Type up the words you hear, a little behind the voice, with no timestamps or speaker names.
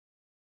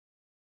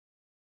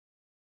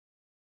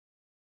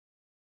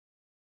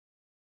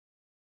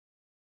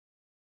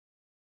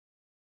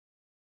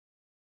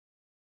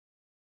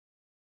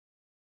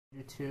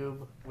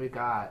YouTube, we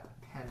got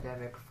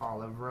Pandemic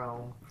Fall of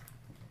Rome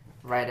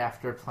right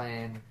after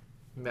playing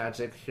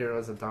Magic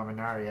Heroes of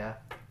Dominaria.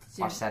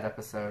 Watch that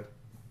episode.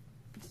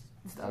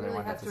 It's the other really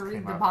one that have just to read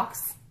came the up.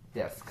 box.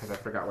 Yes, because I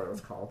forgot what it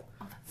was called.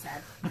 Oh, that's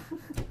sad.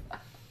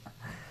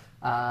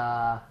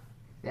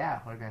 Yeah,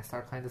 we're gonna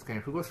start playing this game.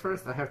 Who goes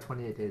first? I have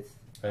 28 days.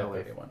 I have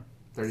wait. 31.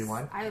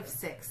 31? I have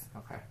 6.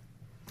 Okay.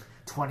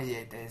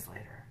 28 days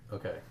later.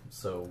 Okay,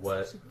 so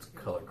what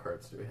color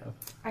cards do we have?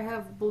 I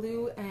have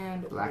blue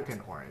and Black white.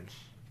 and orange.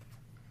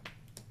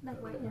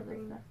 Black, white, and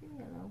green.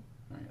 Yellow.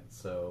 Alright,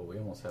 so we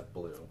almost have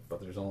blue, but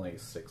there's only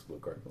 6 blue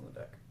cards on the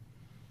deck.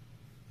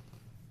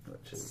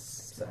 Which is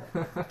sad.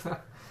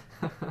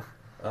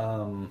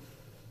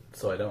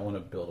 So I don't want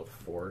to build a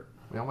fort.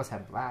 We almost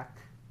have black.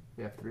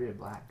 We have 3 of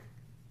black.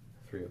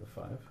 3 of the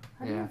 5.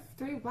 How do you Yeah. have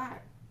 3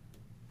 black?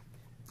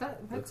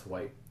 That's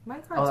white. My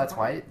card's Oh, that's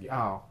white?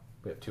 Yeah. Oh.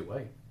 We have 2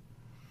 white.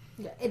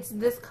 Yeah, it's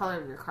this color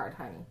of your card,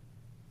 honey.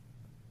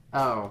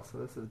 Oh, so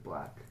this is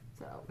black.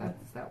 So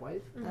Is that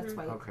white? that's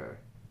white. Okay.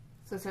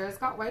 So Sarah's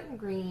got white and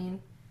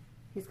green.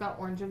 He's got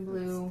orange and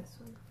blue. This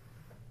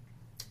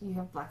one. You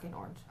have black and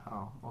orange.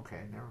 Oh,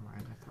 okay. Never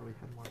mind. I thought we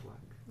had more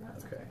black.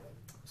 That's Okay.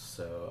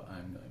 So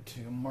I'm going to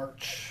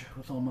march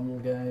with all my little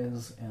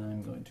guys, and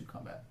I'm going to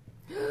combat.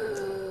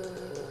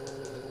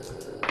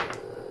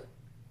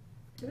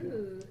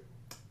 Ooh.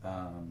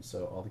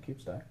 So all the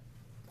cubes die,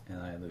 and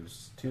I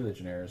lose 2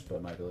 legionnaires,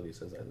 but my ability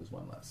says I lose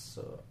 1 less,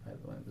 so I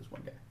only lose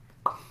 1 guy.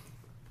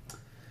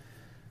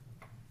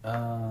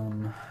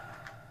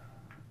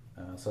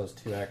 So it's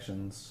 2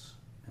 actions,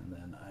 and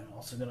then I'm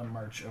also gonna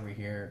march over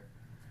here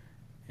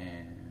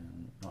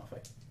and not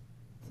fight.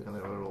 It's only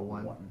a little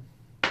one.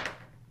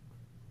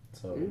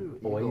 So Ooh,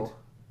 Boyd, eagle.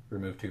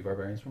 remove 2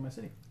 barbarians from my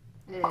city.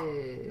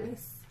 Hey.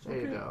 Nice. There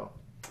you Okay. go.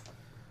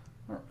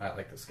 I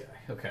like this guy.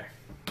 Okay.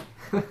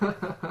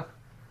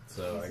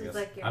 So This I is guess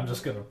like your- I'm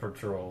just gonna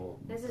patrol.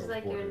 This is the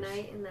like your borders.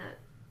 knight in that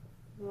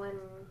one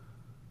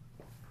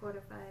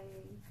fortified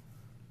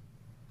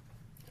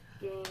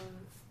game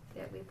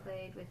that we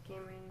played with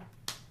Cameron.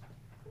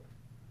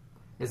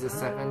 Is it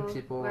 7 Oh,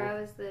 people? Where I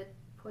was the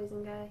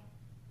poison guy.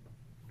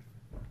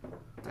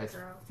 Dice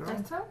Girl. throw?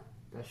 Dice throw?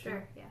 Dice throw?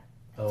 Sure, yeah.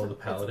 Oh, the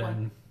It's paladin.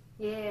 one.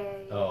 Yeah.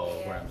 Oh,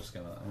 yeah. where I'm just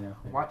gonna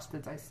Watch the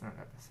Dice Throne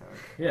episode.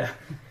 Yeah.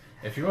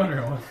 If you're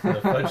wondering what the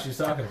fudge she's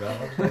talking about,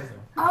 watch this thing.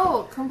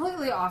 Oh,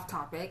 completely off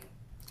topic.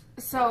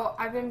 So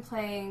I've been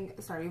playing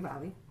Stardew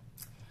Valley,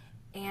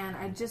 and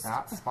I just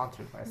Not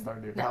sponsored by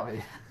Stardew No.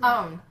 Valley.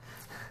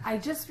 I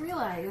just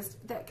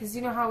realized that because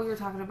you know how we were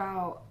talking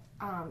about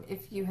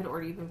if you had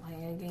already been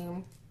playing a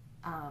game,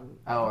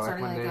 Oh, like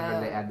starting when, like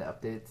when they add the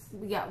updates.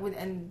 yeah,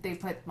 and they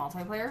put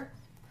multiplayer,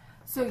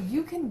 so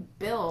you can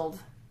build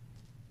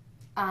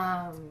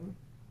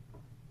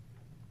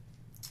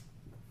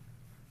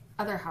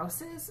other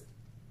houses,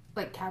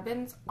 like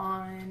cabins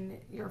on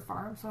your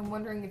farm. So I'm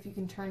wondering if you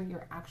can turn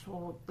your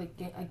actual like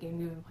a game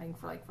you've been playing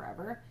for like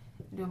forever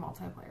into a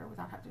multiplayer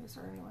without having to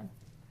start a new one.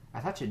 I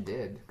thought you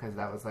did, because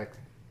that was like,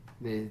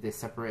 they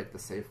separate the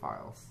save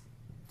files.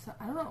 So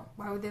I don't know,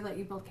 why would they let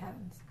you build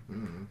cabins?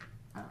 Mm.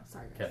 Oh,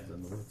 sorry guys. Cabins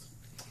in the woods.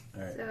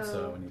 Alright, So-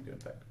 so we need to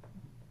infect.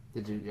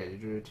 Did you? Yeah, you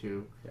drew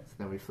 2. Yeah. So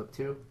then we flip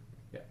 2.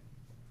 Yeah.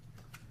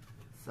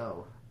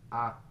 So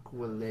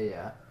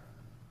Aquilea.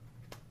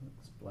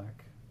 It's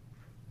black.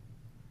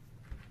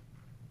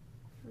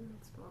 It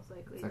smells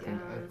like we It's like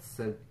down. it's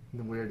a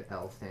weird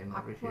L thing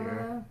over here.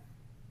 Aqua,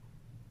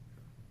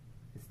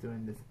 It's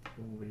doing this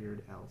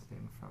weird L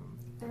thing from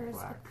there's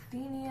black.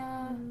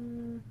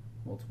 Athenia,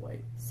 Well, it's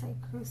white.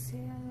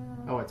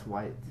 Psychosia, Oh, it's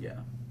white. Yeah.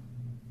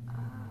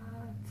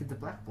 See, the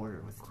black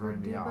border was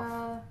throwing me off.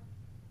 Corduba,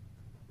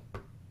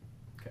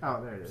 Okay.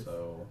 Oh, there it is.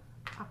 So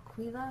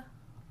Aquila.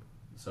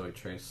 we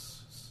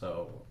trace. We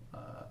So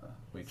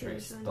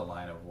trace which one? the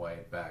line of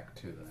white back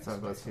to the next. So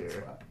it goes adjacent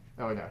here. spot.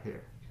 Oh, no,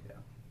 here. Yeah.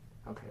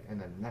 Okay,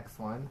 and then the next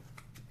one.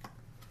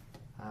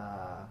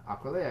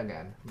 Aquilea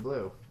again.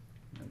 Blue.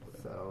 And blue.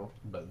 So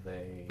But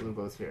they. blue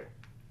goes here.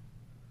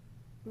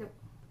 Nope.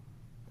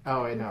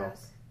 Oh, wait, Who no.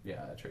 goes?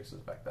 Yeah, it traces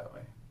back that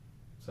way.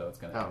 So it's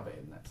gonna Oh,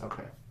 invade in that.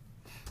 Okay.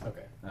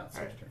 Okay. Now it's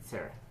Alright, Sarah's turn.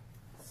 Sarah.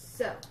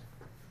 So,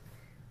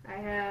 I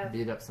have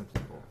Beat up some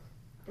people.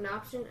 an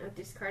option of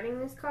discarding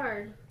this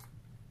card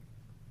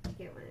to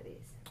get one of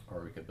these.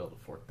 Or we could build a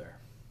fort there.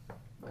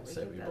 Well, I we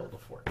say could we build-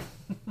 build a fort.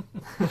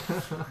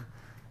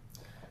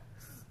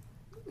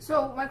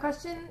 So my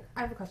question,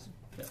 I have a question.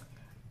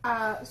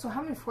 Yeah. So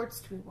how many forts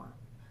do we want?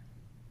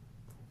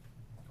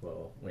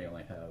 Well, we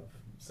only have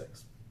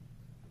 6.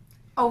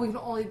 Oh, we can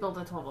only build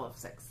a total of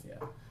 6. Yeah.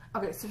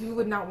 Okay, so you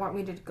would not want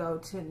me to go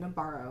to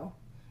Nabarro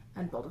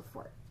and build a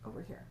fort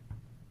over here.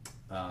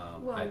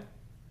 Well- I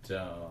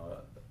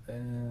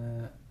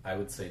don't. I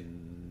would say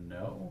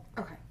no.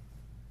 Okay.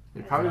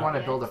 You That's probably not want to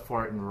yet. build a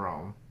fort in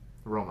Roma.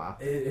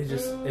 It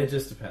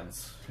just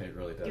depends. It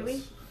really does. Do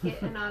we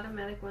get an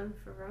automatic one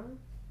for Rome?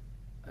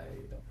 I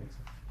don't think so.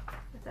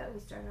 I thought we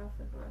start off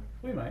with one.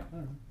 We might.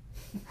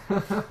 I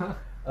don't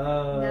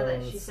know. Now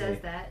that she let's says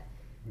see. that.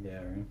 Yeah.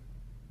 Right.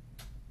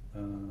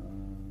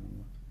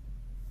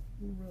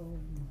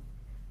 Rome.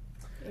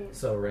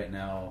 So right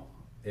now,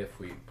 if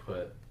we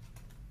put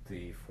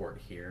the fort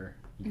here,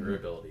 your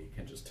ability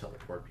can just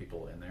teleport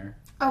people in there.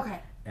 Okay.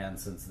 And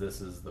since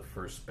this is the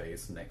first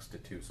space next to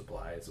 2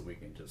 supplies, we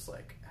can just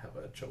like have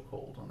a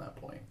chokehold on that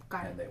point,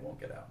 Got and it. they won't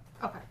get out.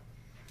 Okay.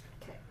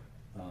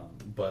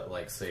 But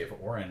like, say if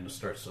Orange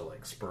starts to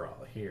like spur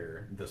out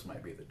here, this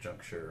might be the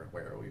juncture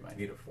where we might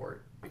need a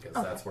fort because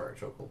Okay. that's where our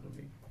chokehold would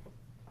be.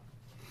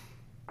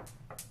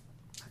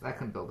 I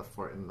can build a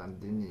fort in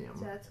Londinium.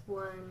 So that's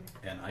 1.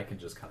 And I can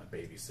just kind of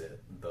babysit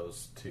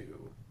those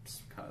 2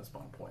 kind of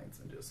spawn points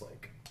and just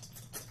like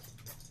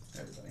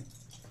everybody.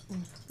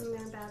 I'm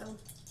gonna battle.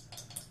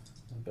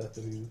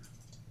 Bethany.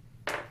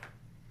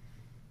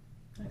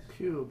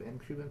 Cube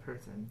and cube in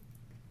person.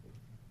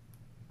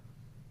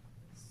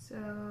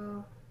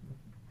 So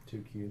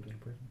 2 cubes in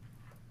person.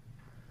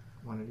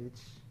 1 of each.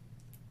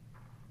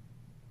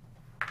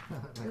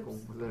 like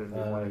Oops. literally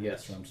 1 of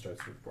Yes, each. Rum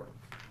starts with portal.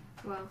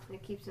 well,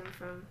 it keeps them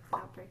from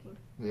outbreaking.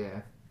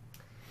 Yeah.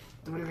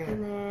 Do it And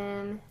again.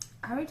 then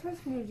How many times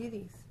can you do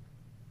these?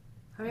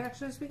 How many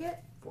actions do we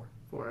get?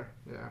 4.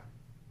 Yeah.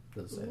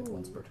 Does it say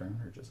once per turn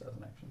or just as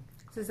an action?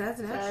 It says that's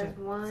an so action. that's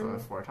So 1,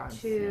 4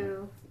 times.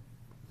 2,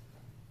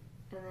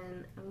 and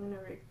then I'm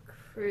gonna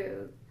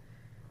recruit.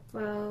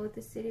 Well, with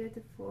the city with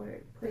the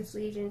fort, place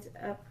legions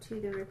up to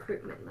the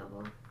recruitment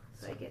level.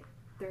 So I get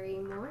 3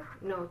 more?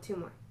 No, 2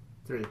 more.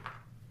 3.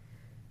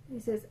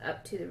 It says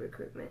up to the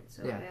recruitment,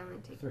 so Yeah. I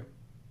only take 3.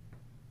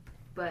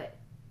 But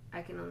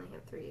I can only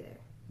have 3 there.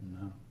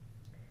 No.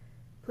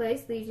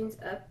 Place legions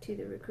up to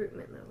the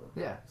recruitment level.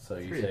 Yeah. So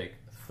you 3. take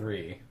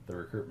 3, the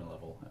recruitment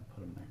level, and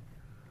put them there.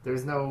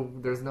 There's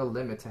no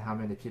limit to how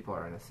many people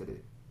are in a city.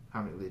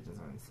 How many legions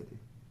are in a city.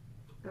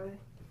 Okay.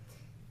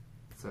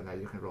 So now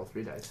you can roll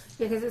 3 dice.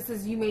 Yeah, because it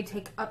says you may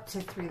take up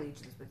to 3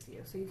 legions with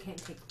you, so you can't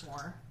take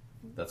more.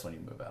 That's when you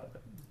move out of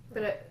it.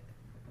 But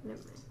never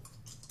mind.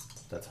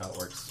 That's how it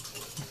works.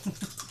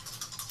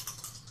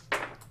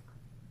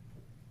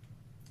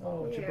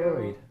 Oh, what you Ew.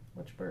 buried?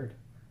 Which bird?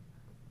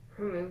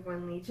 Remove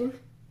 1 legion.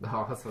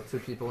 Oh, so 2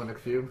 people in a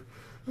cube.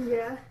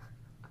 Yeah.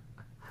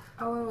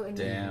 Oh, and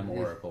Damn You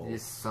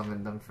oracles.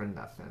 summoned them for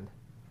nothing.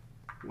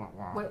 Wah,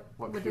 wah.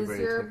 what cube does are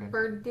you your taking?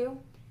 bird do?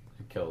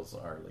 It kills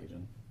our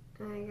legion.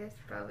 I guess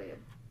probably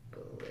a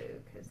blue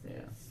because they're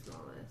Yeah. the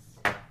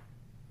smallest.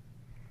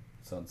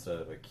 So instead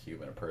of a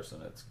cube and a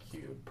person, it's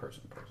cube,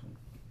 person, person.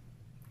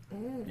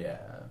 Ew.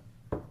 Yeah.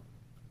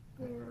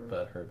 Yeah.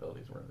 But her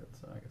ability's worth it,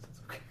 so I guess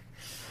it's okay.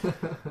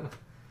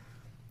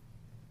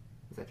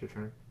 Is that your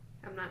turn?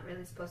 I'm not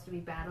really supposed to be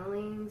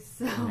battling,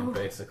 so. Yeah,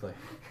 basically.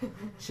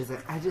 She's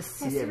like, I just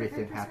Yes, see your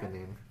everything purpose, right?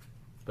 happening.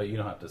 But you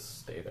don't have to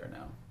stay there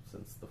now,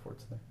 since the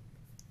fort's there.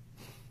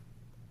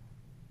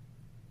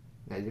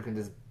 Yeah, you can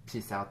just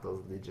piece out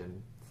those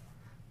legions.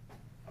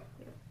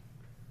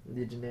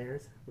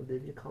 Legionnaires? Would they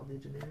be called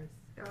legionnaires?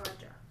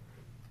 Roger.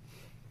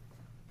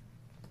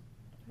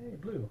 Hey,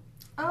 blue.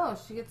 Oh,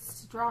 she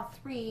gets to draw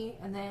 3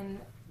 and then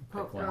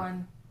put Pick one.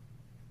 1.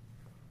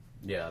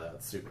 Yeah,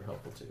 that's super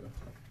helpful too.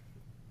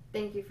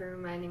 Thank you for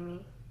reminding me.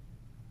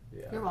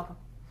 Yeah. You're welcome.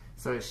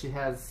 So she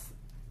has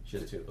She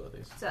has 2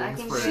 abilities. So I things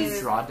can for a give.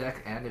 draw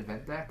deck and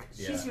event deck?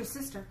 She's Yeah. your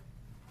sister.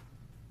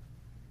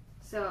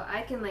 So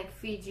I can like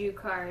feed you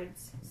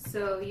cards.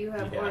 So you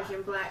have Yeah. orange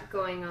and black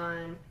going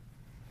on.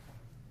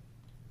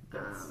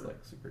 That's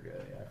like super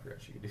good. Yeah, I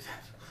forgot she could do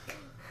that.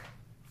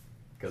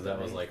 Because that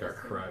was like our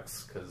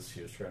crux. Because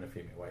she was trying to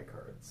feed me white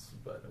cards,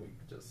 but we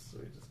just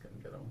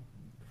couldn't get them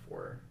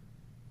before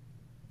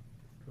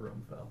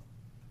Rome fell.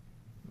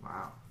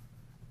 Wow.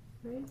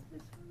 Where is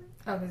this one?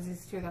 Oh, because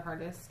these 2 are the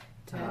hardest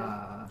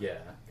to. Yeah,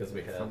 because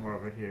we had somewhere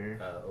over here.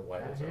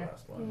 white was our Here?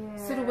 last one.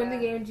 Yeah. So to win the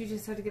game, do you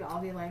just have to get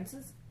all the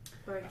alliances?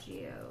 Or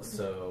Geo.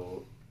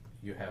 So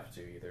you have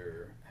to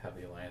either have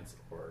the alliance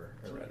or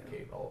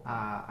eradicate all of them.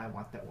 I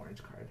want that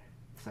orange card.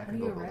 So I How can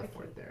do go you build a eradicate?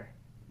 fort there.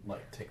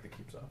 Like take the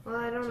cubes off. Well,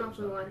 I don't So know there's if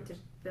we no want cubes. to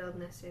build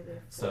necessarily.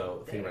 a So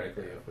fort there.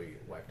 theoretically, if we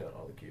wiped out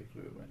all the cubes,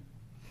 we would win.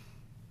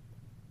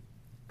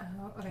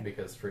 Oh, okay.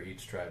 Because for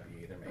each tribe,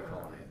 you either make an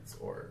alliance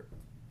or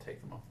take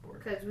them off the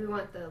board Because we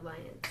want the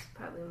alliance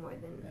probably more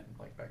than. and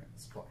like back in the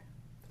supply.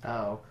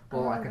 Oh,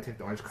 well, I Oh. can take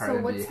the orange card So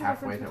and what's be the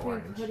halfway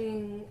difference to between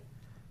orange.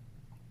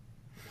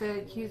 putting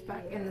the cubes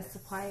back in the Yes.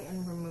 supply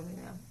and removing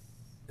them?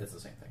 It's the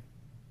same thing.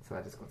 So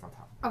that just goes on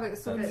top. Okay,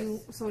 so when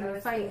you I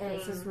was fight and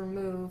it says thinking-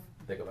 remove,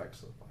 They go back to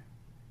supply.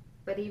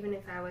 But even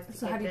if I was to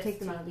So get how do you this take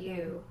them to out of the you,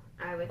 game?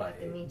 I would By have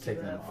to meet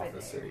taking you them over off the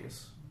there.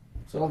 cities.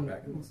 So Well,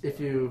 back in the supply. if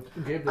you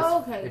gave this,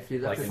 Oh, okay. if you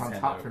like left this in on Tendo,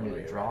 top for me when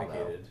to we draw, though,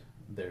 eradicated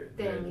their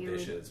Then you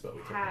dishes, but we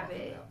took them have off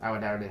it. now. I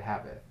would already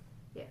have it.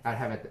 Yes. I'd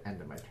have it at the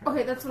end of my turn.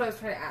 okay, that's what I was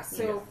trying to ask.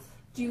 So Yes.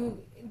 do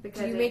you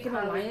Because make it'd an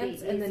probably be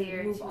alliance and then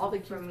easier move all the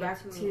for cubes me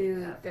back to to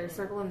meet up their and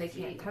circle and they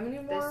feed can't come this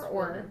anymore,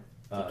 or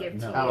one to give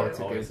no, to Oh, you.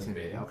 to always give to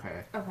me. invade.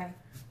 Okay. okay?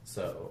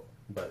 So,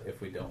 but if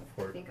we don't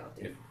I forge, think I'll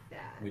do if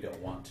that. we don't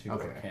want to or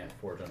Okay. can't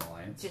forge an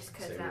alliance, Just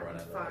 'cause say we that run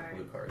was out of far. like,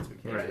 blue cards, we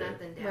can't. There's Right.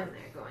 nothing down Right.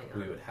 there going on.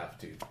 We would have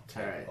to take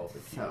Alright, all the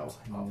cubes so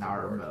off the board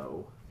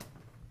Narmo.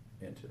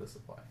 into the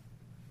supply.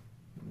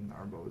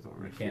 Narmo's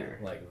over We can't here.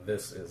 like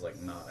this is like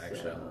not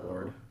actually on the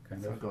board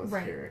kind So of. it goes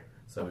Right. here.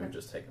 So we Okay. would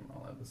just take them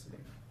all out of the city.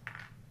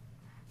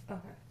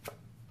 Okay.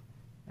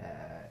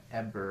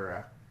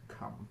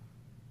 Eberacum.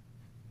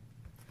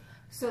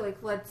 So,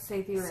 like, let's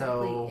say theoretically,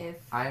 So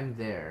if I'm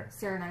there.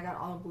 Sarah and I got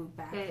all the blue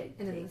back It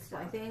into the takes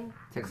display off. thing,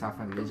 Takes off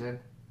on Legion,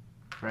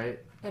 right?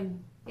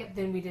 and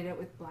then we did it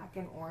with black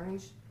and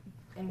orange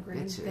and green,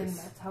 then Bitches.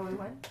 that's how we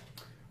went.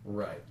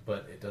 Right,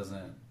 but it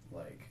doesn't,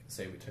 like,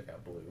 say we took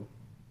out blue.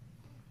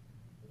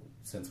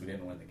 Since we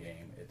didn't win the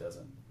game, it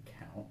doesn't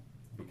count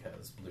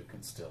because blue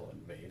can still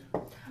invade.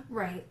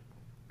 Right.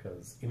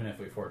 Because even if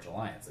we forge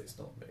alliance, they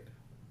still invade.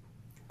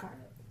 Got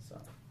it. So,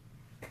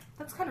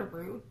 That's kind of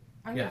rude.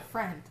 I'm Yeah. your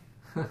friend.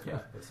 yeah,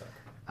 they suck.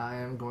 I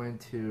am going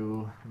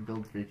to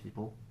build 3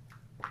 people.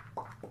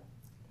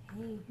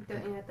 Hey,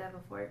 Don't you have to have a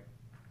fort?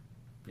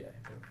 Yeah.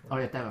 Oh,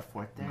 you have to have a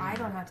fort there? I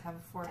don't have to have a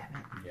fort.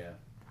 Yeah.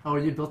 Oh,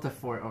 you built a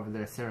fort over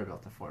there. Sarah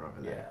built a fort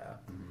over there.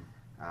 Yeah. Mhm.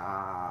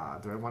 Ah,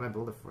 do I want to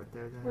build a fort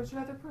there then? Where's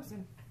your other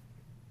person?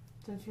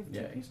 Don't you have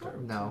Yeah, two you people? start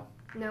with No,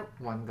 Nope.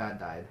 one got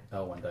died.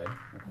 Oh, one died.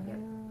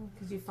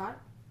 Because you fought?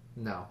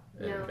 No,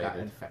 It No. got invaded.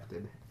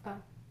 infected.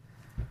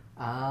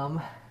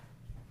 Oh.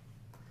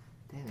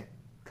 Dang it.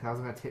 Because I was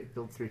going to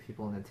build 3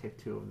 people and then take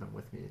 2 of them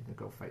with me to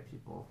go fight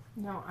people.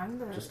 No, I'm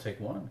the Just take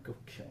one. Go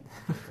kill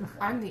them.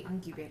 I'm the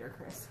incubator,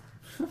 Chris.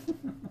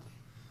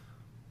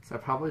 So I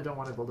probably don't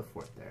want to build a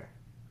fort there.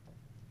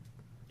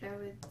 I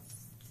would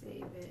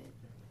save it.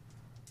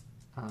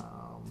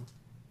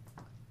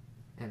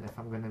 And if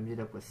I'm going to meet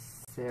up with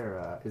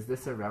Sarah, is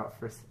this a route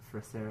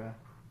for Sarah?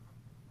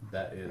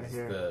 That Right is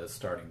here. the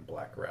starting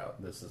black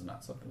route. This is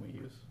not something we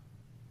use.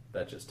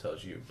 That just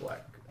tells you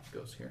black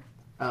goes here.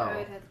 I Oh.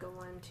 would have to go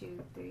 1,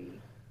 2, 3,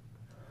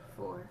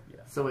 4. Yeah.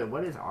 So wait,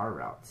 what is our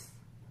routes?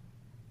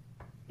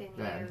 And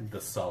you Yeah. have,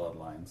 The solid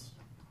lines.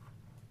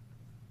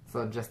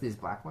 So just these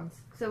black ones?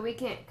 so we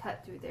can't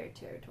cut through their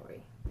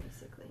territory,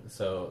 basically.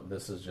 So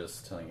this is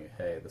just telling you,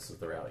 hey, this is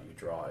the route you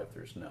draw if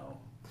there's no.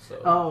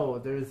 So. Oh,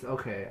 there's,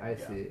 okay, I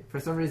Yeah. see. For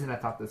some reason I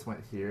thought this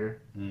went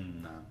here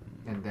No.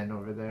 and then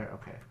over there.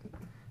 Okay.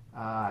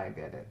 I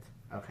get it.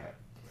 Okay.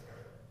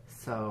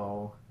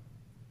 So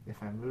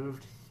if I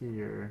moved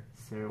here,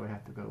 Sarah would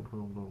have to go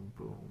boom, boom,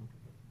 boom.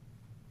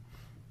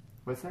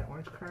 What's that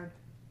orange card?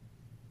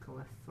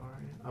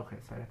 Calethorian. Okay,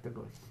 so I'd have to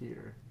go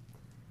here.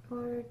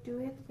 Or do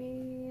we have to be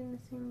in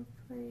the same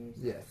place?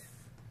 Yes.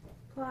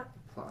 Plot.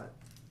 Plot.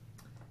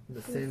 In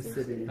the Same same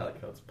city. city. I like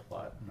how it's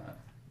plot,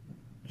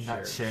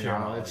 Not share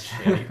knowledge.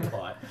 Shady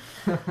plot.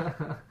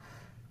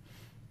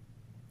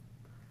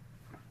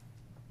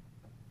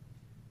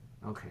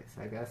 Okay,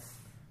 so I guess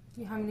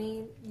How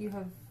many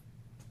actions?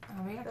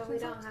 But we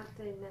don't have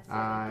to necessarily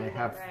I do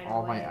have that right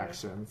all away. my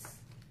actions.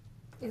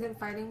 Isn't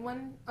fighting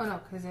one? Oh no,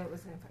 because it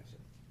was an infection.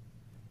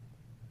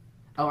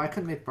 Oh, I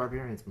could make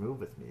barbarians move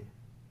with me.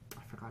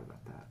 I forgot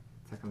about that.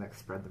 So I can like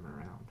spread them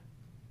around.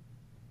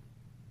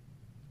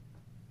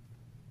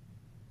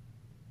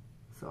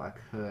 So I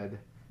could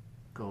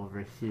go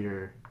over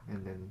here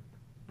and then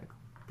like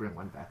bring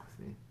one back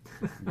with me.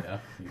 Yeah,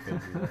 you can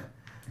do that.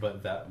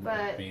 But that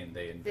But would mean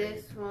they invade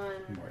This one,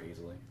 more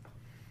easily.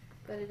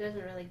 but it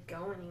doesn't really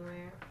go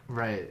anywhere.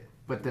 Right,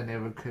 but then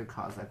it could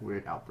cause like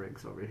weird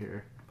outbreaks over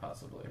here.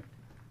 Possibly.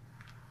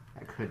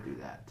 I could do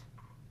that.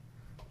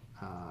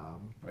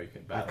 Or you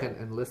could I battle. could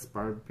enlist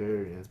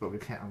barbarians, but we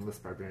can't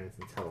enlist barbarians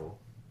until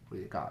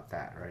we got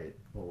that, right?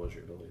 What was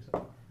your ability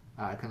set?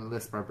 I can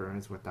enlist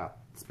barbarians without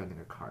spending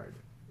a card.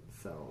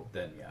 So,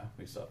 Then, yeah,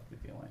 we still have to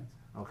beat the alliance.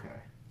 okay.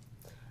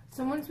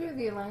 So once we have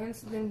the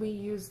alliance, then we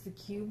use the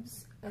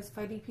cubes as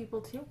fighting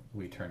people too.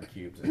 We turn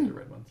cubes into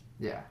red ones.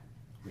 Yeah.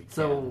 We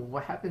So, can-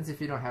 what happens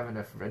if you don't have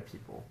enough red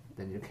people?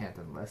 Then you can't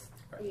enlist.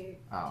 Right. You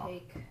Oh.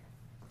 take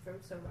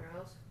from somewhere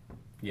else.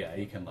 Yeah,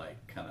 you can,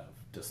 like, kind of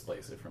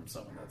displace it from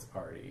someone that's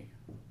already...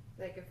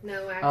 Like if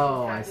no action's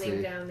Oh, I happening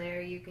see. down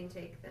there, you can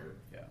take them.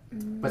 Yeah.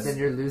 But then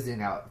you're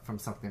losing out from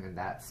something in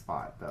that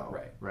spot, though.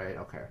 Right. Right,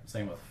 okay.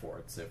 Same with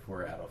forts. If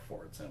we're out of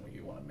forts and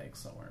we want to make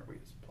somewhere, we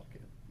just pluck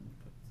it and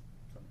put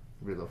some...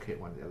 Relocate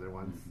one of the other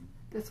ones. Mhm.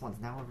 This one's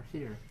now over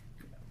here.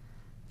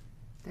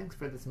 Thanks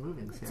for this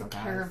moving It's sale, a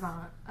guys.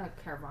 caravan.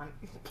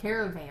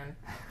 Caravan.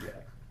 Yeah.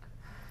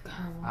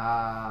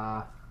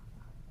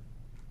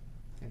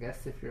 I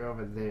guess if you're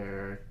over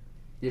there,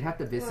 you'd have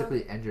to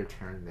basically end your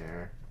turn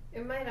there.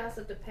 It might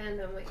also depend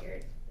on what your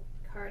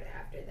card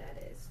after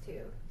that is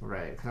too.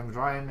 Right, because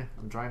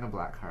I'm drawing a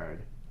black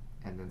card,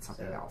 and then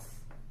something So- else.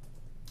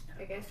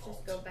 I guess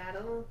just go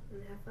battle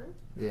and have fun.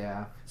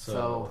 Yeah.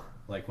 So,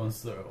 like,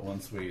 once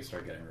we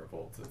start getting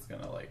revolts, it's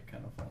going to, like,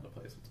 kind of fall into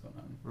place what's going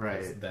on.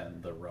 Right. 'Cause then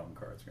the Rome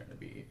cards are going to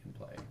be in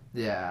play.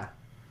 Yeah.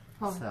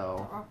 Oh,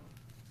 So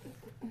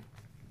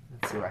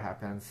let's see what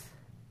happens.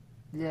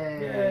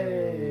 Yay!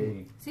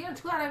 Yay! See, I'm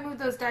glad I moved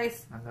those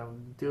dice. I'm gonna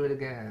do it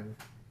again.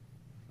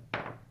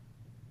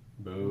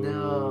 Boo.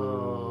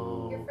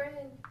 No. Your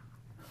friend.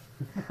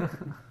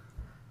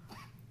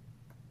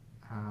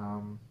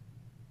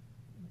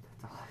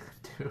 That's all I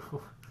could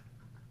do.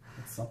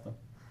 It's something.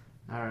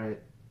 All right,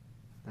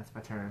 that's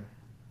my turn.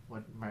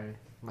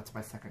 What's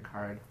my second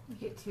card? You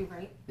get 2,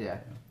 right? Yeah.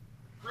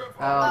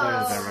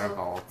 Oh, there's a Oh.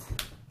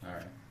 revolt.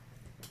 Alright.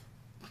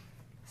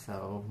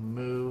 So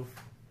move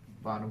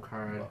bottom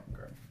card. Bottom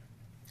card.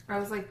 I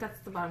was like, that's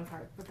the bottom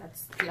card, but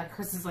that's yeah.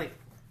 Chris is like,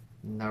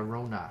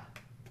 Narona.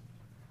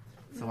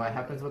 So what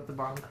happens with the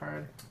bottom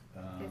card?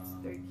 It's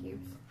 3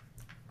 cubes.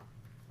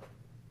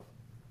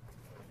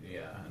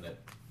 Yeah, and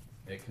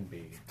it can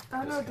be.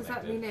 oh no, does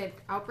that disconnected. mean it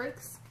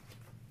outbreaks?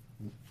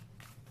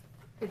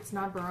 It's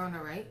not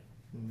Verona, right?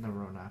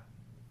 Narona.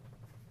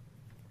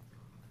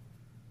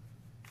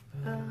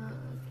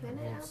 Can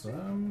it What's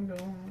outbreak?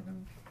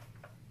 going?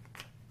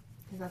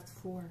 Because that's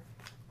 4.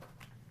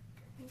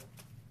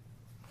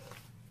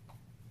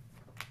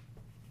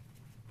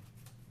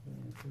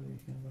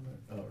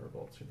 Oh,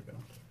 revolts. Here we go.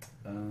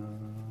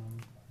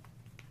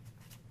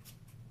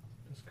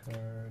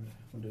 Discard.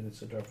 We'll do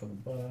this a drop from the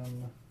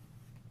bottom.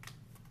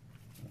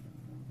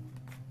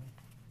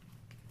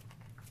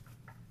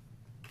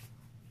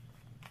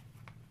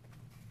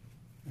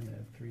 And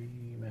add 3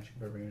 matching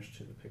barbarians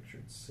to the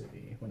pictured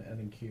city. When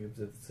adding cubes,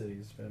 if the city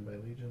is defended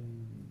by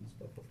legions,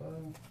 blah blah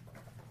blah.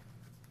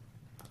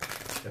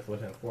 If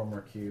would have 4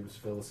 more cubes,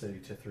 fill the city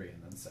to 3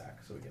 and then sack,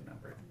 so we get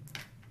numbered.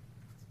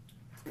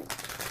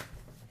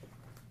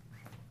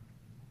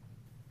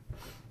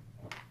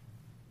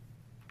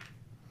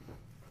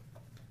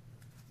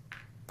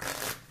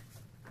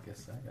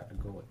 Guess I gotta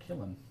go with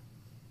killing.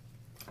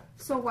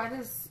 So why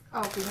does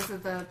because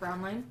of the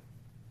brown line,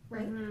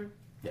 right? Mhm.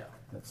 Yeah,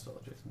 that's still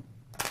adjacent.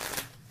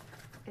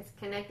 It's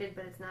connected,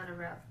 but it's not a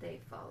route they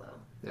follow.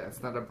 Yeah,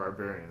 it's not a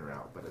barbarian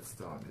route, but it's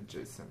still an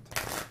adjacent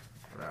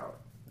route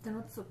Then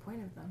what's the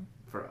point of them?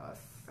 for us.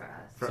 For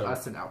us. For So-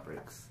 us and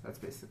outbreaks. That's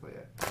basically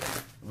it.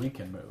 We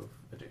can move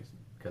adjacent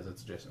because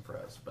it's adjacent for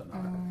us, but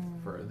not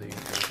for the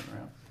adjacent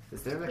route.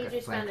 Is there like He a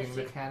just found a flanking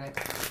sheep.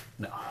 mechanic?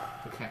 No,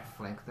 We can't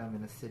flank them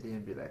in a city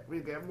and be like, we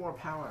get more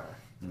power.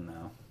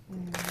 no.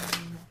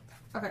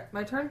 Okay,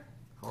 my turn.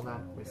 Hold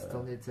on, No, we we gotta-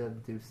 still need to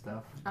do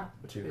stuff.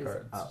 The 2 Is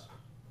cards. up.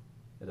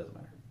 It doesn't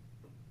matter.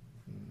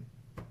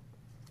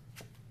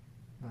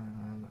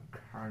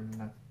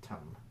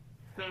 Carnatum.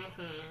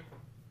 Mhm.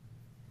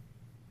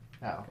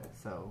 Oh, Okay.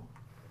 so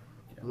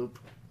Yeah. loop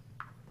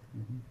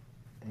Mm-hmm.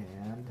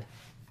 and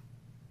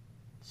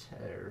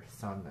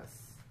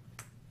Chersonus.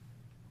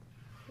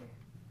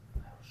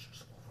 That was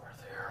just over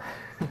there.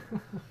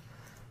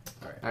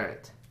 Alright.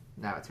 Alright,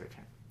 now it's your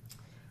turn.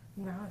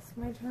 Now it's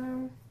my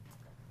turn.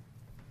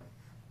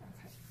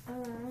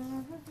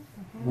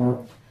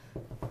 Okay.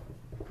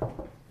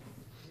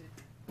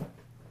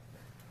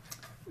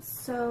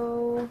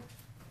 So,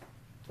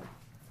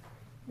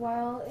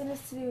 while in a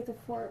city with a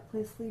fort,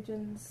 place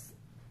legions.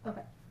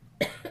 Okay.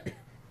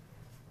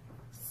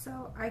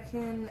 So I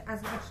can, as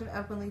an action,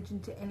 add 1 legion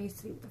to any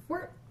city with a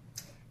fort,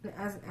 and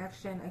as an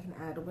action, I can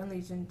add 1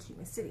 legion to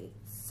my city.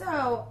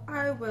 So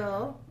I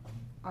will,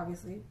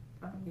 obviously,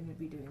 I'm going to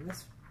be doing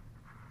this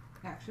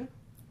action.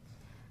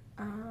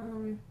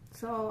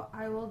 So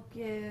I will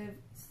give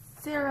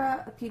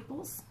Sarah a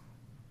peoples.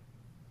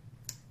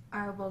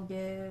 I will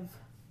give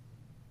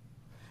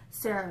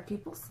Sarah a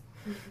peoples.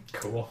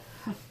 Cool.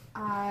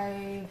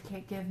 I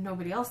can't give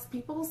nobody else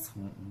peoples.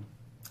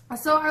 Mm-mm.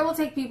 So I will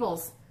take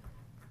peoples.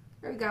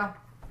 There we go.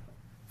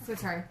 It's your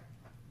turn.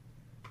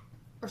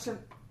 Or can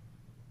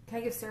I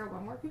give Sarah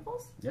 1 more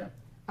peoples? Yeah.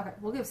 Okay,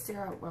 we'll give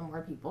Sarah 1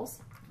 more peoples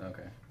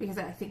Okay. because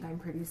I think I'm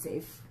pretty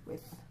safe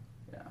with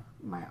Yeah.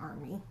 my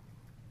army.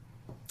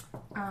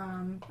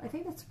 I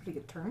think that's a pretty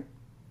good turn.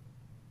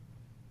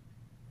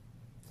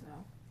 So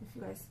if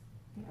you guys,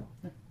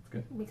 It's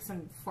good. make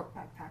some fort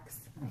backpacks,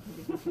 I can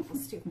give you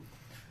peoples too.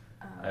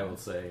 I will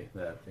say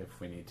that if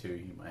we need to,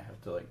 you might have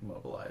to like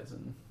mobilize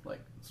and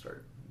like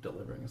start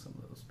delivering some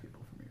of those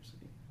people from your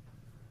city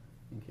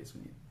in case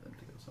we need them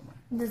to go somewhere.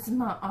 This is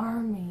my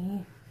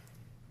army.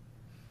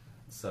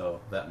 So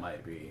that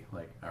might be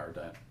like our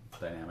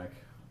dynamic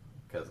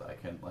because I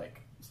can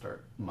like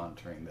start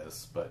monitoring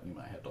this, but you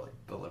might have to like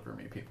deliver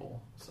me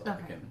people so I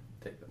Okay. can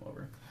take them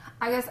over.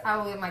 I guess I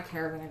will get my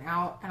caravan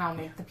out and I'll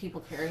make the people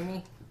carry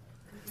me.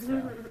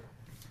 Yeah.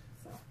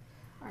 So,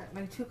 all right,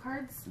 my 2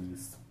 cards.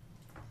 Yes.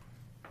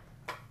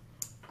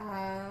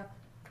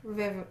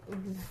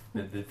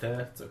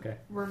 It's okay.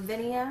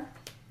 Ravinia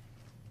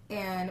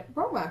and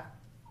Roma.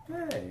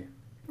 Hey,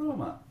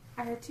 Roma.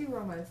 I had 2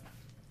 Romas.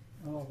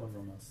 All the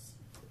Romas.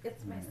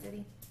 It's my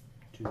city.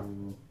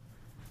 2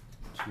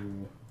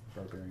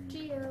 barbarian.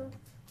 Geo.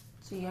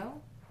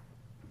 Geo.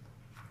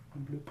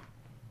 Bloop.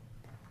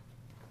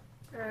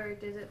 Or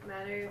does it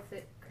matter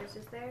if Chris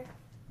is there?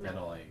 It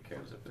only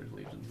cares if there's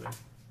legions there.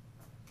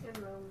 And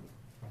Rome.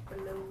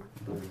 Below.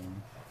 Blue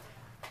one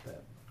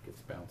that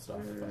gets bounced off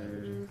by a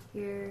legion.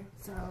 Here.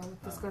 So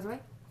this goes away.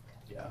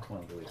 Yeah,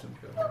 one of the legions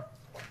goes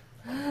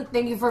there.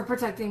 Thank you for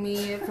protecting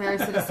me, fair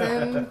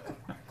citizen.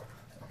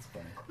 That's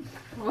funny.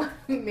 What,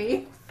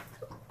 me?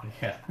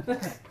 Yeah.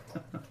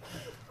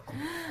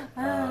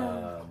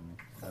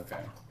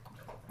 Okay.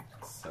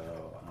 So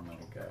I'm gonna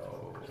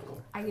go.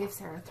 I gave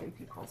Sarah 3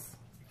 peoples.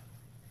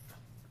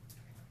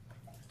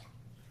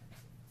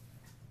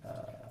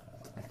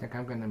 I think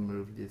I'm gonna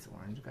move these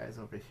orange guys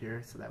over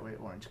here so that way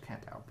orange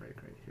can't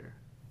outbreak right here.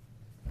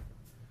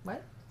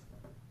 What?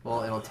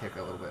 Well, it'll take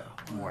a little bit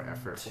more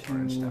effort for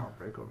orange to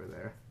outbreak over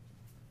there.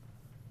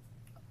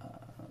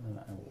 Then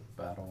I will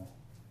battle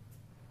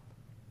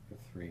for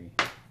 3. Ooh.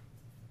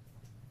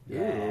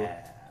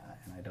 Yeah,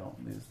 and I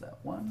don't lose that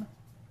 1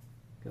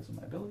 because of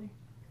my ability.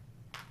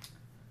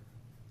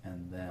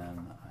 And then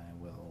I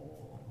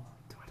will.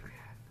 What do we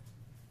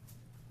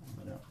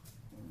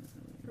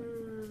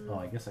have? Oh,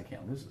 I guess I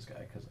can't lose this guy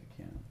because I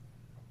can't.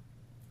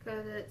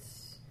 Because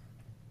it's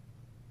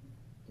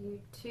you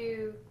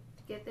 2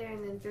 to get there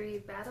and then 3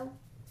 battle.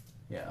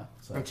 Yeah.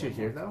 So Aren't that's you one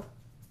here more. though?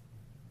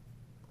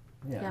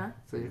 Yeah.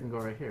 So you can go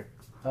right here.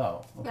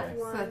 Oh, okay.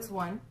 Yeah. So that's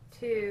 1.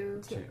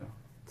 2, 2.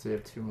 So you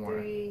have 2 more.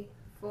 3,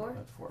 4.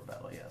 That's 4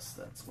 battle. Yes,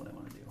 that's what I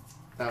want to do.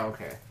 Oh,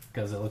 okay.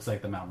 Because it looks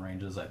like the mountain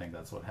ranges. I think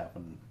that's what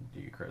happened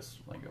to you, Chris.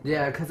 Like over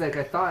Yeah, because like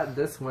I thought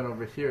this went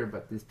over here,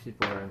 but these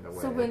people are in the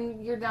way. So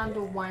when you're down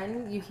to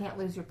 1, you can't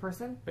lose your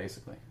person?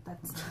 basically.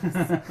 That's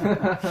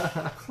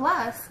nice.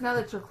 Plus, now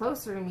that you're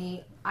closer to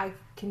me, I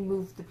can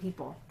move the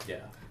people.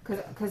 Yeah.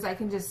 Because I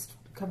can just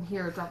come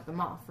here and drop them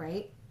off,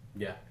 right?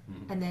 Yeah.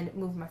 Mhm. And then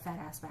move my fat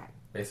ass back.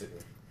 Basically.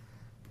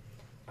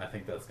 I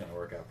think that's going to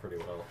work out pretty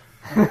well.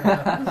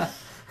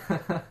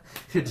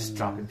 You're just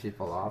dropping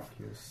people off.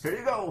 Here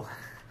you go.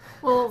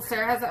 Well,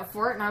 Sarah has that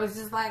fort, and I was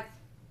just like,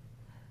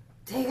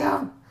 take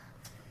them.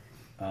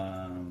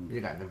 You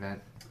got an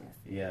event.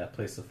 Yeah,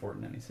 place a fort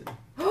in any city.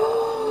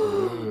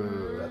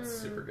 Ooh. That's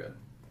super good.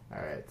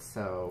 All right,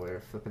 so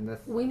we're flipping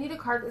this. We need a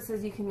card that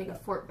says you can make a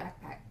fort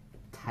backpack.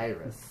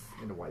 Tyrus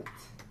in white,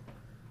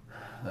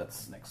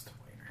 That's next to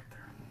white right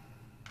there.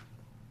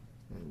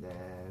 and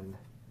then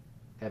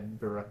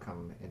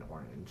Eberacum in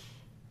orange.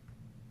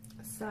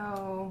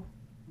 So,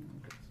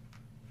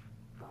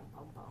 boom,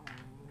 boom, boom.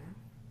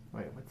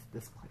 Wait, what's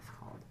this place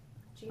called?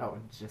 Geo. Oh,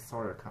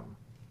 Jesoricum.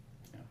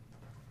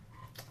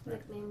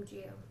 Nickname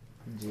Geo.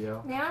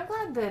 Geo. Yeah, I'm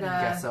glad that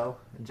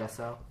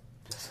Gesso.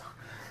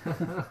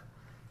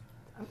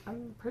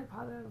 I'm pretty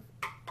positive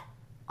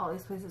all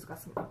these places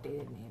got some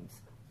updated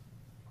names.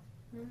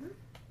 Mm-hmm.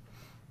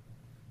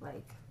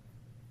 Like,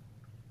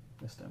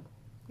 Istanbul.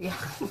 yeah.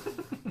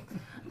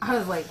 I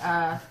was like,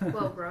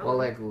 Well, Rome. Well,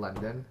 like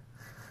London,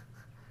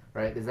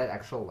 right? Is that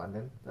actual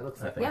London? That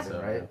looks I like think London,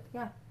 so, right?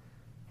 yeah.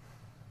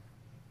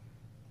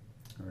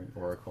 All right,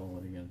 Oracle,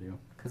 what are you going to do?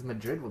 Because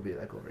Madrid will be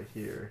like over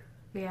here.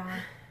 Yeah.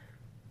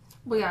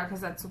 Well, yeah,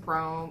 because that's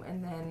Rome,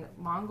 and then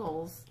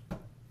Mongolia.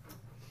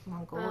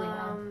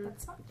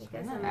 That's not I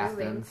guess China. I'm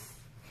Athens.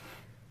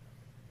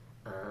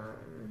 'cause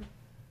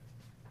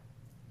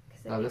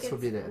I No, think this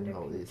would be it's the under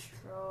Middle East.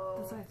 control.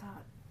 That's what I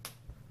thought.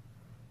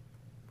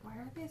 Why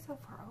are they so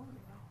far over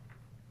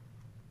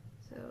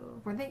though?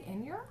 So Were they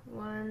in Europe?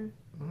 1,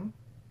 Hmm?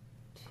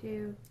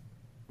 2,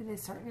 Did they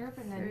start in Europe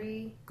and then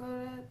 3, go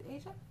to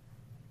Asia?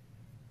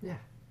 Yeah.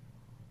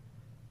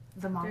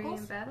 The 3 Mongols?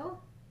 in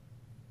battle.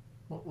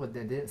 Well,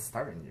 they didn't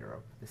start in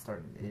Europe. They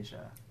started in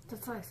Asia.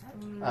 That's what I said.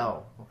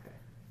 Oh, okay.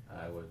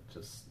 I would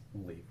just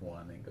leave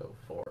 1 and go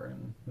 4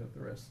 and move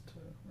the rest to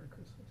where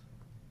Chris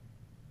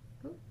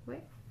is. Oh,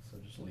 wait. So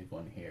just leave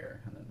 1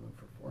 here and then move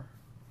for 4.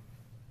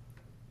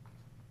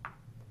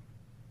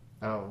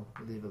 Oh,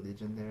 leave a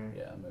legion there.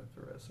 Yeah, move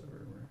the rest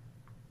over where.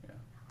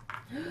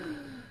 Yeah.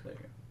 There you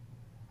go.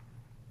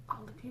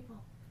 All the people.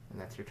 And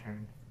that's your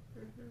turn.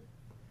 Mm-hmm.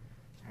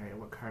 All right,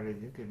 what card are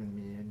you giving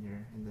me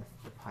in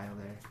the pile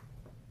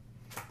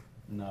there?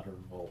 Not a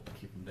revolt.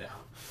 Keep them down.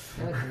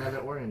 Yeah, like another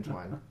orange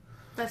one.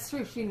 That's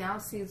true. She now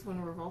sees when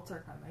revolts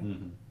are coming.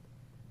 Mm-hmm.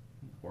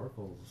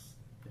 Oracles,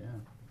 yeah,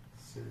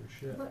 serious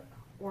shit. Look,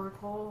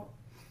 Oracle,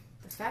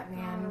 the fat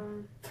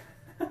man.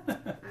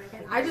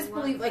 And I I just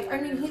believe, like, I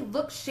mean, he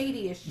looks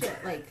shady as shit.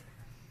 Like,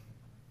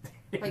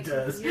 He like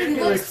does. He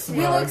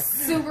looks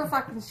super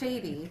fucking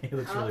shady. He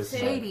looks I'll really say-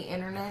 smug. Shady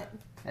internet.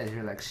 As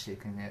you're like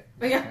shaking it.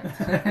 Yeah.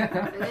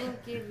 I'm gonna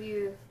give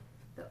you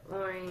the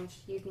orange.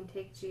 You can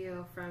take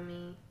Geo from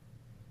me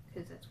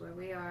because that's where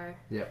we are.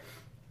 Yep.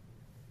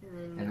 And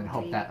then, And then you'll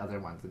hope be- that other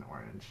one's in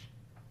orange.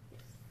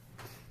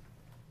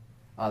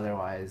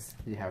 Otherwise,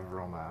 you have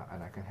Roma,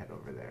 and I can head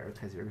over there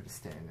because you're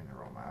staying in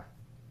Roma.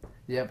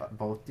 Yeah, but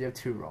both. You have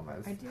 2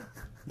 Romas. I do.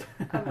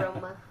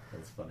 Aroma.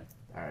 That's funny.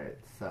 All right,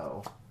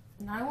 so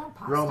Now I want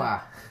pasta.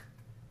 Roma,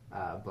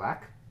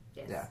 black.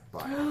 Yes. Yeah,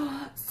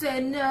 black.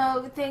 Said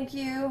no, thank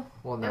you.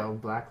 Well, no,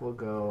 black will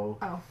go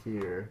Oh.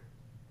 here.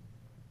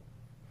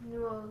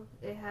 Well,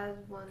 it has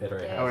one. It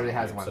already day. has, Already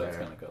has so one it's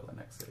there. gonna go the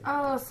next city.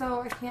 Oh,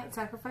 so I can't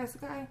sacrifice a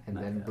guy? And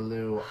Not then yet.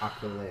 blue,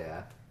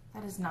 Aquilea.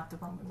 That is not the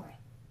Roman way.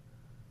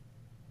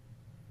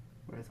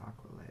 Where's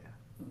Aquilea?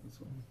 This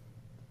one.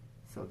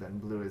 So then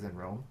blue is in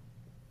Rome?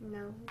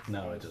 No.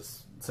 No, it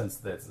just since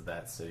that's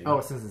that city. Oh,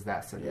 since it's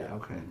that city. Yeah.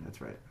 Okay, Mhm. that's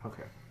right.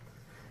 Okay.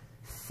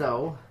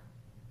 So,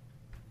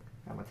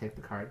 I'm going to take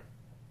the card.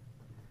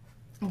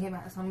 Okay,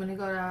 Matt, so I'm gonna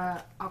go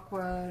to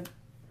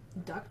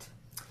Aqueduct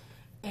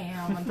and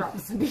I'm gonna drop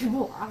some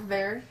people off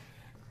there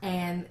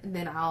and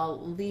then I'll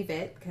leave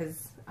it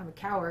because I'm a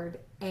coward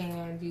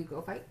and you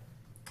go fight.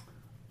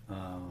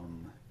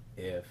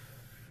 If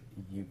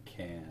you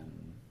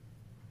can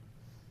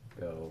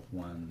go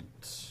 1,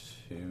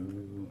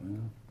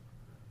 2.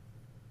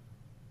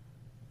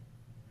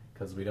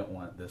 Because we don't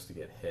want this to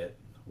get hit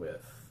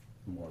with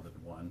more than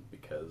one,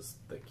 because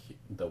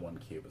the one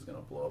cube is going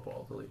to blow up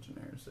all the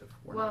Legionnaires if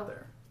we're not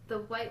there. The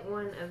white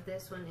one of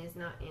this one is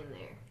not in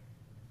there.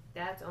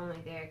 That's only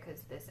there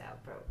because this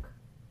outbroke.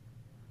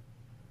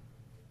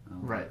 Oh,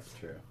 Right. That's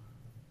true.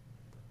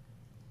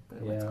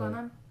 Wait, what's going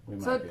on? We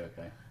might So- be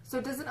okay. So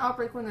it doesn't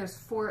outbreak when there's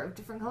 4 of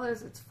different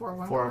colors? It's 4 of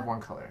one 4 color? of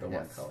one color. The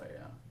yes. one color,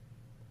 yeah.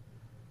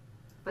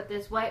 But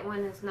this white one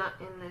is not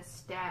in this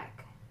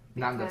stack.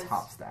 Not in the because-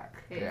 top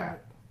stack. Yeah. Yeah. Right.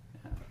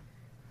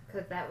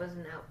 Because that was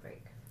an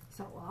outbreak.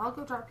 So well, I'll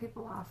go drop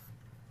people off.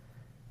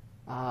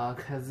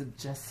 Because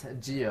just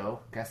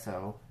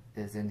Gesso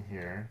is in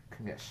here,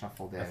 can get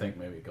shuffled in. I think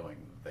maybe going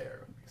there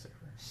would be safer.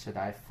 Should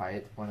I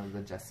fight one of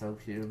the Gesso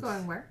cubes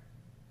Going where?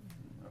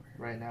 Over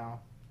here. right now?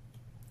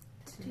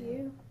 To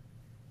you.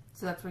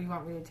 So that's where you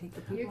want me to take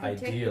the You people? can take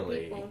the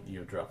Ideally, people.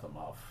 you drop them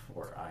off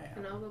where I am.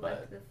 And I'll go but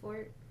back to the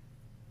fort.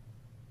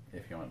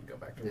 if you want to go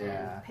back to And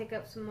Yeah. pick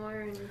up some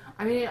more and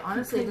I mean,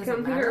 honestly, it doesn't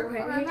come matter. your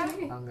where I'm at.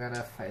 way. I'm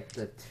gonna fight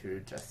the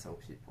 2 Gesso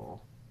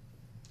people.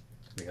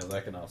 because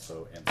I can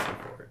also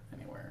instant fort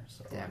anywhere.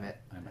 So Damn it.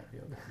 I might be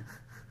okay.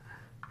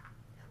 How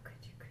could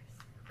you, Chris?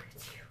 How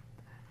could you?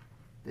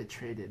 They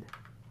traded.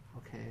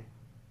 Okay.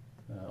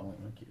 Only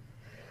one cube.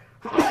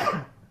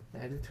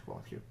 I did 2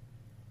 1 cube.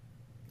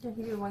 Yeah,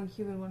 you do 1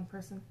 cube and 1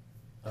 person.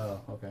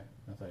 Oh, okay.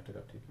 I thought I took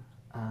up 2 cubes.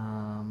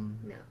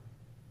 No.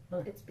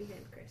 Okay. It's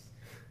behind Chris.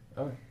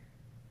 Okay.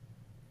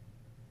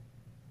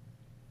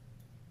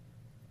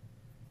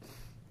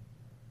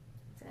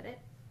 Is that it?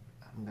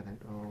 I'm gonna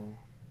go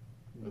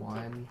You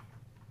 1,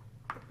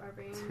 The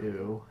barbarian.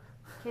 2.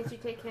 Can't you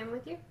take him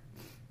with you?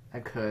 I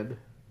could,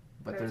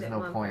 but Or is there's it no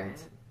one point.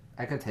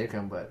 per- I can take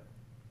him, but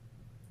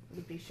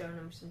You'd be showing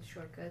him some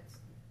shortcuts.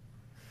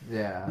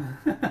 yeah.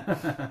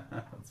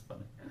 That's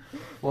funny.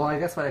 Well, I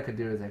guess what I could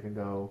do is I could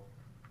go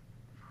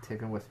take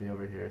him with me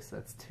over here, so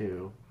that's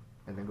 2,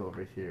 and then go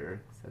over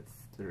here, so that's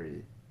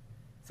 3.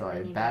 So And I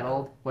then you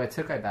battled. Well,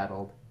 I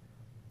battled,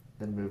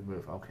 then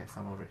move. Okay,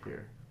 so I'm over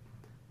here.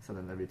 So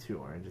then there'll be 2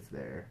 oranges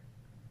there,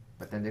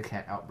 but then they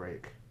can't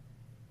outbreak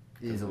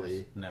 'Cause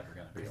easily. there's never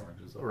going to be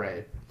oranges over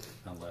Right.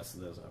 unless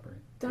those operate.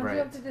 Don't Right. you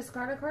have to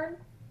discard a card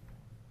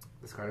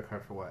Discard a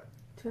card for what?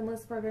 to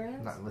enlist barbarians?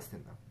 I'm not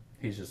enlisting them.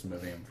 He's just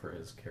moving him for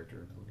his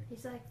character ability.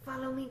 He's like,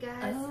 follow me,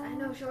 guys. Oh. I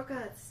know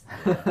shortcuts.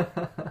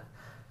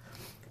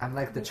 I'm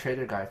like the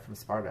trader guy from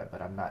Sparta, but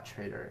I'm not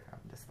trader. I'm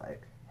just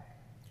like,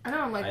 I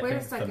know, I'm like, I wait a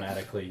think second.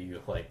 thematically you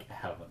like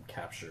have them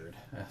captured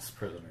as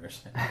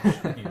prisoners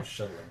and you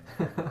shuttle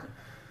them.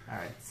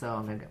 alright, so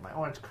I'm gonna get my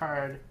orange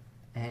card,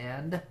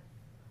 and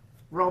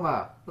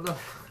Roma! What the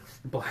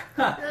Black.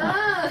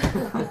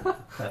 Ah!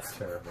 That's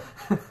terrible.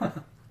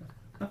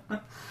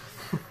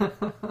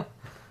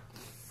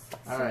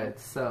 Alright,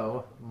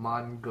 so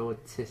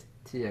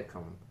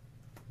Mongoltiacum.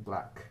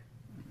 Black.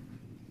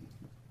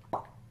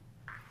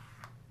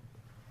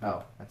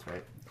 Oh, that's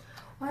right.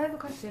 Well, I have a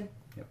question.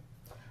 Yep.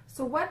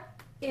 So what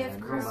if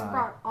And Chris Roma.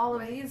 brought all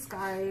of these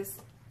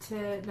guys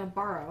to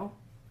Nabarro?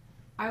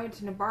 I went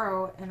to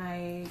Nabarro and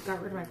I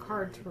got rid of my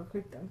card to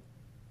recruit them.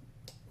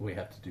 We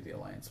have to do the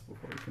alliance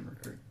before we can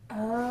recruit.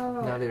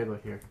 Oh. Now they go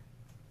here.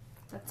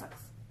 That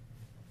sucks.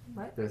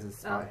 What? There's a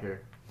spot Oh.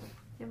 here.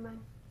 Never mind.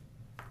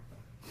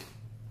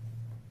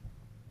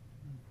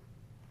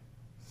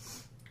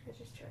 I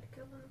just tried to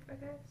kill one of our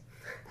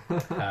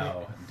guys.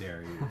 How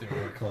dare you? The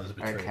Oracle has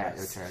Alright, betrayed Cat,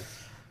 your us.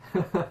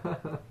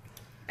 turn.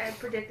 I'm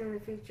predicting the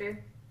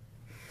future.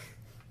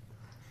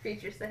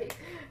 Future sight.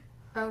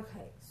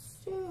 Okay,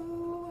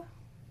 so...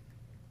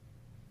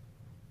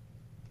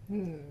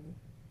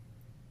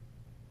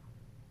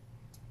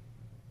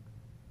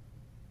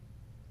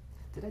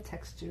 Did I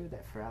text you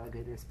that for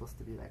alligator is supposed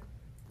to be like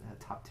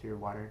top tier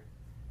water?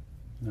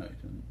 No, you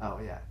didn't. Oh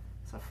yeah.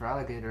 So for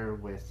alligator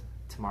with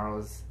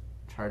tomorrow's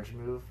charge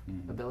move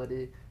Mhm.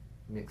 ability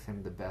makes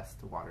him the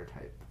best water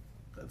type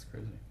That's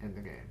crazy. in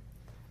the game,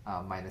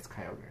 minus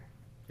Kyogre.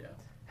 Yeah,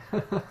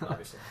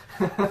 obviously.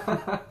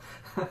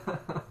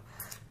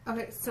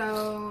 Okay,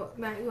 so,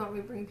 Matt, you want me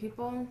to bring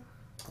people?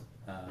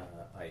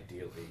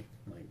 Ideally,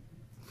 like,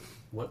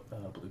 what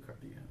blue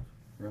card do you have?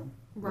 Rome?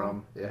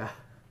 Rome. Yeah.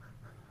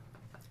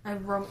 I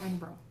have Rome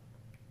and Rome.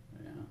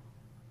 Yeah.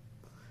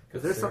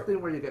 If there's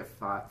something where you get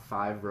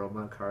five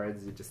Roma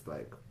cards, you just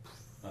like.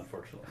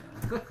 Unfortunately,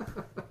 no.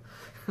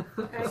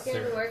 I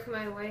can work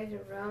my way to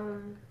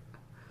Rome.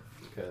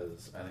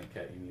 Because I think,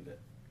 Kat, you need it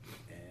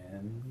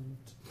end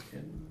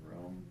in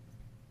Rome.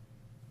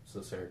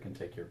 So Sarah can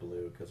take your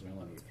blue, because we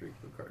only need 3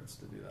 blue cards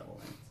to do that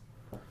alliance.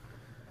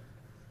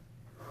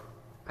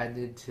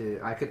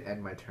 I could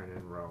end my turn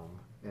in Rome,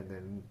 and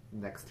then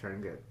next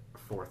turn get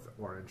 4th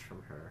orange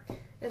from her.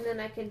 And then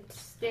I could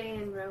stay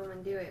in Rome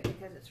and do it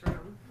because it's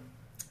Rome.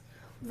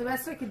 The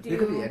best I could do... You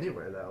could be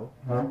anywhere though.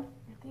 I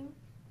think.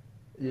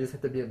 You just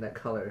have to be in that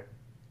color.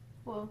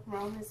 Well,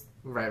 Rome is.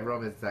 Right,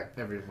 Rome is that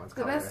everyone's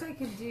The color. best I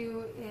could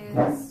do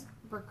is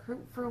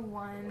recruit for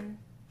 1,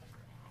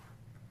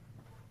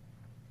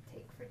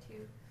 for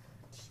 2.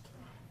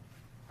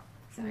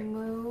 So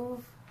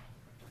move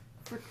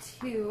for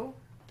 2.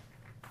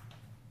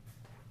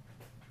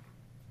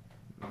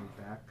 Move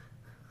back.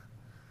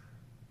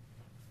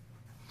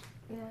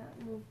 Yeah,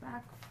 move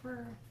back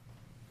for.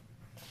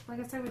 Well,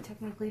 I guess I would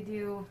technically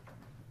do.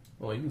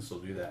 Well, you can still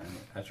do that, and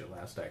as your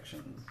last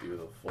action, do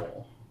the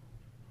full.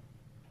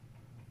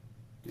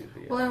 Do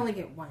the Well, I only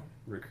get 1.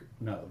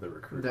 the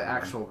recruit. The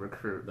actual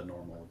recruit. The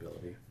normal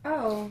ability.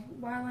 Oh,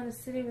 while in a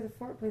city with a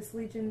fort, place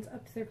legions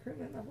up to their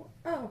recruitment level.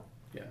 Oh,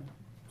 Yeah.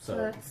 so So,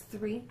 that's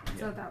 3.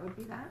 So Yeah. that would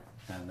be that.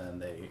 and then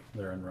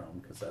they're in Rome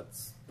because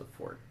that's the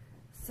fort.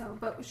 So,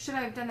 but should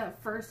I have done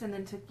that first and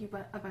then took you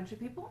a bunch of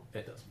people?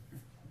 It doesn't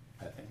matter.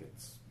 I think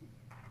it's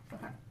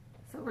Okay.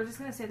 So we're just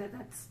gonna say that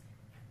that's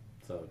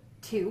so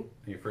 2.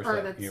 your first Or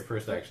that's- your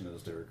first action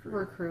is to recruit.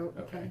 Recruit.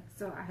 Okay. Okay.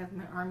 So I have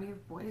my army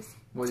of boys.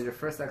 Well, your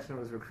first action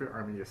was recruit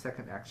army. Your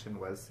second action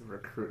was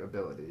recruit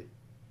ability.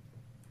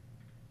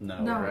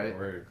 No, No. Right.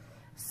 We're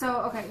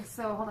So okay.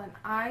 So hold on.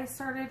 I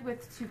started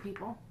with 2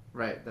 people,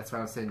 Right. That's why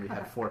I'm saying you had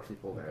Okay. 4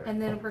 people there.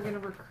 and then we're gonna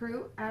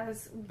recruit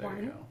as there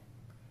 1, you go.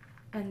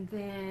 and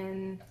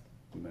then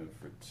Move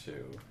for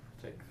 2.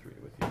 Take 3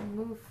 with you.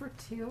 move for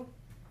 2.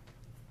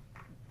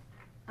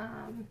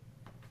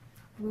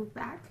 Move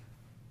back,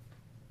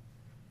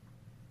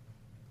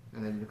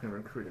 And then you can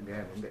recruit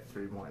again and get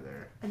 3 more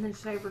there. and then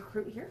should I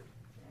recruit here?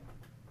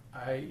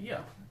 I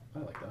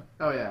like that.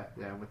 Oh yeah,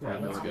 yeah. With Yeah,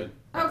 that, that's good.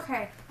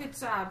 Okay. Good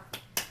job.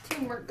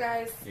 Teamwork,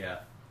 guys. Yeah.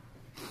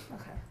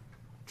 Okay.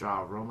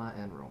 Draw Roma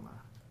and Roma.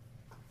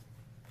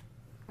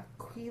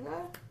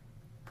 Aquila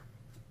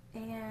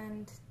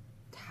and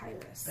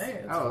Tyrus. Hey,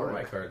 it's Oh, 4 look.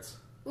 white cards.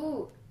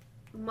 Ooh,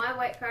 my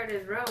white card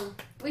is Rome.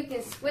 We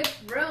can switch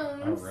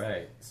Romes. All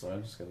right, so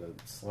I'm just gonna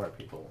slaughter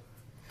people.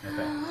 Okay.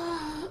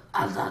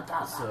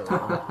 So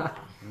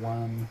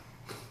 1.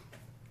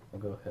 I'll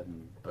go ahead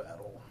and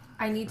battle.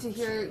 I need to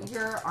hear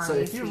your army. So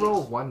if you speech.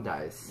 roll 1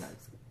 dice,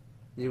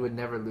 you would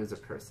never lose a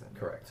person.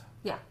 Correct.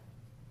 Yeah.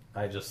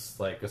 I just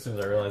as soon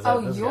as I realized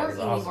Oh, that this you're guy is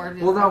eating awesome.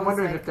 orders. Well, now I I'm was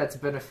wondering like- if that's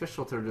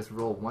beneficial to just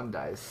roll 1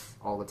 dice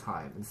all the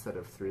time instead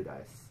of 3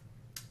 dice.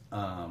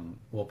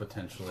 Well,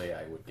 potentially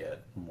I would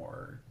get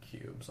more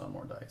cubes on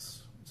more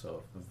dice.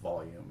 So if the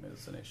volume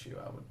is an issue,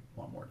 I would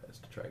want more dice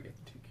to try to get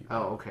the 2 cubes.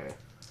 Oh, okay.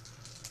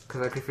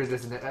 Because like if you're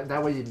just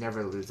that way, you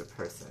never lose a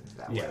person.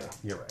 That Yeah, way.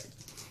 you're right.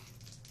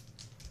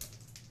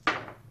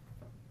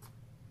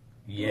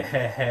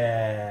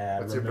 Yeah.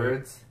 What's your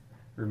birds?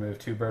 Remove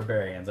 2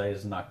 barbarians. I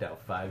just knocked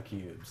out 5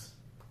 cubes.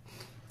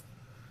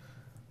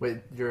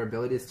 Wait, your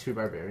ability is 2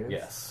 barbarians?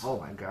 Yes. Oh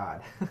my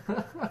god.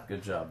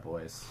 Good job,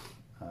 boys.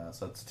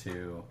 So that's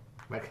 2,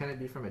 Why can't it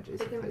be from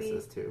adjacent It can be-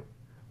 places too?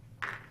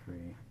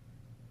 3.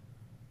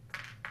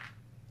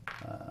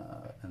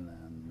 And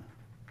then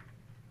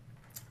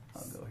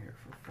I'll go here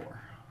for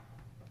 4.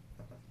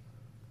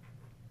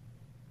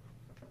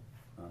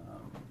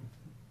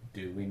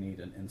 Do we need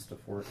an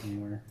Instafort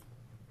anywhere?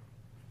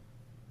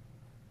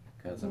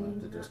 Because I'm going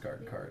to have to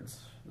discard cards.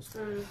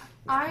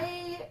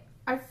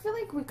 I feel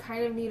like we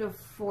kind of need a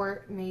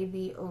fort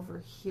maybe over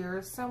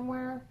here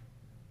somewhere.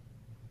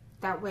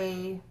 That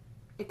way,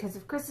 because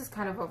if Chris is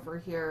kind of over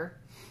here,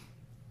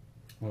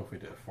 What if we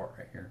did a fort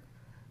right here?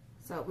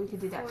 so we could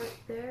do that. Fort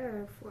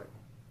there or fort?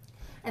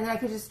 And then I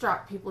could just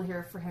drop people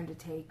here for him to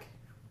take.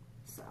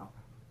 So,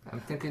 I'm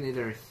thinking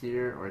either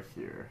here or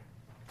here.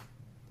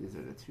 These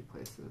are the 2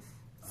 places.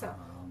 so,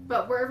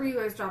 but wherever you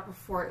guys drop a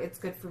fort, it's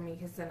good for me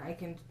because then I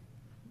can.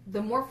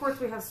 The more forts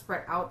we have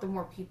spread out, the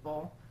more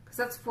people. Because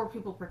that's 4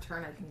 people per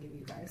turn I can give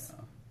you guys.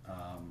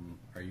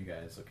 Are you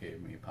guys okay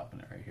with me popping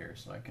it right here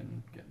so I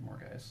can get more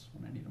guys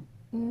when I need them?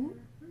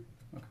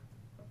 Mm-hmm.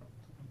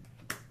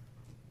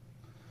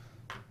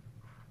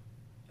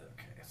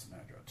 Okay, so now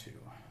I draw 2.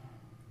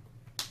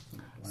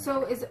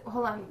 So is it?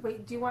 Hold on.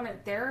 Wait. Do you want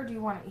it there or do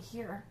you want it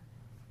here?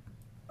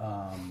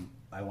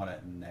 I want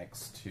it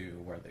next to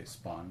where they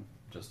spawn,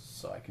 just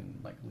so I can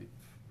leave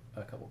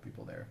a couple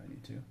people there if I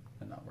need to,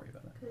 and not worry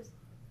about it. Because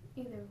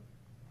either.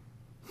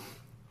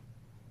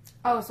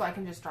 Oh, so I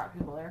can just drop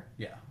people there.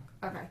 Yeah.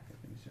 Okay.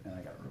 And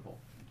I got a revolt.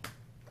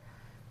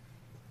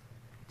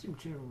 Chim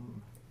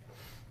chim.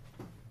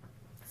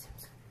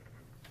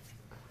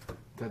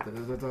 Da, da,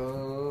 da, da,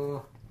 da.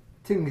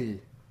 Tingy.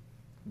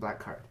 Black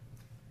card.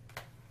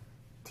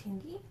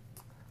 Tingy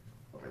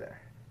Over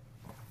there.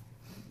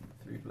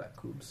 3 black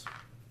cubes.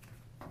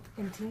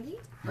 and Tingy.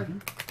 Or And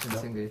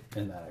Nope. Tingy.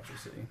 In that actual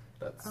city.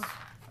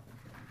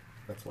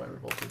 That's why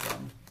revolt is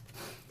on.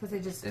 because they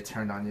just. It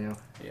turned on you.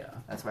 Yeah.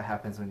 That's what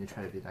happens when you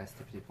try to be nice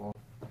to people.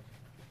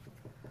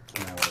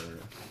 Now we're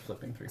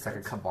flipping 3 It's like a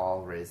cards.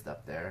 cabal raised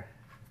up there.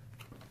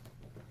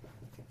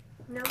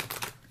 No,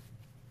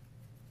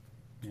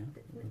 Yeah.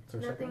 What's our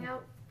nothing second one?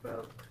 out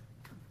broke.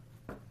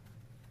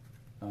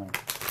 Oh.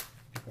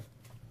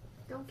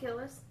 Don't kill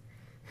us.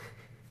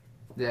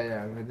 Yeah,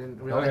 yeah.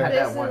 We Oh, only yeah. had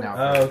that This one is- out.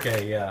 Oh,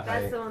 okay, yeah.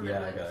 That's the one that yeah,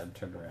 I was- got it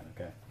turned around,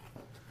 okay.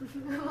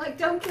 I'm like,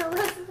 don't kill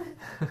us.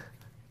 Yeah,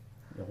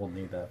 we'll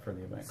need that for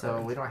the event So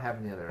card. we don't have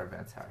any other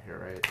events out here,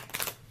 right?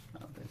 I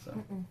don't think so.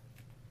 Mm-mm.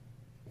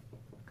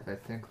 Because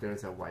I think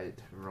there's a white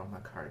Roma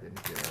card in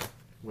here,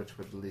 which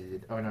would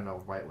lead... Oh,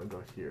 no, white would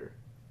go here.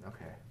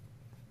 Okay.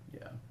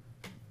 Yeah.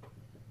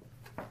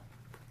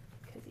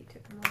 Because you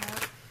took them all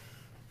out.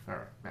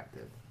 Or Matt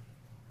did.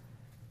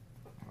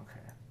 Okay.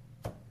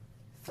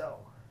 So,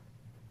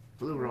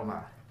 blue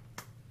Roma.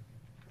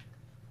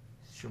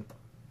 Shoom.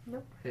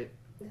 Nope. Hey.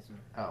 This one.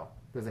 Oh,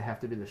 does it have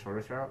to be the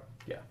shortest route?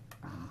 Yeah.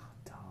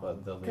 Dumb.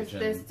 But the Because Legion,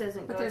 this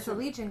doesn't But go. there's a to-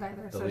 Legion guy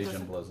there, the so it Legion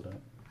doesn't... blows it up.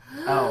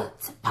 Oh,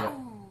 Boom. yep.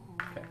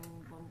 Okay.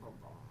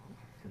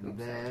 And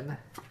then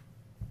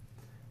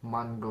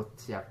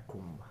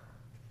Mangotiacum.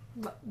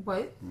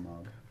 What?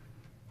 Mog.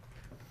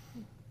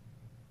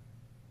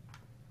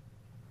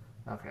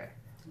 Okay.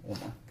 One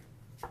more.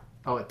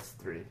 Oh, it's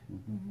 3.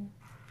 Mm-hmm.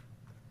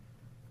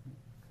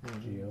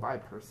 Geo. By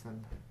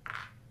person.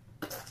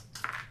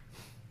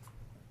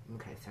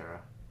 Okay,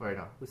 Sarah. Wait,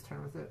 no. Whose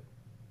turn was it?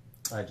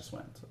 I just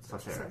went. So So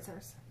it's Sarah.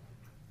 Sensors.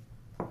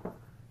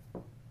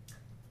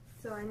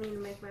 So I need to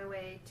make my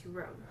way to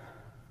Rome.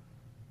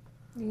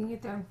 You can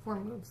get there in 4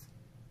 moves.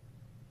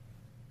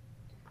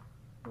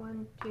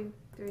 1, 2,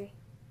 3,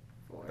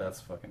 4.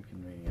 That's fucking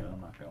convenient, I'm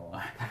not gonna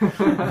lie.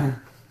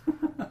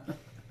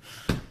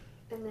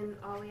 And then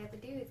all we have to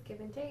do is give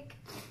and take.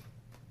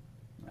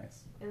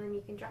 Nice. And then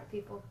you can drop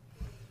people.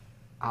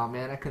 Oh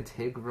man, I can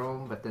take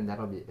Rome, but then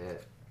that'll be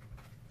it.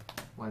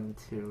 1,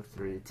 2,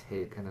 3,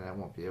 take, and then I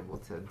won't be able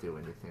to do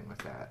anything with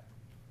that.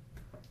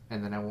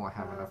 And then I won't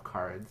have enough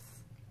cards.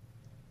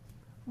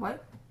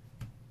 What?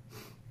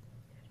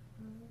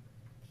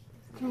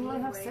 Can we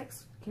only have Anyway.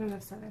 6? Can we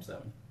have 7?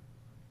 7.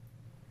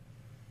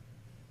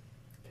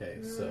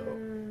 Okay, so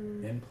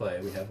in play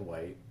we have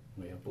white,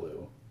 we have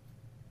blue.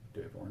 Do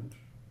we have orange?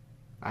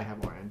 I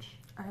have orange.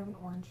 I have an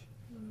orange.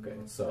 Okay,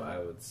 so I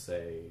would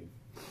say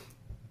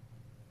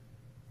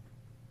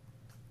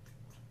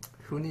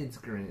Who needs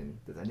green?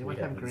 Does anyone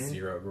we have have green?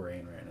 0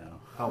 green right now.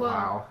 Oh Well-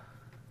 wow.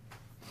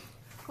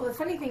 Well, the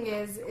funny thing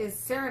is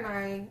Sarah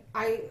and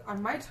I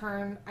on my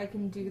turn, I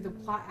can do the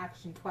plot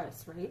action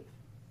twice, right?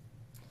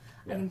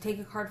 Yeah. I can take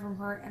a card from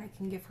her and I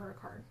can give her a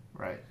card.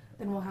 Right.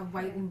 Then we'll have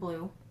white and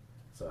blue.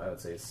 So I would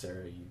say,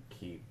 Sarah, you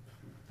keep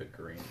the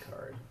green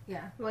card.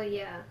 Yeah. Well,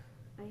 yeah,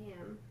 I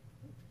am.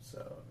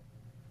 So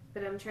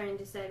But I'm trying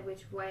to decide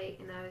which white,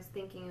 and I was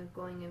thinking of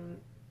going and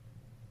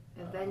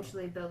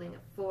eventually building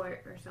a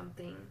fort or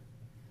something.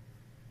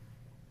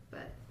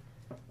 But,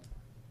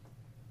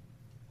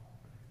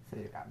 So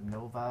you got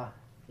Nova,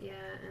 yeah,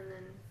 and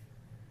then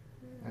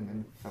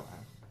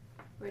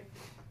where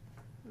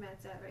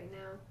Matt's at right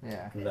now,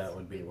 yeah. that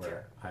would be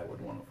where I would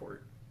want a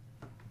fort.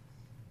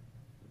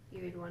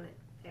 you would want it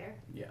there,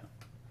 Yeah,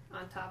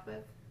 on top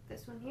of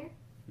this one here?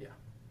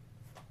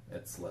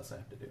 it's less I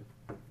have to do.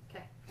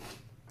 Okay.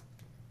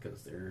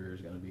 Because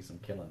there's going to be some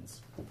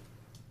killings.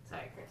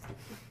 Sorry, Chris.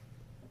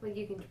 Well,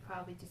 you can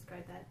probably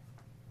discard that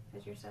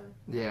as your 7.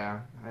 Yeah,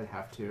 I'd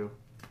have to.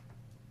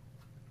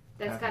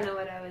 That's Okay. kind of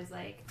what I was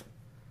like.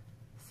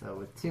 So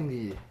with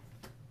Tingy,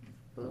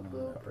 Boop,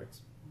 boop. That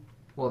breaks.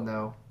 well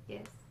no,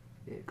 Yes.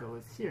 it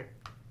goes here.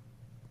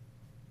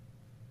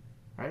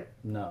 Right?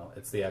 No,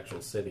 it's the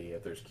actual city.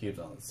 If there's cubes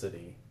on the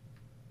city,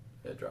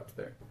 it drops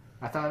there.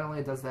 I thought it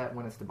only does that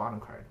when it's the bottom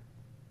card.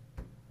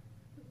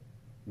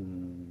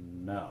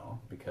 No,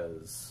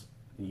 because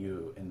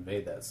you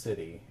invade that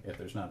city. If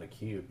there's not a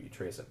cube, you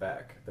trace it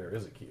back. There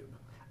is a cube.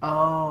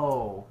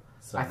 Oh,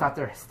 So, I thought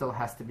there still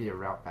has to be a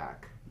route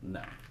back.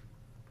 No.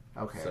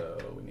 Okay, So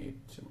we need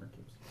 2 more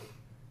cubes.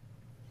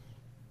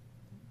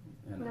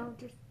 And No,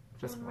 just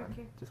just one one, right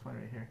here. just one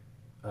right here.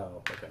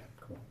 Oh, okay,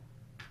 cool.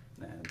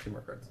 And 2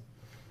 more cards.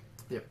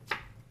 Yep,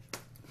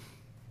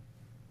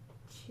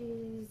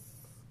 choose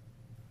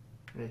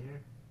right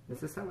here. Is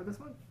this that one? This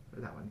one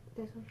or that one?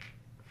 this one.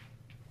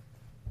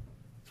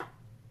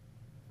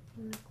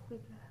 I'm gonna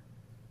quit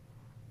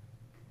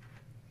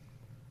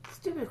that.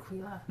 Stupid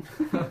Aquila.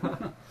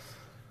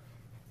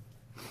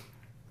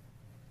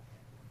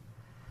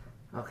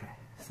 Okay,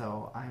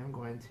 so I am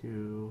going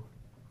to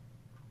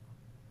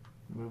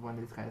move one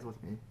of these guys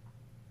with me.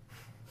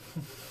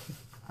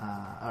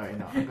 Alright,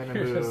 no, I'm gonna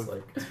You're just move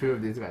like 2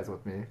 of these guys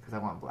with me because I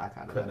want black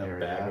out of putting that a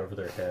area. bag over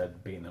their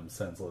head, beating them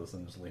senseless,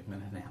 and just leaving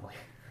them in an alley.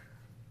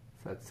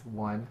 So that's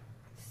 1,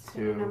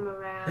 Spin them 2.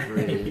 around.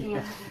 3.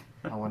 Yeah.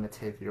 I want to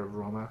take your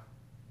Roma,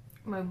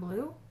 My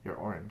blue? your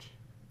orange,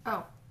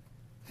 Oh.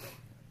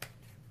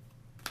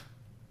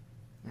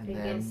 and Are you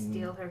then gonna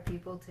steal her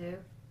people too?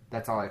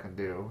 that's all I can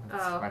do.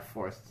 That's Oh. my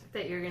 4th.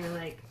 That you're gonna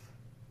like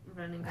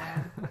run and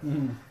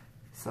grab.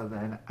 So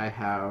then I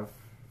have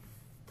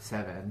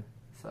 7.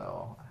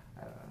 So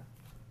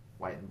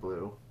white and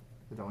blue.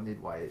 We don't need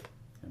white.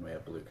 And we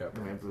have blue And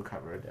cover. we have blue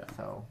covered. Yeah.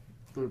 So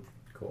blue.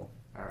 Cool.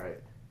 All right.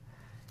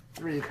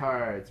 3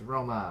 cards.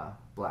 Roma,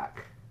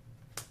 black.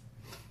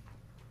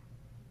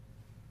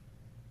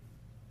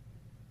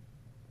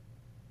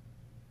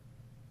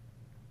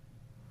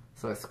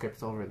 So it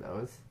skips over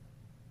those.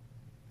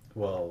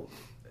 Well,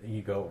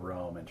 you go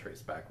Rome and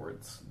trace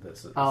backwards.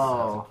 This is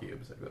Oh. has a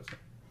cube, so it goes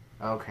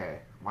Okay.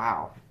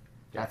 Wow.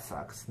 Yeah. That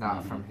sucks.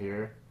 Not Mhm. from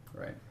here.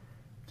 right.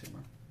 2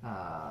 more.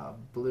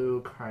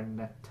 Blue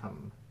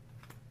Carnetum.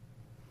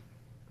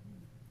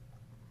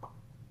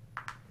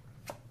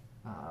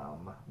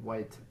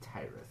 White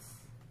Tyrus.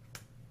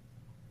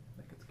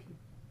 I think it's cute.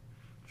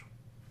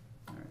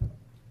 Alright.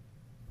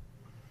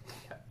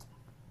 Cat.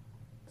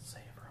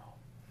 Save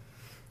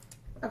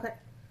roll. Okay.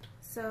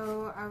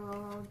 So I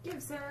will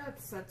give Sarah,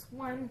 so that's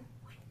 1.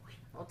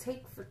 I'll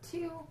take for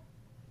 2.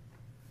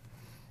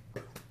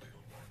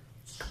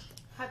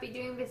 Happy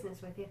doing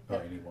business with you. Oh,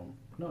 you need one?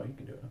 No, you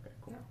can do it. Okay,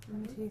 cool. No,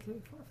 1, 2,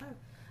 3, 4, 5.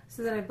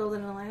 So then I build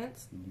an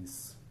alliance.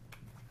 Yes.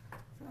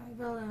 So I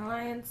build an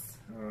alliance.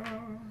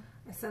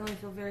 I suddenly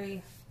feel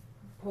very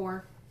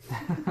poor.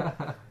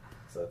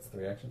 So that's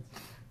 3 actions?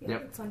 Yeah,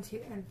 Yep. it's 1,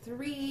 2, and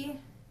 3.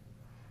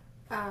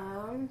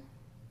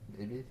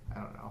 Maybe? I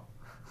don't know.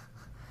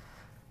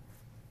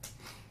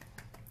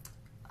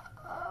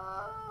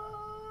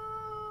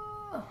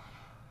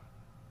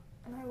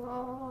 And I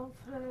will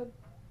put a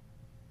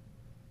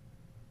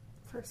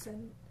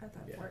person at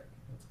that Yeah. fort.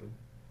 That's good.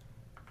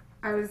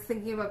 I was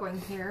thinking about going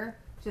here,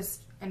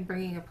 just and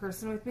bringing a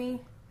person with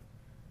me,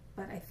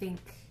 but I think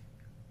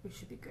we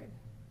should be good.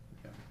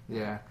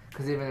 Yeah,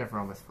 because even if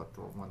Romus flipped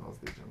one of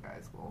those Legion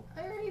guys, will.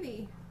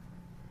 Alrighty.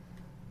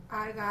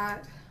 I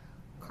got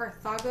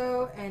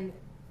Carthago and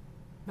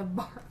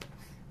Navarre.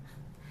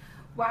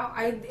 Wow,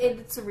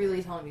 it's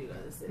really telling me to go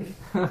to the city.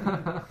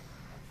 Alright.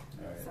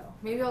 So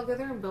maybe I'll go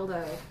there and build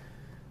a.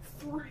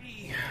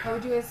 3. How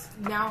would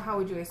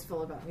you guys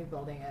feel about me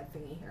building a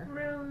thingy here?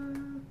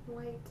 Room,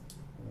 white.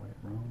 White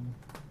room.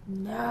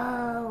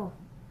 No,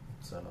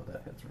 So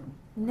that hits room.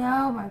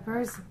 no, my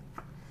person.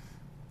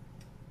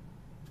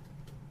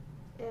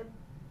 Ib.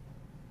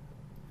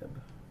 Ib.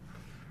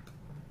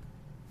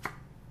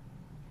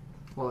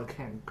 Well, it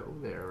can't go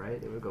there,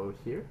 right? It would go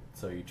here?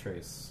 So you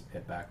trace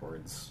it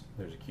backwards.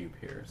 There's a cube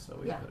here, so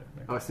we Yeah. put it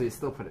there. Oh, so you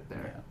still put it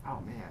there. Yeah.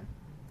 Oh, man.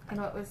 And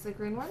what was the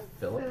green one?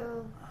 Philip?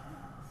 Phil.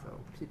 So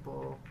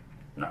people.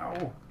 No.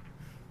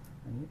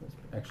 I need this.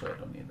 Actually, I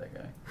don't need that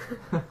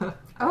guy.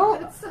 Oh,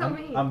 That's so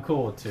mean. I'm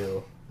cool with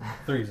 2.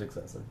 3 is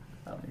excessive.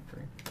 I don't need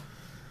 3.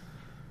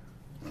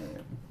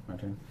 Alright, my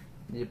turn.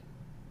 Yep.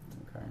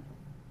 Okay.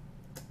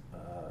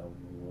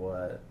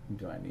 What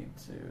do I need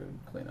to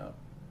clean up?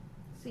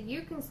 So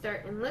you can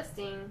start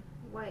enlisting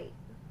white.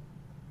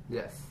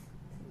 Yes.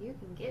 So you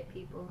can get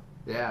people.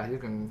 Yeah, you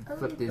can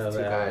flip these No, two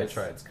I guys.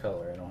 try its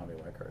color. I don't have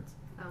any white cards.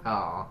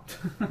 Oh.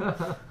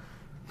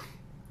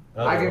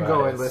 I can go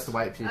Otherwise- enlist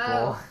white people.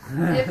 Oh.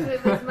 If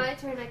it was my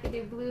turn, I could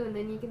do blue, and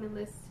then you can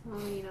enlist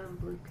only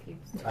blue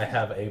cubes. I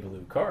have a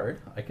blue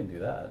card. I can do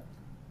that.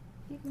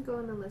 You can go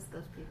and enlist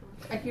those people.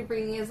 I keep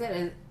reading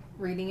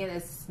it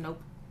as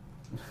Snope.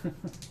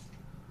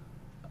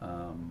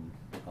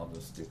 I'll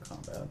just do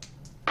combat.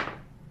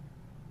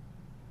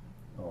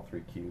 All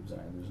 3 cubes,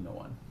 and I lose no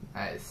one.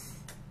 Nice.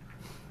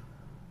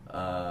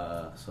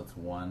 So it's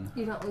 1.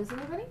 You don't lose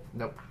anybody?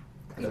 Nope.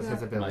 You That's his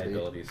don't- My ability.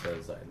 ability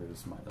says I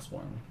lose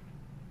 -1.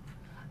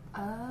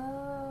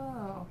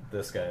 Oh.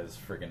 This guy's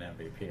freaking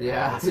MVP. right?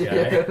 Yeah, This guy.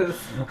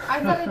 yes. I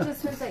thought it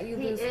just meant that you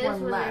He lose is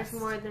one when less.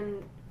 there's more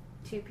than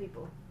 2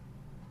 people.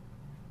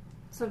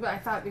 So, but I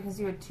thought because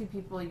you had 2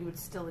 people, you would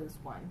still lose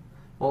 1.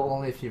 Well,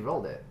 only if he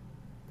rolled it.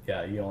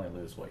 Yeah, you only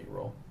lose what you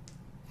roll.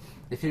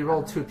 If he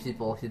rolled 2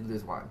 people, he'd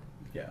lose 1.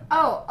 Yeah.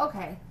 Oh,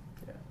 okay.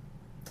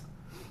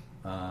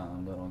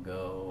 Then I'll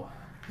go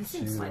He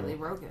seems to slightly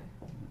broken.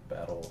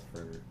 battle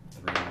for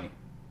 3.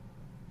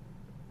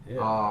 Yeah.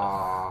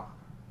 Aww.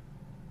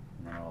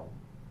 And then I'll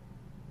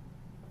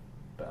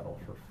battle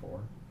for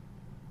 4.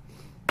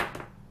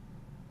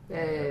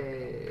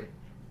 Yay.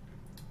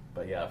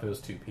 But yeah, if it was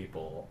 2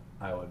 people,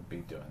 I would be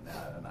doing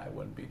that, and I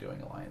wouldn't be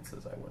doing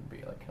alliances. I wouldn't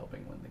be like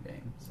helping win the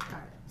game. So, Got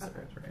it. Okay.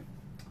 Sarah's right.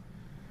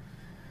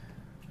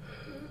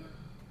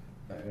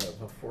 I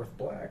have a 4th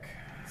black.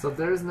 So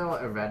there's no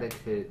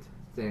eradicate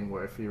thing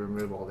where if you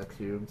remove all the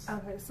cubes.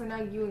 Okay, so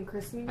now you and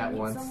Chris need to At meet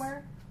once.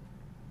 somewhere?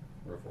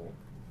 Revolt.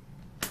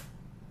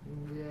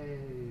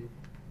 Yay.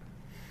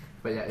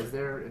 But yeah, is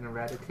there an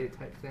eradicate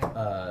type thing?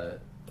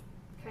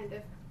 Kind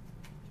of.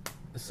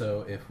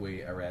 So if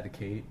we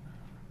eradicate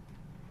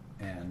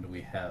and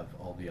we have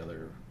all the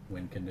other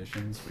win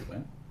conditions, we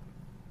win.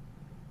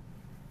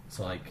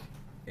 So like,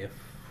 if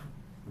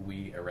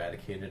we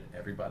eradicated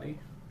everybody,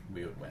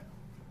 we would win.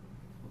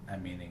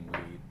 And meaning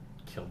we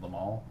killed them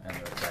all and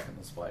they're attacking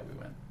the supply, we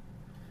win.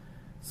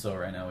 So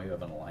right now we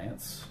have an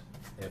alliance.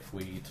 If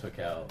we took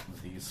out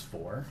these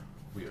 4,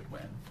 we would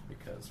win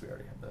because we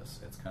already have this.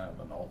 It's kind of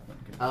an ultimate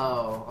condition.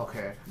 Oh,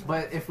 okay.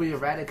 But if we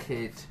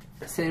eradicate,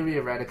 say we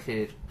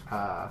eradicate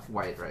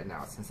white right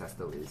now, since that's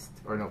the least,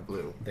 or no,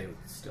 blue, They would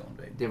still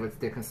invade.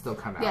 they can still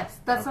come out. Yes,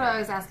 that's what Okay. I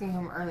was asking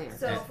him earlier.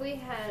 So if we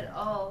had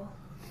all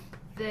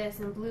this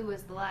and blue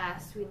was the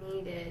last we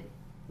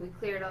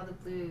cleared all the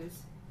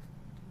blues,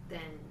 then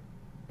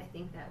I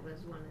think that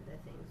was one of the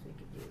things we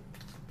could do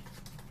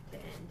to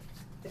end,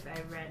 if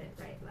I read it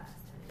right last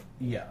time.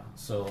 Yeah,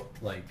 so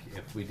like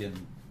if we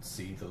didn't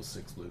see those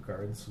 6 blue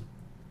cards,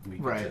 we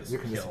could Right, just you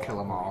can just kill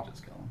them We all. could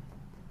just kill them.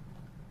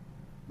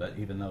 But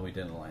even though we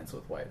did an alliance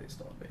with white, they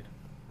still invade.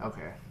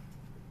 Okay.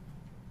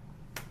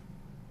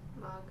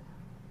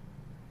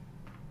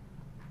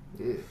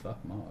 Ew.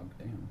 Fuck Mog,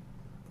 damn.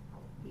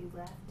 You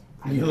left.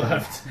 You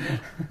left.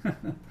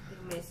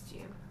 They missed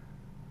you.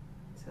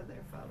 So they're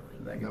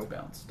following. That gets Nope.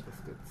 bounced. This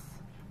gets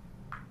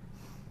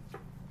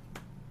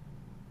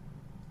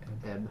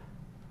Ebb.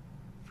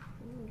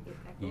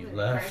 Get back You over there,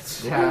 left.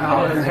 Chris. Yeah,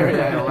 I was there.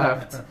 Yeah, I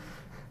left.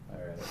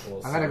 Alright,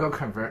 well, I'm gonna go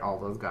convert all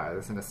those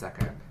guys in a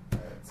second.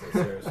 Alright, so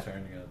Sarah's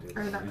turn. You're gonna do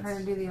Are you not trying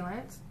to do the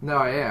alliance? No,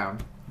 I am,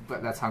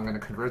 but that's how I'm gonna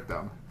convert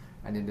them.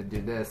 I need to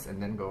do this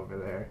and then go over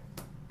there.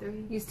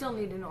 3. You still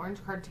need an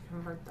orange card to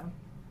convert them.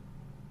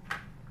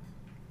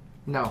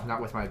 No, not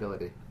with my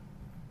ability.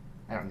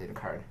 I don't need a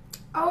card.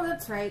 Oh,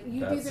 that's right.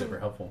 You That's do super the.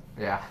 helpful.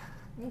 Yeah.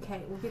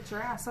 Okay, we'll get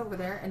your ass over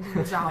there and do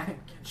the job.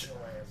 Get your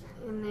ass.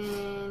 And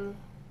then.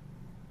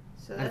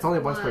 So And that's it's only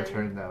once per one.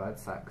 turn though. That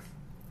sucks.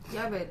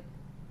 Yeah, but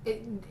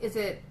is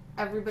it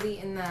everybody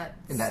in that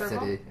In that circle?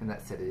 city. In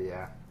that city,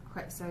 yeah.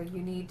 Okay, so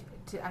you need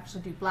to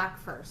actually do black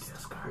first.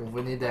 Well,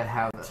 we need to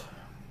have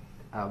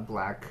a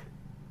black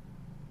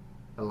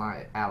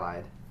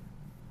allied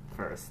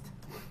first.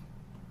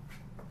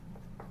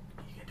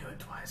 You can do it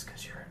twice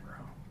because you're in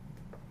Rome.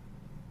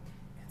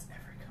 It's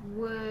every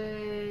color.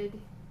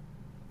 Would.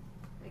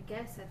 I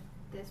guess at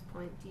this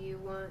point, do you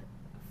want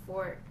a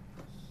fort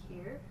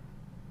here?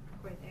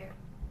 Or there?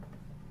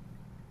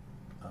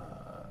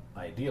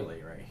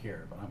 Ideally right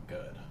here, but I'm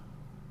good.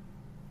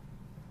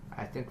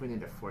 I think we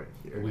need a fort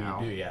here We now.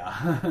 do,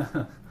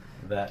 yeah.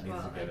 That needs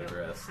Well, to get I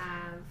addressed. don't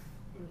have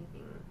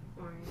anything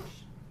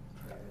orange.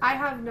 I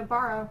have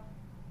Nabarro,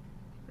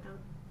 I don't.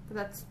 but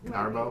that's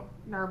Narbo?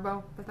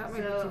 Narbo, but that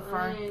might So be too far.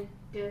 I'm gonna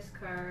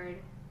discard.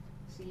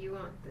 So you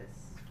want this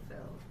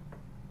filled?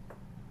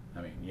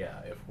 I mean, yeah,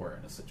 if we're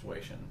in a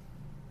situation.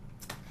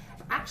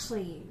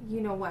 Actually,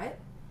 you know what?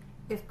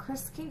 If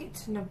Chris can get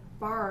to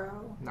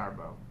Nabarro,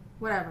 Narbo.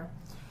 whatever,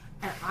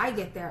 and I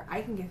get there,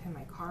 I can give him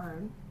my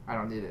card. I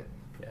don't need it.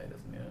 Yeah, he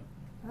doesn't need it.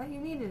 I thought you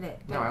needed it.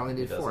 No, I only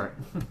He need 4.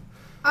 doesn't.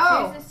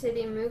 Oh! Choose a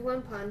city, move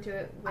one pawn to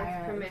it with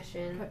I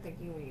permission. kept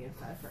thinking we needed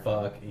 5 for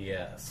Fuck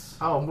yes.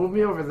 Oh, move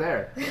me over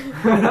there.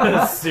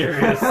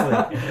 Seriously.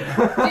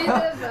 Do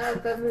the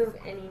above, but move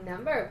any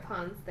number of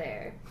pawns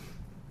there.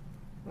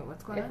 Wait,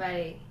 what's going on?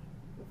 If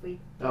we do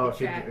Oh, the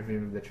if you track.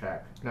 move the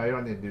track. No, you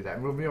don't need to do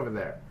that. Move me over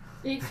there.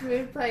 Each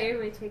moved player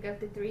may take up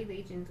to 3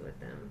 legions with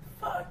them.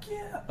 Fuck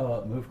yeah.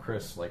 Move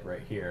Chris like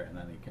right here, and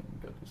then he can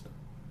go do stuff.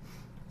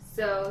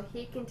 So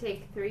he can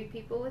take 3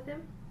 people with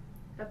him?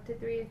 Up to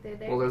 3 if they're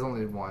there? Well, there's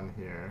only 1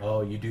 here.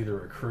 Oh, you do the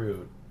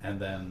recruit, and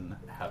then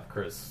have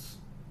Chris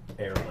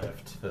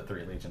airlift the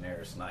 3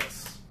 Legionnaires.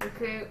 Nice.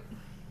 Recruit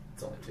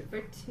It's only 2.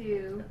 for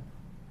 2.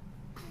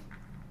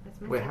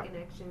 That's my Wait, second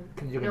action.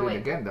 Can you no, do it wait.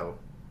 again though?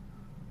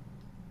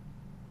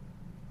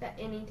 At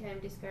any time,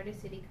 discard a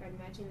city card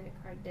matching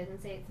that card.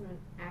 Doesn't say it's an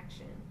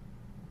action.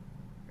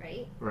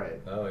 Right?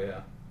 Right. Oh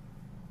yeah.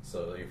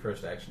 So your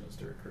first action is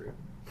to recruit.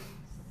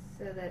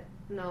 So that,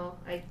 no,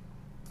 I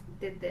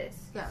did this.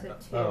 Yeah. So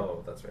 2.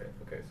 Oh, that's right.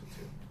 Okay, so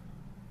 2.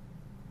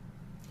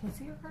 Can I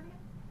see your card again?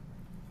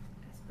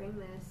 Let's bring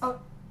this. Oh,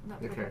 no.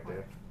 Your no,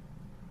 character.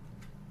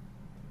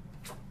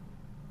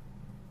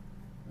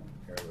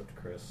 Airlift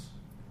Chris.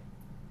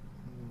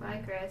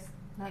 Bye, Chris.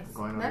 Nice.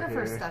 Going over None of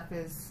her here. stuff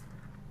is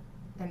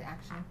an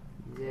action.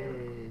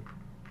 Yay.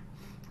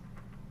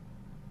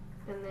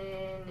 And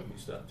then You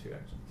still have 2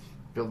 actions.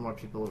 Build more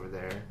people over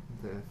there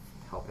to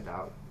help it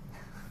out.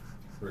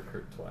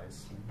 Recruit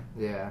twice.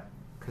 Yeah.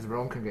 Because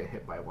Rome can get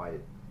hit by white.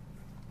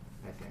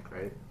 I think,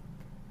 right?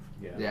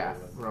 Yeah. Yeah, they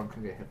would. Rome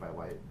can get hit by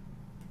white.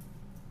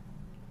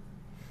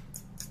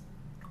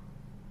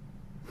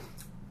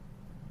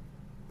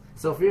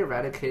 So if we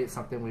eradicate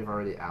something we've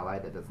already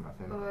allied, it does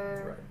nothing.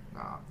 or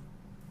Right.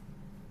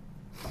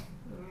 No.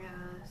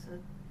 yeah, so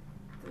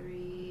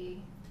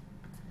 3.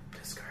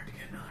 Discard to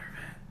get another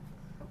event.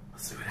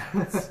 Let's see what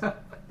happens. Then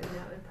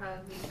that would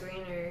probably be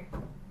green or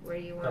where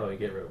you want. Oh, we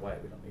get rid of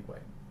white. We don't need white.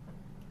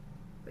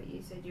 But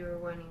you said you were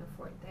wanting a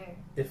fort there.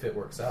 If it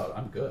works out,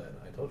 I'm good.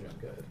 I told you I'm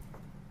good.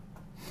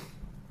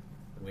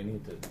 We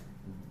need to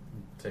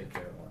take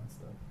care of one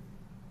stuff.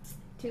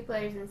 2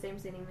 players in the same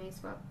city may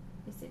swap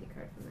a city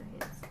card from their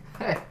hands.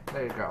 Hey,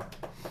 there you go.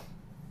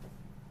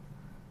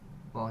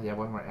 Well, yeah,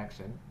 1 more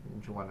action.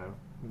 Do you want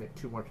to make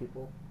 2 more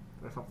people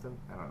or something?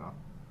 I don't know.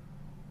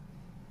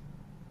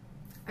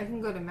 I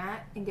can go to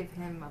Matt and give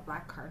him a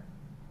black card.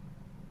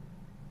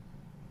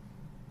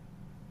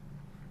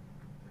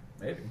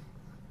 Maybe.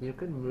 You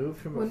can move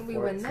from Wouldn't a we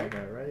fort win then?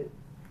 center, right?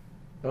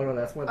 Oh no,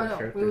 that's one Oh of the no, we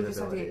character's would just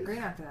have to abilities. get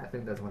green after I that.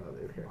 think that's one of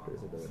the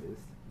character's abilities.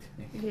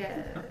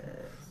 Yes.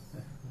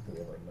 We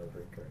have like no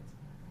free cards.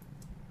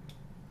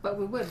 But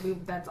we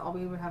would. That's all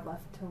we would have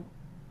left to.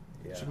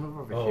 Yeah. Should move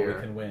over oh, here.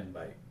 we can win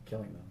by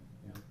killing them.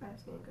 Yeah. I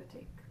was gonna go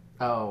take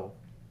Oh,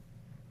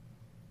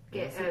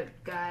 get a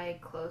guy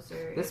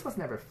closer. this was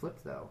never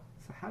flipped though.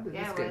 So how did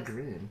Yeah, this it get was.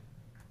 green?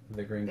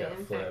 The green The got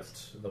impact.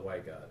 flipped. The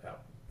white got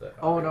out. The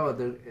Oh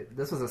outbreak. no,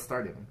 this was a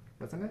starting,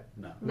 wasn't it?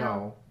 No.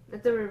 No.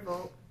 It's a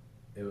revolt.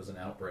 It was an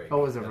outbreak. Oh,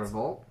 it was a That's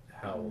revolt?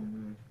 How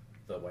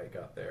the white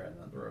got there, and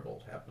then the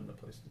revolt happened to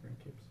place the green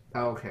cubes.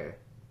 Oh, okay.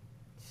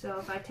 So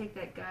if I take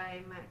that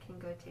guy, Matt can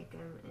go take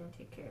him and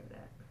take care of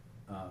that.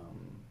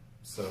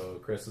 So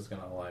Chris is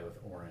going to ally with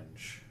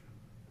orange.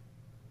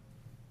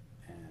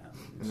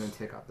 And then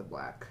take out the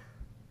black.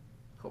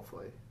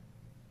 Hopefully.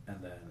 And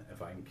then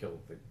if I can kill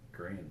the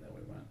green, then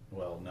we went.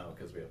 Well, no,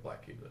 because we have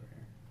black cubes over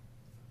here.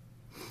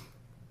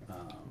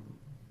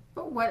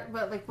 But what?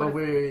 But like, But what?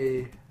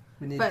 we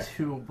need But-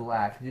 2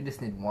 black. You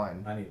just need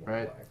 1. I need one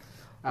right? black.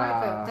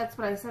 Right, but that's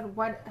what I said.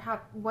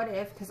 What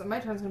if? Because my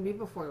turn's gonna be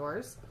before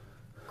yours.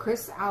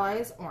 Chris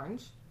allies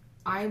orange.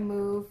 I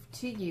move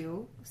to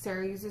you.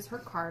 Sarah uses her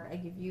card. I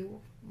give you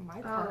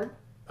my card.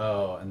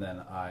 Oh, and then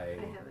I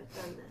haven't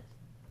done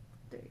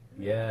this. 3.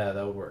 Yeah,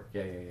 that would work.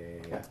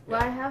 Yeah.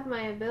 Well, I have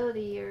my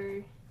ability,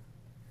 or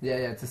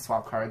Yeah, to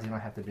swap cards, you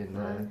don't have to be in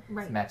the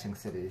Right. matching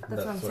city.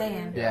 That's what I'm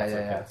saying. Yeah, that's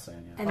what yeah. Kat's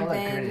saying, yeah. And I like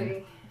then,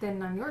 green.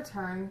 then on your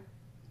turn,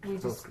 we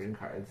Those just green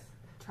cards.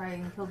 try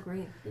and kill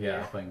green.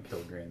 Yeah, if I can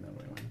kill green, then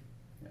we win.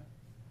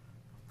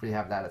 We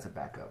have that as a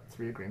backup.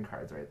 3 green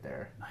cards right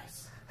there.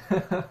 Nice.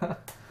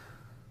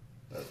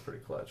 That's pretty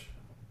clutch.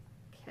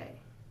 okay.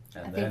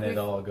 And I then think it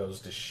all goes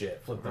to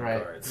shit. Flip them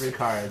Right, cards. 3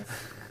 cards.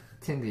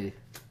 Tindy.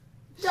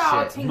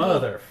 Oh, Shit.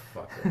 Tingy.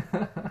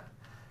 Motherfucker.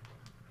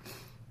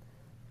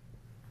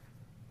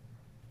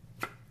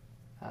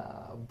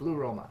 Blue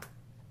Roma.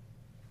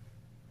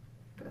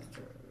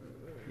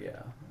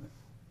 Yeah.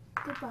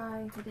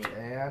 Goodbye.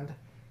 And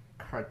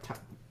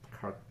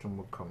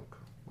Kartumukunk.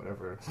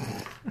 Whatever.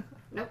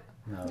 No,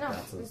 No,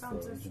 that's it the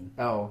bounces. Legion.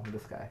 Oh,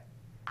 this guy.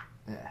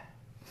 Yeah.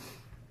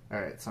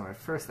 Alright, so my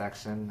first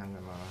action, I'm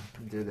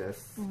gonna do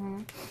this.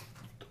 Mm-hmm.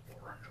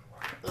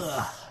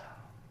 Ugh.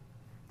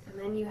 And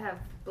then you have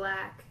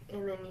black,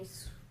 and then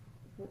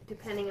you,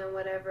 depending on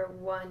whatever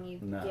one you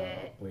No,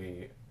 get.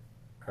 we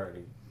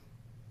already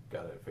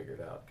got it figured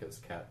out because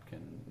Kat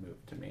can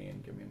move to me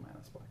and give me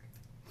minus black.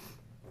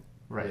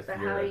 Right. With But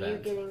your how are you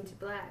event. getting to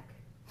black?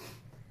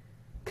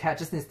 Cat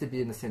just needs to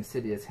be in the same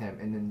city as him,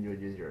 and then you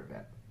would use your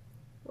event.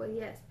 Well,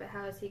 yes, but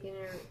how is he gonna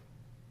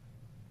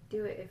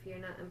do it if you're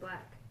not in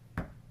black?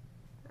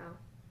 Oh,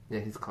 Yeah,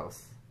 he's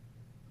close.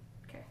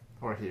 okay.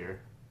 Or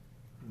here.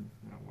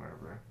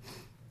 Wherever.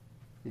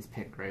 He's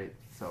pink, right?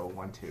 So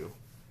 1-2.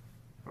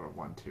 Or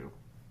 1-2.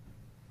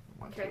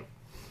 1-2. Okay.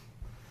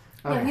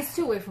 Yeah, Okay. he's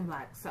 2 away from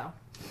black, so.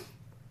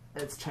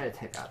 Let's try to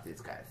take out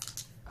these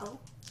guys. Oh.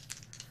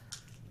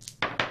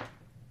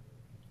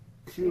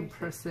 Cube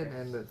person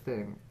and the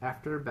thing.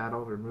 After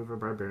battle, remove a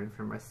barbarian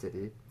from my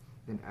city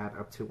and add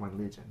up to 1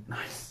 legion.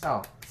 Nice.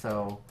 Oh,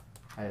 so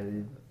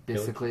I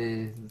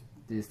basically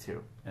these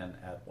 2. And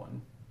add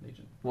 1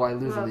 Legion. Well, I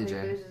lose well, a he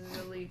legion. loses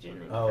a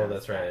legion. And Oh, comes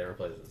that's right. back. It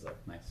replaces that.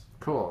 Nice.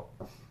 Cool.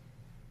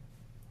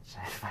 Should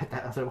I fight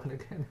that other one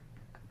again?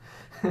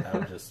 I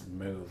would just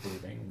move,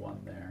 leaving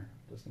 1 there,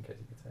 just in case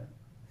he gets hit.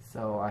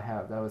 So I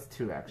have, that was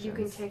 2 actions. You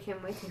can take him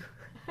with you.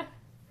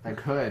 I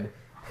could.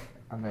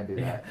 I'm gonna do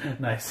that.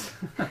 Nice.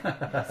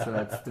 So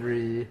that's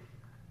 3.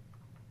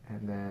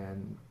 And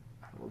then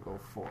I will go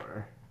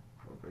 4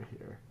 over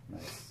here.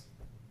 Nice.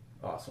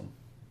 Awesome.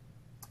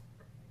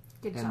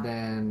 Good And job.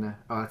 then,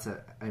 oh, that's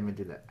it. I'm gonna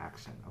do that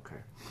action. Okay.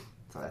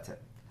 So that's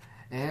it.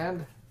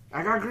 And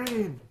I got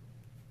green!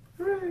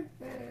 Hooray!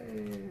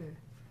 Yay!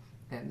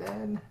 And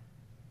then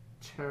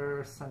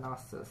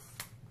Chersanosis.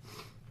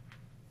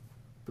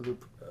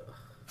 Bloop.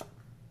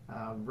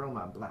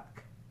 Roma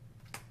black.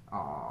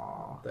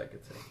 Aww. That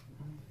gets hit.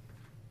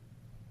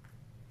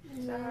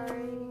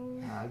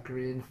 Sorry.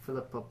 Green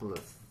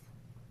Philippopoulos.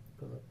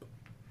 Philip.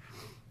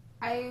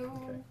 I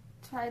Okay.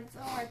 tried so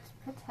hard to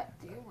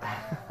protect you.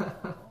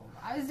 Wow.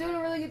 I was doing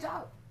a really good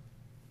job.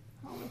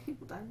 All the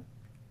people died.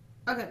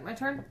 Okay, my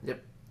turn?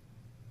 Yep.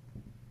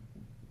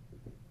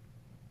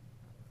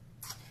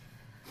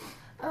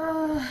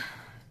 Uh,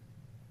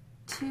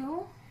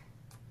 2.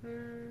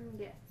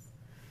 Yes.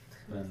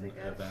 Then Once I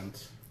got-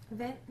 event.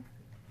 Event.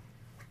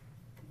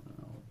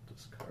 I'll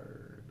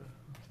discard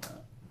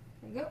that.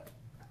 There you go.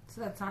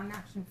 So that's not an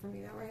action for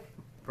me though, right?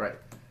 Right.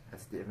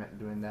 That's the event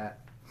doing that.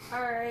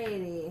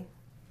 Alrighty.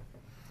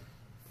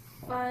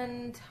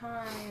 Fun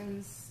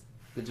times.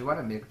 Did you want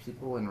to make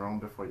people in Rome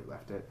before you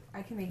left it?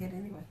 I can make it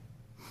anyway.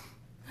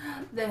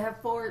 They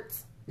have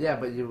forts. Yeah,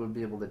 but you would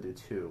be able to do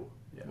 2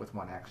 Yeah. with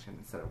 1 action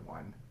instead of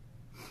 1.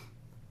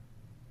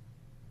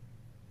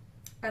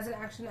 As an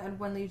action, add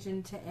 1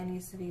 legion to any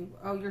city.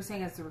 Oh, you're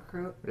saying as a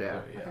recruit? Yeah,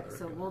 Oh, yeah, Okay, there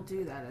so we go. we'll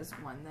do that as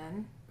 1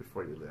 then.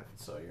 before you left.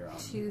 So you're on.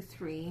 2,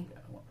 3. Yeah,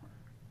 1 more.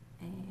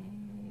 And.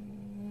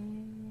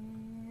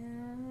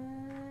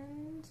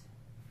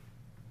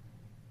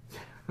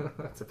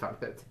 That's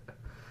about it.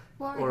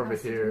 Well, Or it over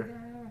has to be here.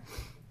 there.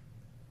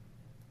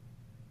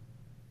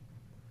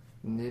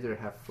 Neither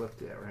have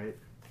flipped yet, right?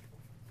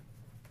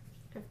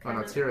 I've Oh no,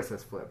 kinda- Tyrus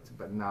has flipped,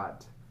 but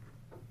not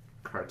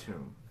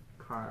Cartoon.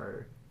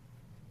 Carnutum.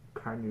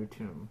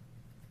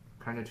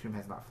 Carnutum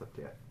has not flipped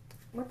yet.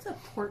 What's a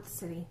port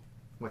city?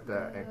 With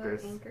the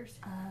anchors. Anchors.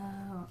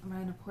 Oh, am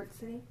I in a port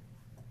city?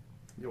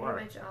 You Pretty are.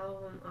 much all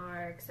of them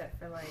are, except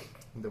for like.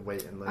 The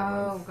weight and limit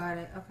Oh, ones. got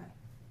it. Okay.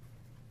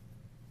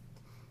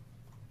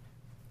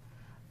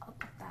 I'll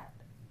put that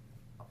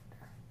over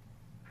there.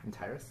 In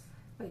Tyrus?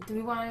 Wait, do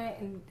we want it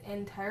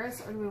in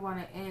Tyrus or do we want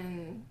it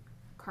in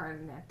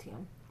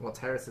Carnectium? Well,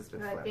 Tyrus has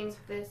been I flipped. think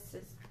this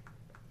is.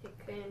 It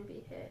can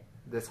be hit,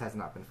 This has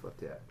not been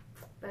flipped yet.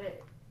 but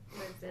it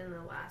was in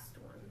the last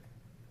one.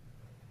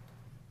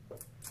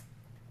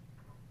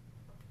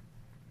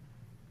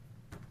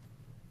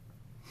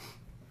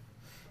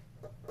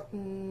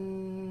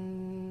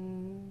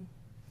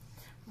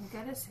 I'll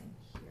get us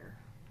in here.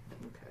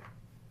 Okay.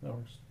 That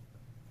works.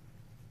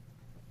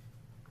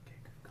 Okay,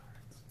 good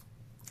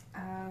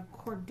cards.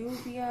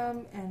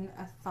 Cordubium and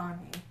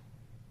Athane.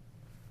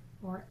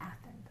 Or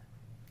Athens.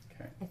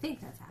 Okay. I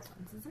think that's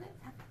Athens, isn't it?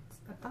 Athens?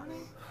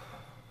 Athane?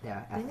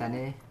 Yeah, Isn't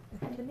Athene.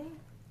 Athene?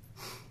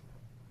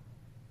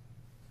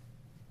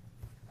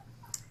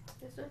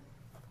 This one?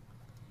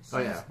 Oh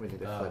yeah, we need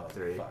to flip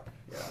 3. Fuck.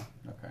 Yeah.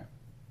 Okay.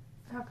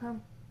 How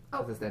come?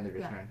 Oh, this is the end of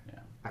your yeah. turn.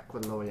 Yeah.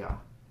 Aquiloia.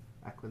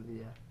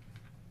 Aquilia.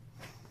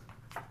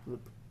 Bloop.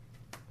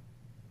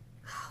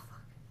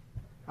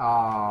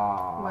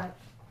 Aww. What?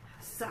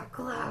 So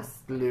close.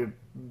 Bloop,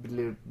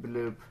 bloop,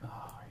 bloop.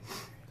 Oh,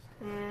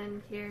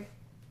 And here.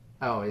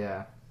 Oh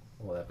yeah.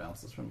 well, that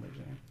bounces from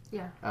Legionnaire.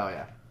 Yeah. Oh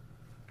yeah.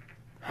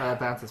 Well, that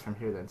bounces from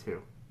here then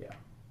too. Yeah.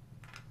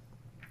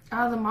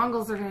 Oh, the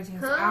Mongols are going to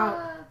take us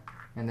out.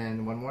 And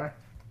then one more?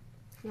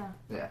 Yeah.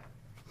 Yeah.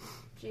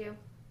 Geo.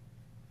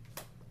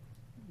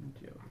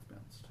 Geo gets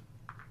bounced.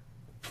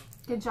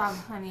 Good job,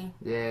 honey.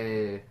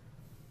 Yay.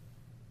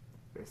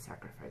 Your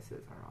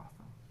sacrifices are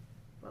awesome.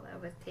 Well,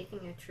 that was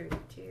taking a troop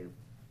to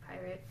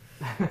pirate.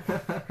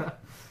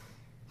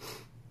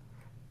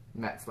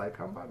 Matt's like,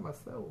 I'm by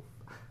myself.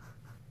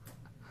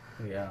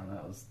 Yeah, and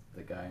that was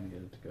the guy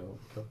needed to go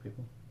kill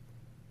people.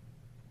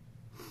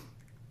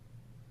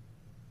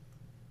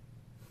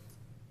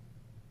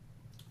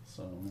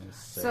 So I'm gonna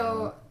say.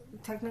 So,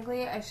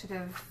 technically, I should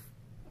have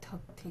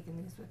taken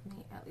these with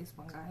me. At least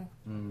one guy.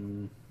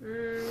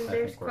 There's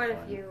think we're quite a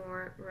fine. few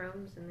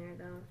roams in there,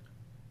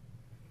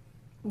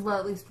 though. Well,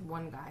 at least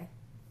one guy.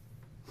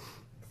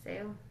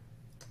 Sail.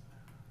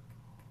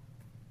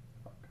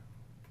 Fuck.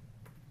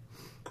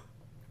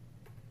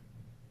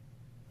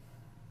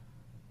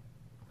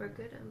 We're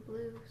good on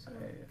blue, so.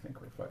 I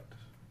think we're fucked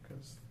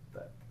because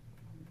that.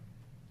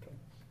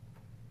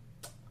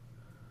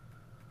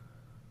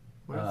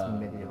 Where's Um,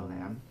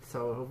 Mediolan?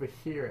 So over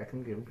here, I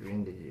can give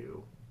green to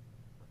you.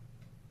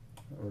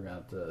 We're gonna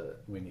have to.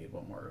 We need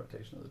one more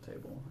rotation of the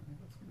table. I think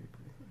that's gonna be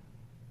pretty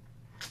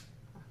good.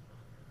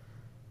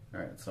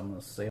 All right, so I'm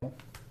gonna sail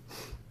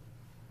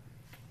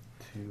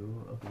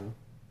to a blue.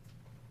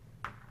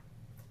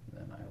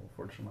 Then I will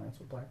fortune alliance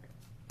with black.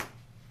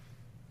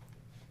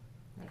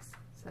 Nice.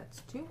 So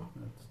that's 2.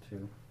 That's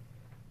 2.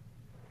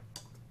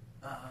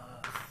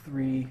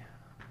 3,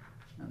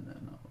 and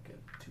then I'll get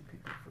 2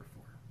 people for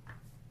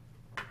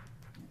 4.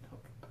 And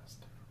hope for the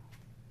best.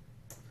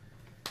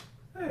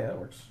 Hey, that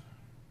works.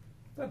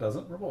 That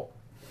doesn't revolt.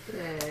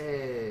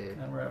 Yay!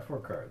 And we're at 4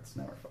 cards.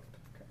 Now we're fucked.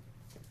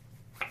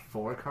 Okay.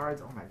 4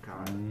 cards? Oh my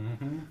god.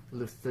 Mm-hmm.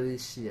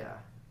 Lutetia.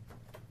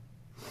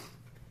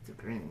 It's a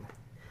green.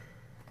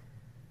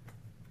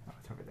 Oh,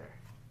 it's over there.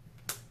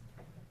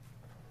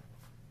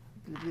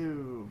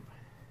 Blue.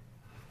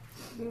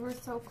 We were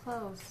so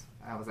close.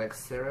 I was like,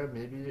 Sarah,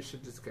 maybe you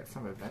should just get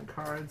some event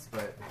cards,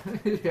 but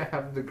you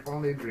have the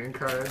only green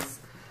cards.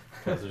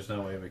 Because there's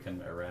no way we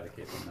can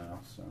eradicate them now,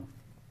 so.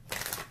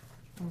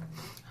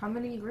 How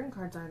many green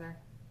cards are there?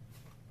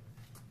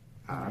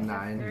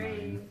 9. 3.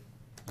 And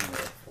we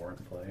have 4 in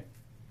play.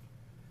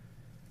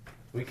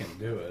 We can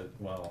do it.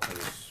 Well,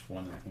 there's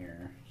 1 in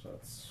here, so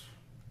that's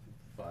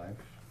 5.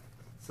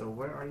 So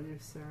where are you,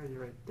 Sarah?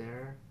 You're right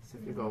there. So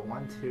if you go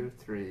 1, 2,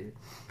 3,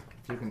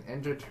 if you can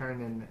end your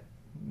turn in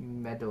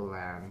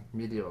Mediolan,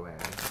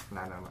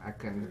 Lanham, I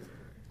can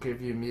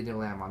give you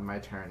Mediolan on my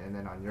turn, and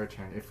then on your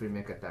turn, if we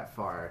make it that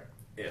far,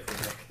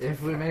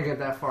 if we make it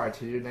that far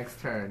to your next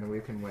turn, we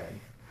can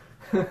win.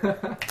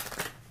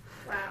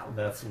 Wow.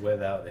 That's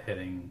without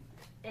hitting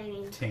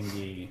Any.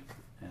 Tingy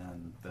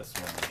and this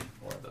one,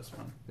 or this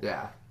one,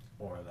 Yeah,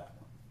 or that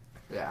one.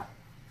 yeah.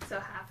 So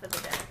half of the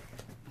deck.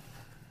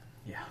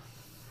 Yeah.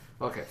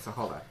 Okay, so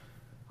hold on.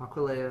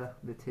 Aquilea,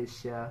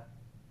 Lutetia.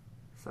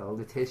 So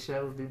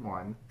Lutetia would be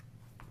 1.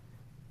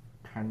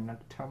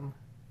 Carnoctum.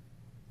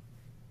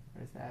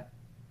 Where's that?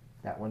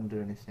 That wouldn't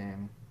do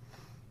anything.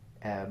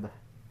 Ebb.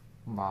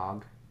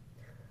 Mog.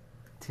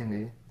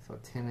 Tinny. So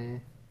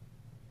Tinny.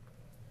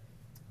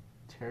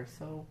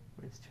 Cherso?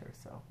 Where's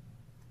Cherso?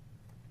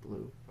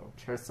 Blue. Oh,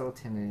 Cherso,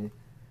 Tinny.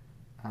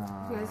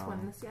 Have you guys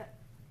won this yet?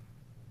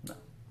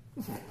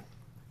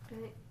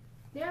 Right.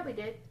 Yeah, we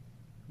did.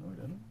 No, we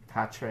didn't.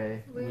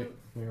 Patre. We,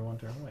 We were 1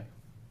 turn away,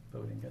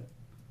 but we didn't get it.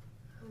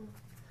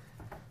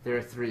 There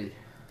are 3.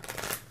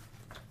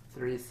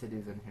 3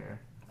 cities in here.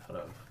 Out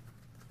of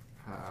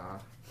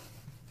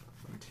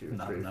 1, 2,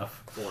 Not 3,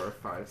 enough. 4,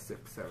 5,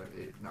 6, 7,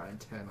 8, 9,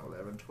 10,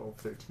 11, 12,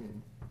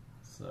 13.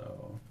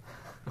 So,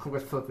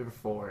 With flipping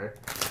 4.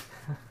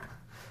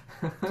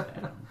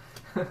 damn.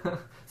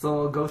 So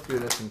we'll go through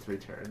this in 3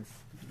 turns.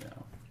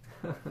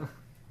 Yeah.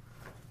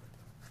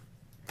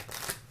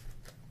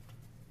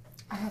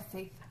 I have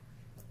faith.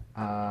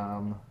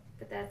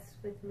 But that's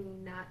with me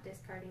not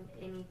discarding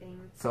anything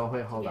So wait,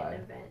 to hold get on.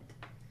 an event.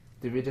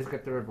 Did we just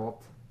get the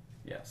revolt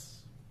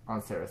Yes.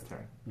 on Sarah's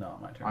turn? No,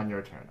 my turn. On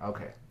your turn.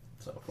 Okay.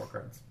 So 4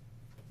 cards.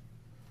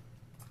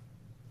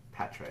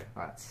 Patre.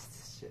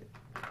 That's shit.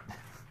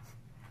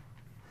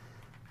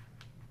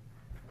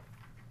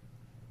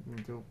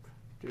 Doop,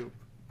 doop,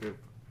 doop.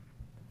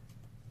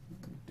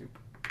 Doop.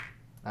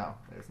 Oh,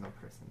 there's no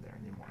person there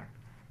anymore.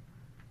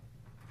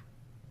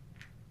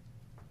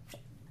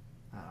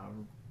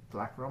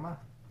 Black Roma?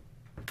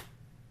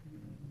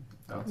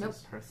 Oh, it's Nope.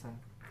 just- Person.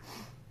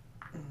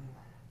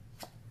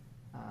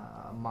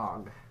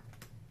 Mog.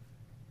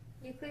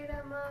 You cleared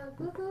out my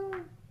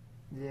woohoo!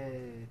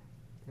 Yay.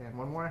 And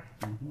one more.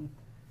 Mhm.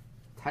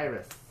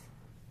 Tyrus.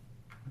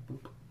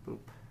 Boop. Boop.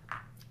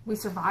 We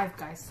survived,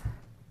 guys.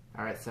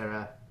 Alright,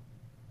 Sarah.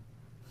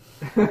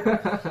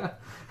 I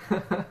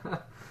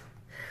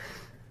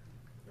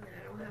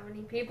don't have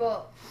any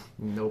people.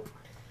 Nope.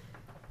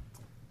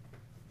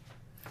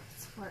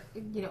 It's for-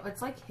 You know,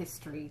 it's like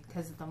history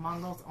because the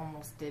Mongols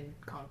almost did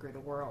conquer the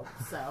world.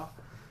 So,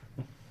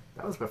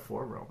 That was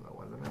before Rome, though,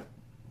 wasn't it?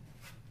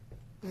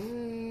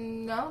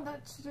 no,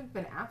 that should have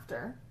been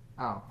after,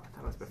 Oh, I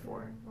thought it was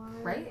before.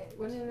 One, right?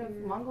 Wouldn't it have,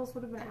 two, Mongols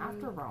would have been three.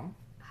 after Rome.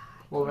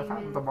 Well, I Can't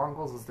thought even- the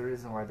Mongols was the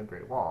reason why the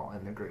Great Wall,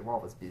 and the Great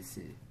Wall was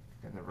BC,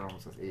 and the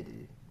Romans was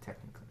AD,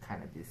 technically,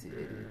 kind of BC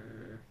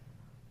AD.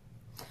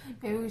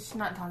 Maybe we should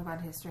not talk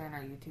about history on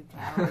our YouTube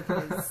channel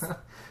because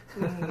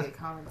we can get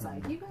comments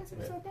like, "You guys are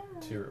We so have dumb."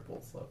 2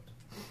 revolts left.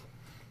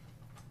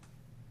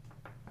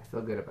 I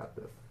feel good about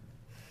this.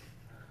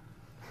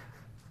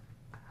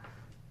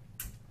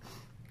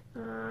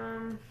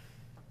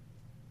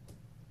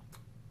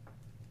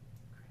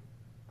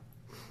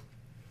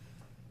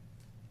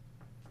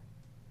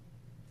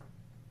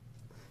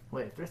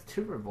 Wait, there's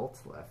 2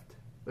 revolts left.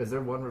 Is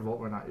there one revolt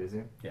we're not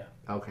using? Yeah.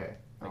 Okay.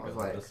 I That was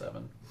goes up like, to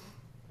 7.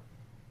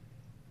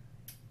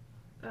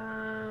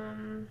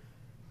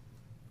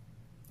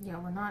 Yeah,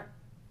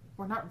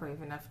 we're not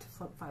brave enough to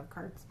flip 5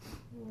 cards.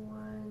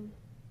 1,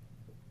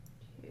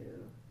 2,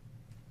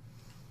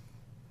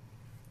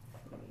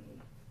 3.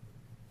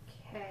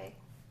 Okay.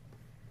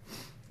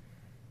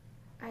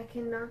 I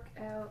can knock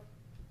out,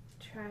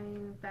 try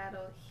and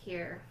battle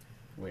here.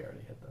 We already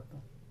hit that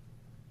though.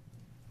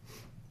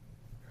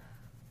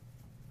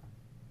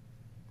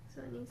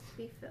 So it needs to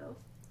be Phil.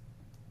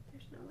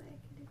 There's no way I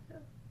can do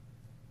Phil.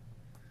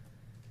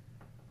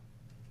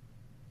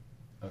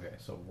 Okay,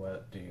 so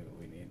what do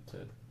we need to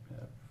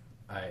have?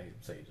 I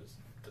say you just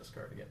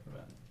discard to get an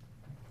event.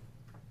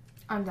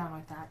 I'm down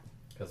with that.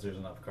 Because there's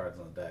enough cards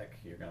on the deck,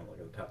 you're going to look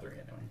at the top 3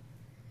 anyway.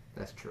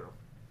 that's true.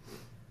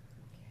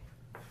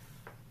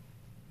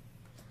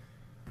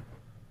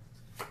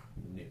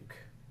 Nuke.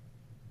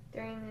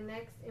 During the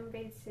next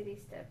invade city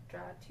step,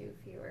 draw 2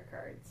 fewer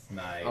cards.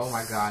 Nice. Oh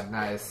my god,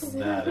 nice.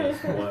 That is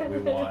what we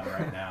want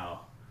right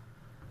now.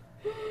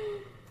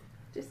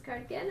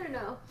 Discard again or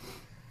no?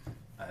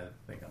 I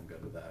think I'm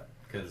good with that.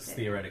 Because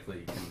Okay. theoretically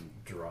you can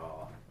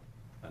draw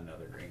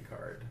another green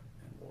card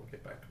and we'll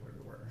get back to where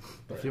we were.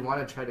 But If you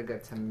want to try to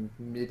get to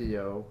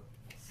Medio,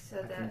 So I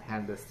can that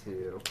hand this to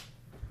you.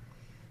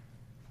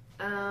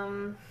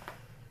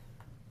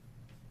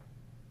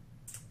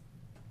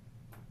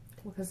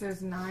 Because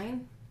there's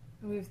 9.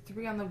 And we have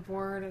 3 on the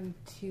board and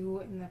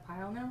 2 in the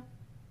pile now.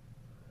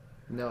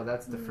 No,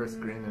 that's the first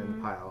green in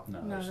the pile.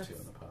 no, No, there's 2 that's-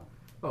 in the pile.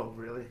 Oh,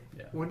 really?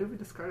 Yeah. When did we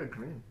discard a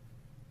green?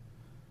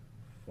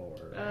 For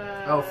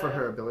Oh, for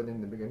her ability in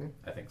the beginning?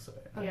 I think so.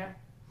 Okay. Yeah.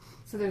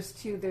 So there's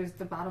 2. There's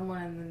the bottom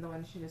one and then the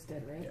one she just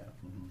did, right? Yeah.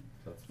 Mm-hmm.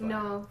 So that's fine.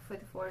 no for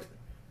the fort.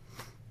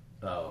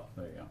 Oh,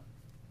 there you go.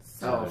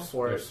 So, Oh,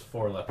 four. There's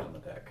 4 left on the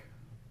deck.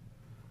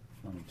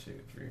 1, 2,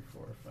 3,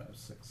 4, 5,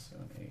 6,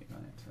 7, 8,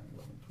 9, 10,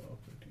 11, 12,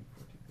 13,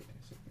 14, 15,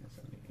 16,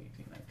 17,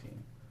 18,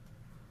 19.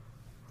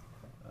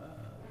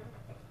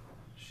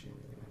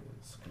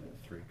 She's gonna have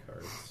 3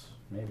 cards.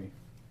 Maybe.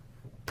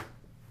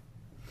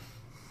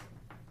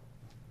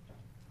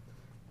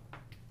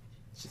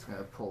 She's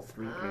gonna pull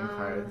 3 green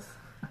cards.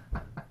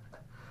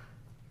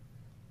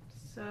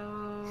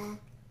 So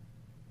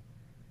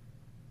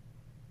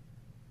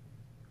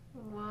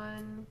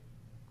 1,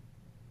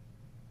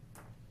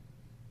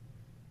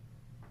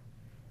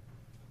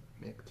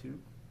 Make 2.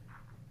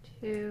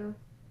 2,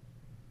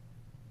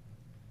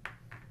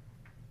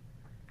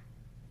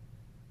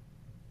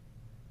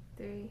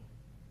 3,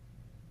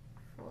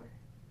 4.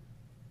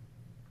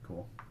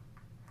 Cool.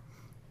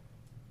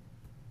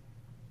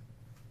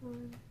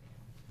 1,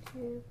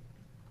 2,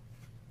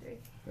 3.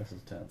 This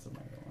is tense. I'm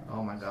not gonna lie.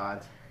 Oh my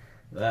god.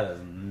 That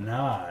is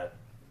not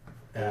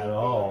at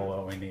all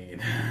what we need.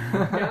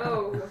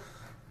 No.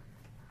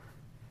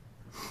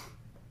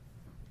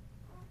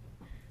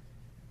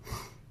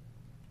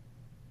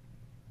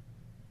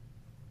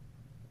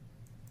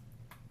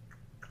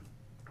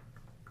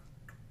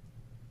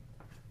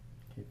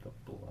 Keep the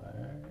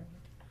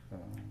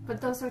black.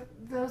 but those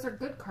are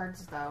good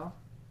cards though,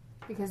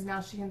 because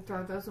now she can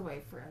throw those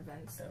away for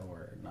events. Yeah,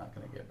 we're not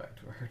going to get back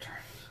to her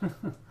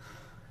turn.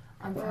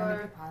 I'm trying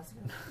to be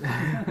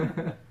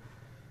positive.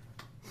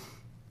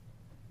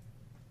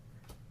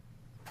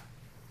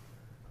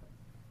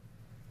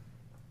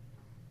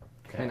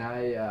 Can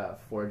I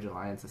forge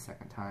alliance a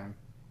second time?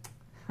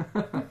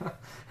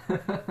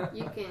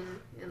 You can,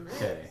 unless.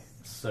 Okay,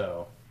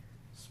 so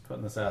just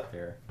putting this out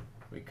there,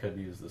 we could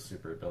use the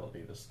super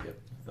ability to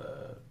skip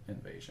the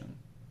invasion,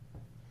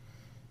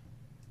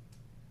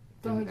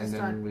 Don't we And just then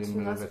start we two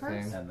move less a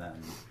first? thing. and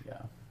then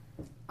yeah,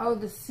 Oh,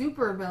 the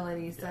super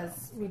ability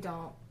says we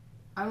don't.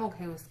 I'm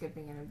okay with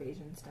skipping an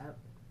invasion step.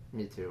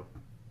 Me too.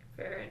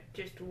 For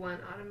just one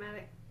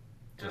automatic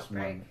just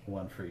outbreak.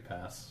 one free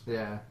pass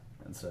Yeah.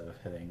 instead of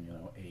hitting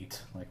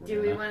 8 like we're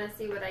Do we gonna. want to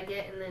see what I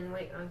get and then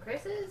wait on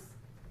Chris's?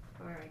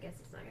 Or I guess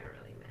it's not going to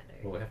really matter.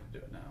 Well, we have to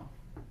do it now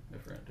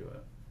if we're gonna do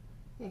it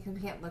Yeah, because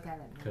we can't look at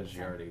it. now, because you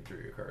so. already drew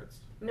your cards.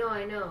 No,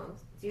 I know.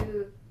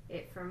 Do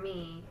it for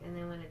me, and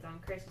then when it's on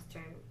Chris's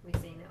turn, we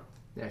say no.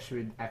 Yeah, should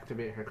we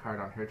activate her card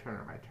on her turn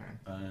or my turn?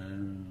 Probably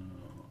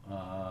not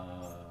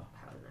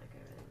going to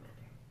really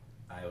matter.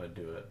 I would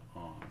do it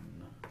on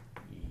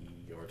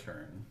your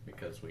turn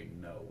because we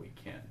know we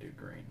can't do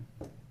green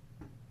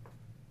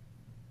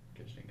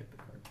because you didn't get the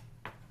card,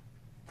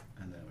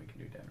 and then we can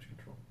do damage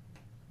control.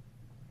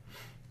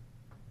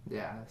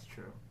 Yeah, that's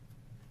true.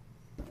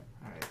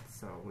 Alright,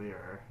 so we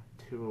are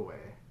 2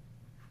 away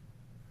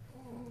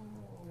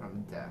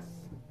from death.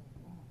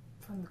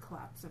 From the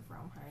collapse of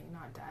Rome, honey,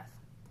 not death.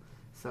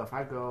 So if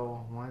I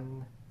go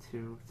 1,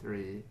 2,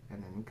 3,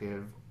 and then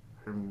give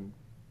her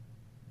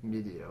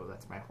Medio,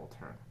 that's my whole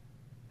turn.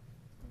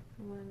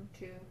 1,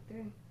 2,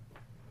 3.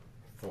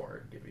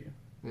 4 give you.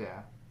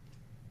 Yeah.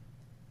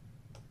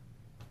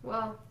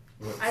 Well,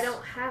 What's- I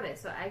don't have it,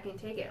 so I can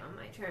take it on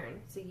my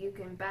turn. So you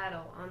can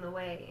battle on the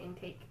way and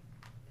take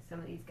some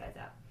of these guys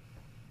out.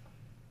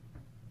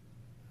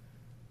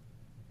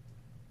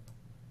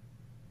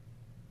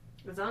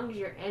 As long as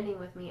you're ending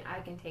with me,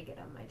 I can take it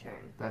on my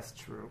turn. That's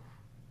true.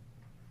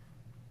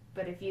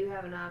 But if you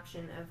have an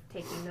option of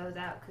taking those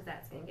out, because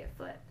that's going to get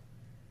flipped,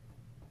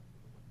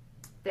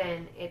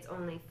 then it's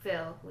only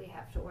Phil we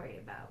have to worry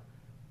about.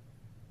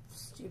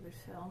 Stupid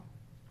Phil.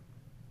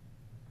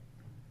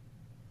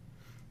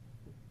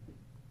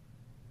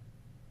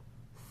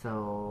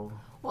 So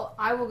Well,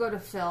 I will go to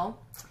Phil,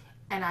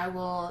 and I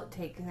will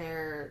take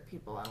their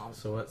people and I'll.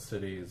 So what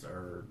cities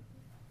are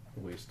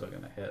we still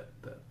gonna hit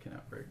that can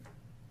outbreak?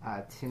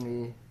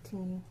 Timmy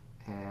Teeny.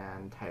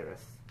 and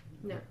Tyrus.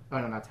 No. Oh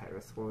no, not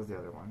Tyrus. What was the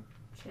other one?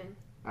 Chin.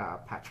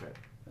 Patrick.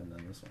 And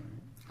then this one,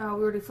 right? Oh,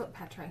 we already flipped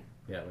Petre.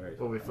 Yeah, we already.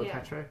 Oh, we flipped Yeah.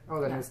 Patrick? Oh,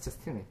 then Yeah. it's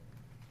just Timmy.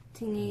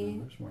 Teeny,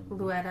 There's more than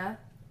Luetta.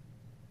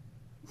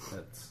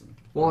 That's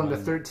Well, in the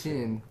one,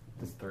 13,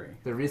 There's 3.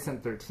 the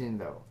recent 13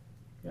 though,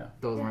 Yeah.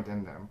 those Yeah. weren't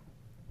in them.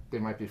 They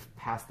might be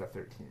past the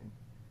 13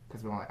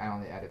 because I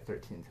only added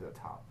 13 to the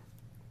top.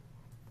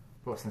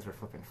 But since we're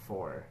flipping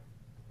 4.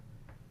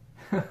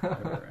 Go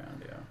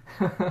around,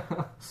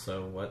 yeah.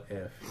 So what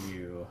if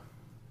you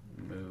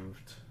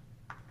moved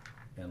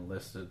and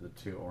listed the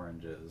 2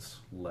 oranges,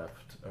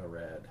 left a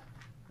red,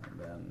 and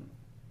then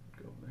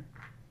go over there?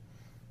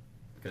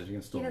 Because you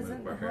can still He move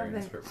doesn't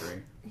barbarians have for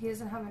free. He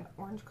doesn't have an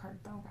orange card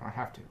though. I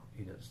have to.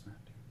 He doesn't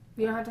have to.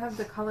 You don't have to have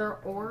the color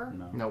or.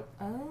 No. Nope.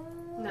 Oh.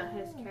 Not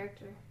his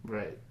character.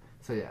 Right.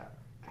 So yeah,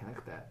 I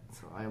like that.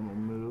 So I will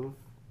move,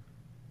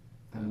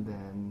 and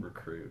then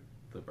recruit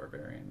the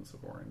barbarians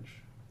of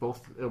orange.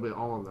 both. It'll be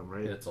all of them,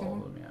 right? It's all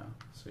of them, yeah.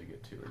 So you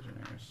get 2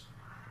 legionnaires.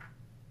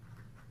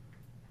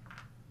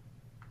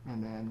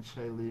 And then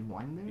should I leave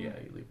one there? Yeah,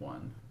 you leave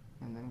 1.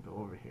 And then go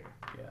over here.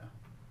 Yeah.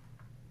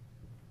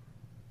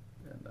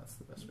 And that's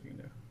the best we can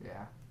do.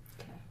 Yeah.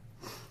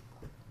 Okay.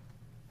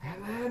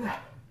 And then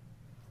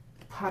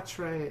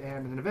Patre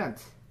and an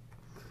event.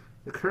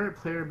 The current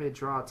player may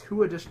draw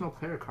 2 additional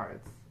player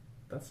cards,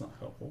 That's not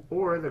helpful.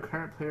 or the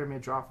current player may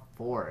draw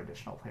 4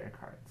 additional player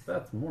cards.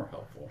 That's more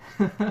helpful.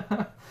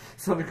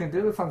 So we can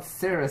do this on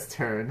Sarah's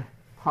turn,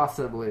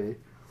 possibly,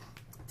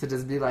 to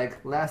just be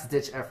like last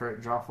ditch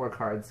effort, draw 4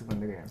 cards,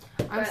 win the game.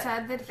 I'm But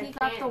sad that I he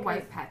got can't the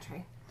white 'cause-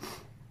 Patre.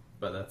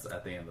 But that's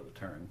at the end of the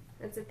turn.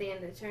 That's at the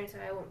end of the turn, so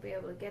I won't be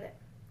able to get it.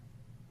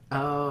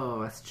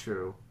 Oh, that's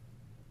true.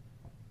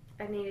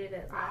 I needed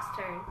it last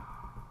turn.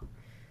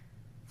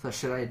 So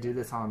should I do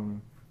this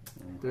on?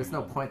 There's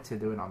no point to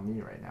do it on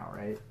me right now,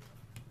 right?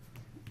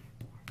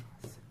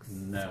 6,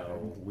 No,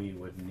 7. we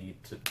would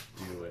need to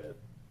do it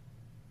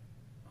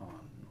on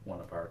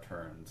one of our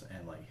turns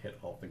and like hit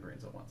all the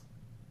greens at once.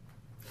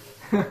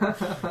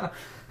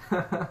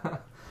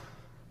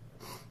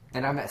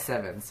 And I'm at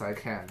 7, so I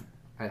can't.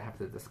 I'd have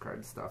to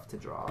discard stuff to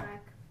draw.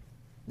 Black.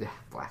 Yeah,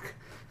 black.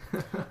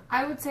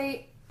 I would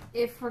say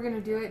if we're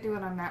gonna do it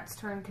on Matt's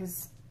turn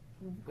because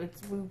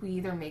we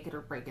either make it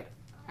or break it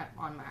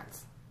on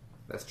Matt's.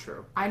 That's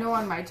true. I know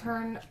on my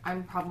turn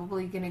I'm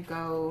probably gonna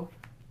go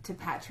to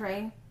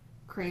Patre,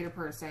 create a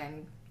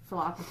person,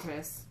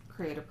 Philopatris,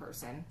 create a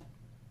person.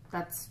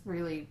 That's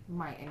really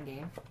my end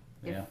game.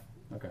 Yeah.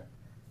 Okay.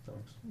 That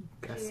works.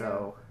 Guess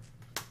so.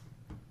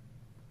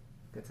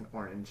 Gets an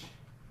orange.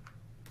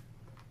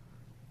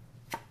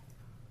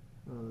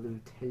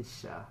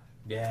 Lutetia.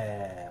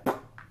 Yeah.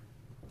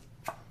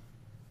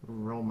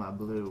 Roma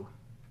blue.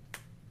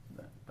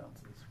 That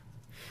bounces.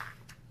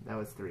 That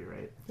was 3,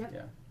 right? Yep.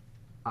 Yeah.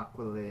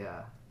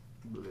 Aquilea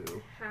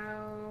blue.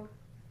 How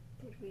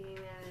did we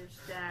manage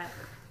that?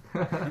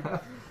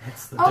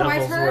 It's the Oh, my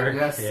devil's turn? work.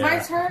 Yes. Yeah. My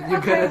turn? You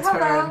Okay, get a hello,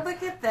 turn.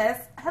 look at this.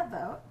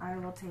 Hello. I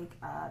will take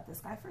this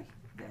guy for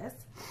this.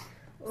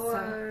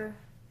 Or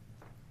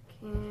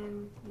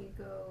can you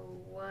go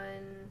 1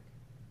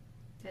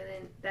 and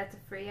then that's a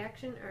free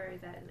action, or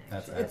is that an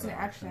That's action? It's an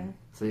action.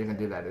 So you can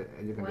do that.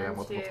 You can do that 1,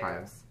 multiple 2.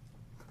 times.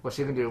 Well,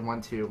 she can do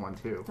 1, 2, 1,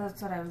 2.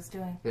 That's what I was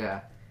doing.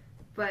 Yeah.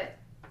 But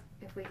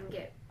if we can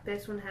get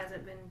this one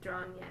hasn't been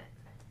drawn yet.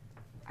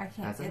 I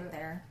can't Hasn't get it?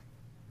 there.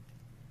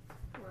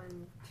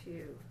 1,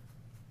 2,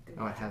 3.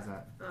 Oh, it hasn't.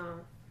 Oh,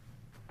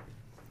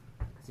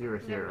 So you were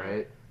here, Never mind.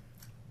 right?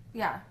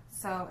 Yeah,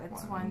 so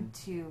it's 1, 1,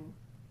 2.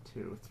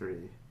 2,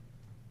 3.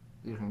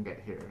 You can get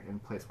here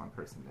and place one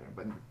person there,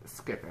 but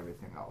skip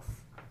everything else.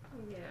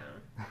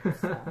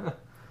 yeah.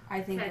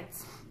 I think Okay.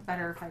 it's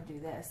better if I do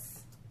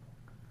this.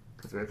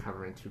 Because we're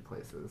covering 2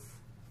 places.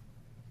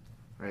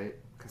 Right?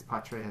 Because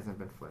Patre hasn't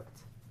been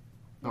flipped.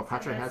 No, Yes, it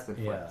Patre has. has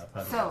been flipped. Yeah.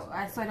 probably So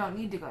doesn't. I don't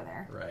need to go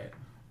there. Right.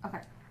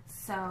 Okay,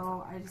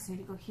 so I just need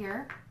to go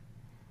here,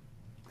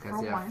 Because,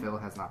 for yeah, 1. Phil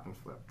has not been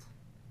flipped.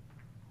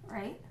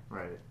 right?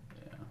 Right.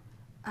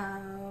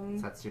 Yeah.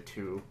 So that's your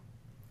 2.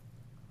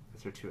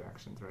 That's your 2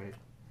 actions, right?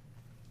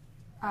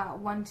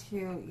 1,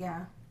 2,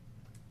 yeah.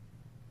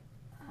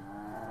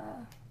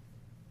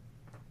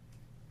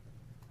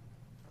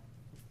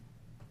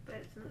 But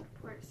it's in the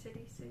port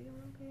city, so you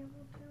won't be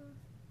able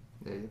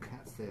to. Yeah, you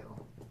can't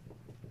sail.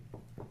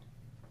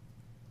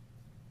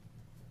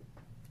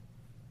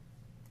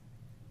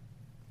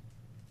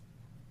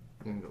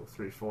 You can go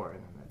 3, 4, and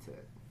then that's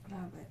it. No,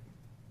 but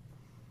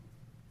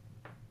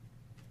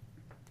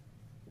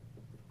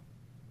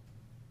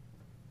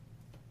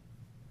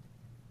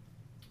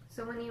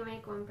So when you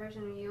make one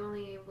person, are you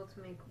only able to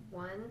make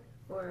 1,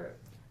 or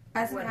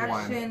as an One.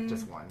 action, One,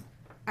 just 1.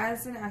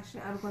 as an action,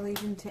 add 1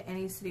 legion to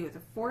any city with a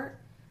fort.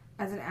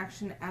 As an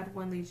action, add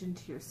 1 legion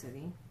to your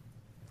city.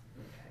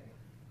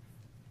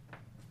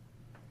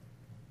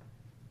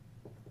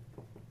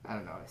 I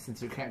don't know.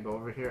 Since you can't go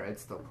over here, I'd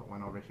still put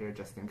 1 over here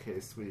just in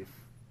case we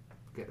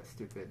get a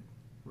stupid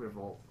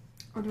revolt.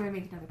 Or do I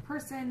make another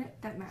person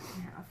that Matt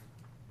can have?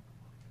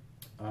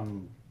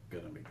 I'm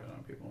gonna be good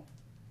on people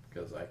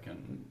because I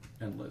can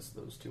enlist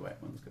those 2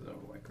 white ones because I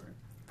have a white card.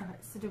 Okay,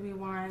 so do we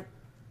want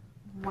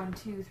 1,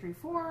 2, 3,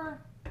 4?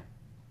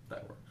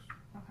 That works.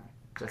 Okay.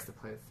 Just to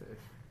play it safe.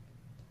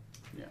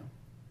 Yeah.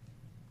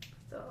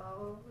 so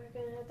all we're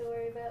gonna have to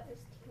worry about is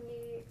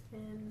Tingy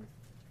and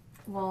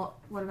Well,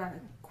 what about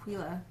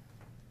Aquila?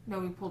 No,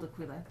 we pulled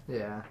Aquila.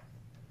 Yeah.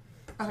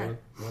 Okay.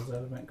 So what does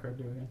that event card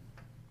do again?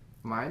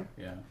 Mine?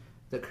 Yeah.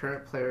 The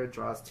current player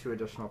draws 2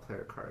 additional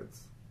player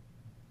cards.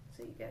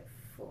 so you get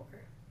 4.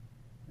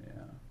 Yeah.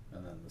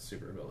 And then the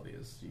super ability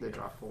is you They get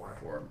draw 4.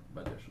 4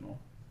 additional.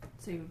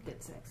 So you would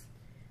get 6.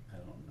 I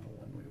don't know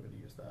when we would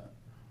use that.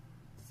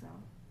 So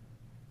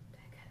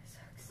That kind of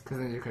sucks. Because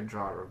then you can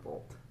draw a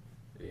revolt.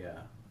 Yeah.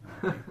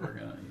 I don't think we're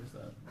gonna use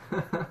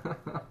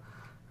that.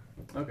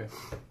 Okay.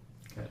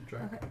 Okay. Draw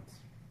Okay. cards.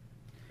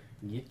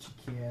 Get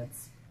your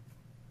kids.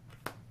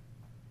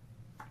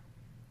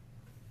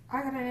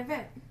 I got an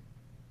event.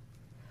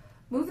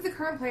 Move the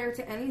current player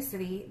to any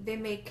city. They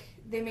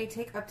may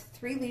take up to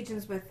 3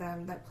 legions with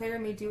them. That player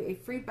may do a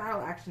free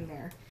battle action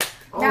there.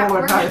 Oh, Matt,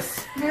 where, nice.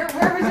 where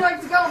would you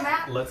like to go,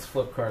 Matt? Let's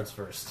flip cards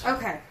first.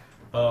 Okay.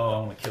 Oh, I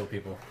want to kill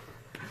people.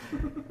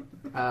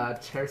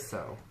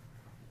 Cherso.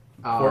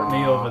 Port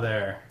me over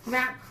there.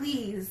 Matt,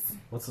 please.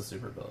 What's the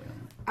super ability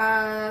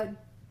on it?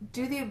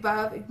 Do the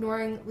above,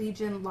 ignoring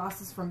legion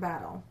losses from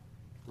battle.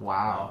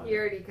 Wow. You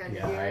already kind of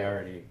Yeah, do I it.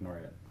 already ignore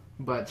it.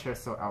 But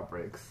Cherso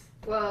outbreaks.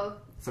 Well,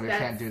 So we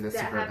can't do the that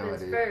super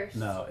happens ability. first.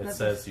 No, it That's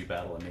says you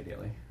battle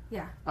immediately.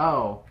 Yeah.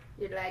 Oh.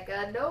 You're like,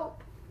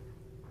 nope.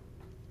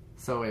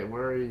 So wait,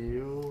 where are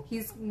you?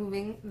 He's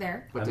moving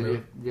there. But I do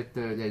move. you have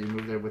to, yeah, you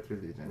move there with your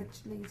legion. Which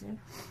legion?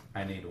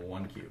 I need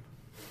 1 cube.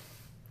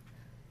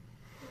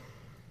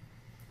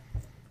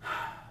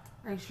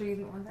 Are you sure you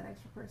didn't want that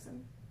extra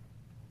person?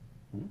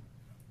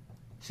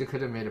 She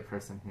could have made a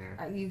person here.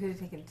 You could have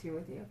taken 2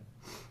 with you.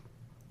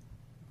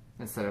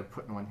 Instead of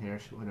putting 1 here,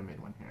 she would have made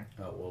 1 here.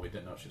 Oh, well, we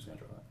didn't know she was going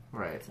to draw that.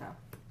 Right. So.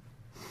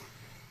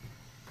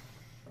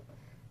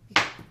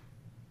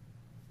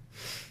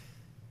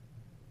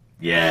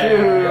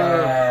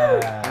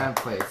 Yeah! And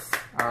place.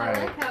 I Alright.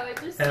 like how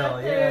it just Hell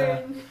sat there. yeah.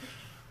 And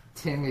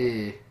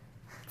Tingy.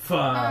 Fuck!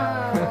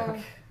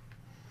 Oh.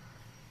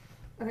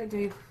 Okay, do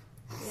you?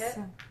 Yep.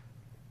 So,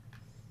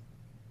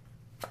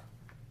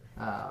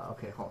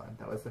 Okay, hold on.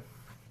 That was the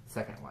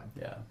second one.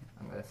 Yeah.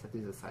 I'm going to set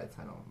these aside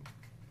so I don't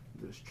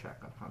lose track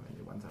of how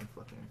many ones I'm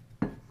flipping.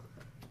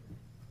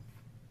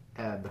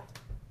 Ebb.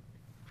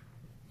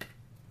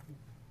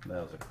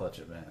 That was a clutch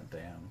event,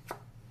 damn.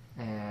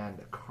 And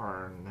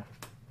Karn.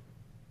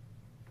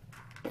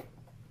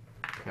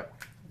 Yep.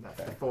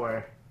 That's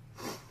 4.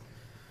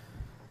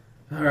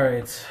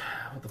 Alright,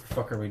 what the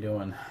fuck are we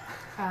doing?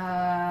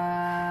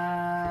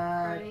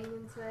 running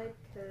inside?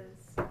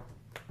 Because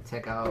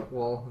Take out.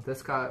 Well,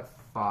 this got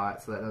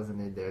fought, so that doesn't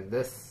need there.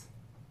 This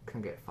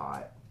can get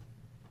fought,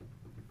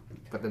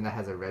 but then that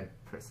has a red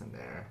person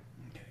there.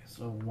 Okay,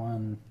 so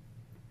one.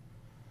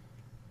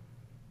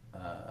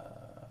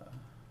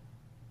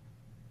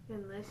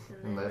 enlist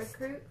and then Enlist.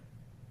 recruit.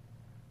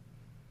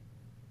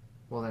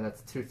 Well, then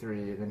that's 2, 3,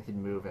 and then he'd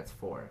move. That's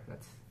 4.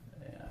 That's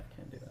Yeah, I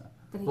can't do that.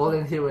 But he well.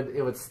 can't- Then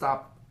it would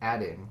stop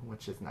adding,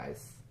 which is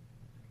nice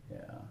Yeah.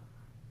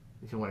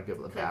 if you want to be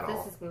able to Because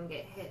battle. this is gonna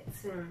get hit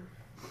soon.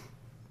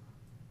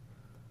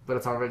 But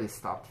it's already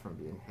stopped from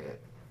being hit.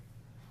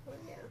 Well,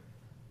 yeah.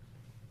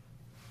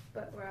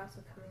 But we're also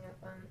coming up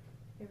on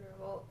a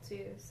revolt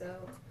too,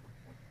 so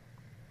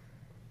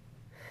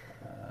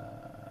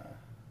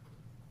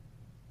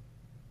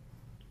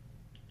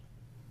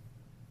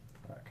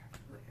Fuck.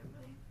 where am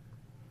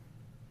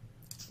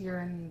I? You're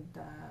in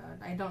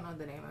the. I don't know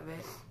the name of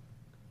it.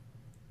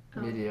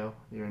 Oh. Medio,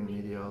 you're in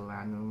Medio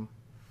Lanum.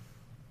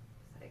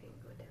 So I can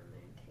go down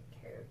there and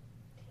take care of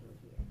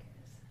Tingy, I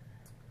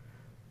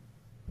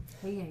guess.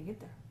 How are you gonna get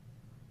there?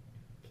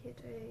 Could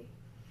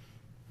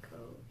I go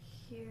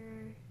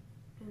here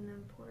and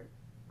then port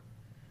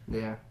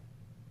Yeah.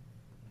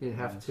 You'd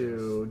have Yes,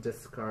 to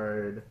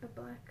discard a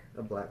black?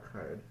 a black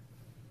card.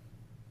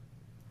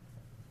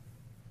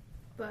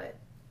 But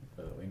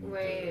But we need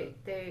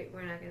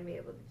we're not going to be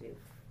able to do.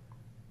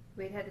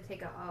 We'd have to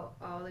take out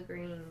all the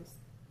greens,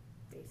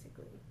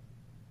 basically.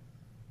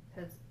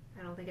 Because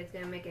I don't think it's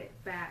going to make it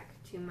back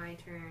to my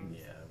turn.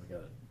 Yeah, we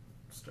gotta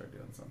start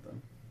doing something.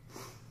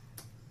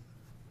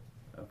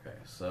 Okay,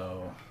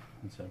 so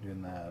instead of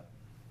doing that,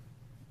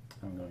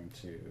 I'm going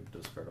to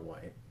discard a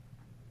white.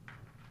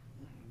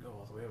 Go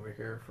all the way over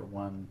here for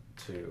 1,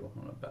 2.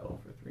 I'm gonna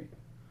battle for 3.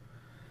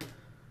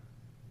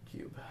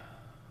 Cube.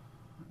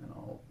 And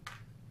I'll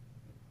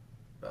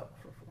battle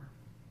for 4.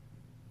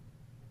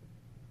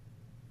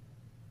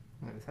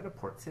 Wait, is that a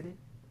port city?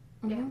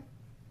 Yeah. Mhm.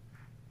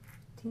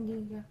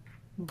 Tingy, yeah.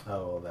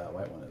 Oh, that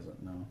white one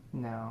isn't. No,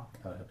 No.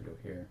 I would have to go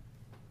here.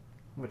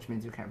 Which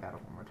means you can't battle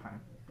one more time.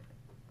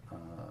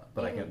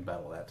 But I can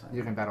battle that time.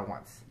 You can battle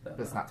once, Then,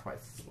 but it's not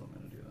twice. That's what I'm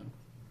gonna do then.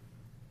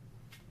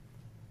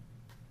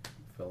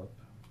 Philip.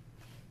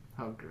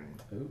 Oh, green.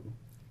 Ooh.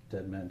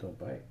 Dead men don't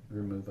bite.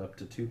 Remove up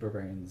to 2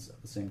 barbarians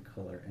of the same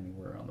color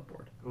anywhere on the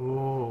board.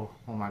 Ooh.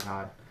 Oh my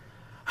god.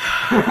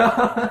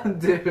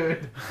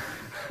 Dude.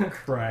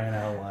 Crying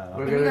out loud.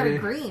 We're And we gonna got a be-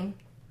 green.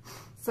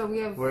 So we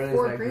have Where is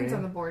 4 that greens green?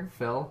 on the board.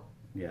 Phil?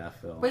 Yeah,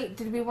 Phil. Wait,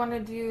 did we want to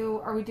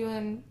do? Are we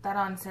doing that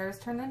on Sarah's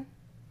turn then?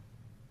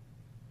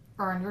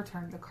 Or on your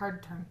turn, the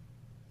card turn?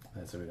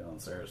 I said we do on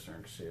Sarah's turn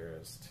because she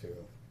has 2.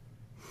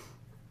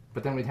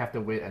 But then we'd have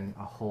to wait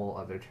a whole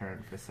other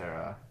turn for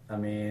Sarah. I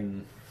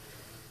mean,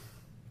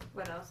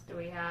 What else do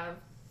we have?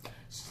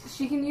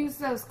 She can use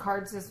those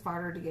cards as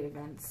fodder to get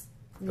events.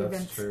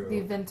 That's true. The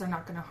events are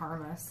not going to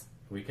harm us.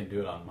 we can do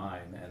it on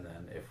mine, and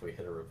then if we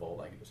hit a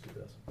revolt, I can just do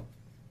this.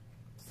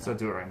 So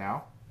do it right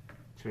now?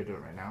 Should we do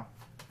it right now?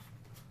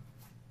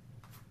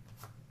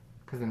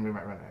 Because then we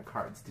might run out of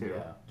cards too.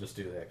 Yeah, just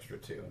do the extra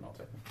 2, and I'll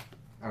take them.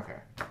 Okay.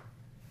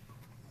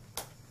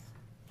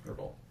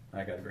 Revolt.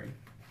 I got a green.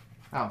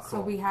 Oh, cool.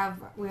 So we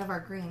have our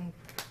green.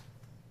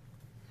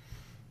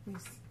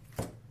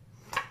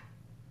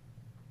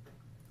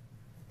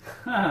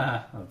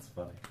 That's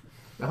funny.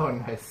 Oh,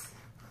 nice.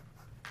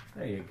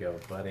 There you go,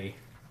 buddy.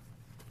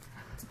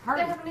 It's a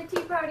party. They're having a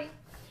tea party.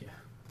 Yeah.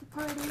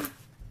 Party.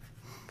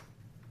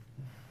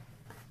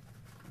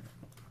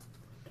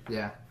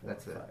 Yeah,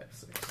 that's it. 5,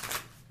 6.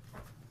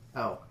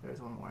 Oh, there's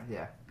one more.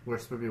 Yeah, we're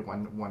supposed to be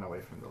one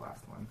away from the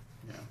last one.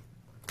 Yeah.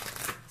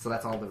 So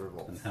that's all the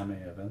revolts. And how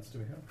many events do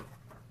we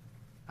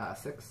have?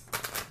 6,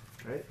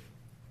 right?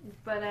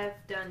 But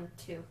I've done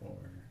 2. 4,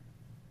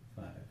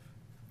 5,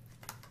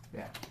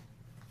 Yeah.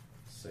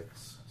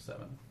 6,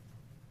 7.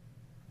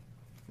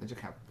 Did you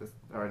count this?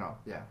 Or no?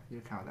 Yeah, you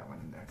count that one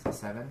in there. So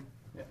 7.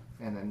 Yeah.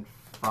 And then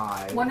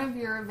 5. One of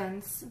your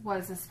events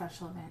was a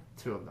special event.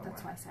 2 of them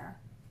That's were. why, Sarah.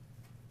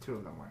 2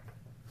 of them were.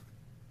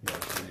 Yeah,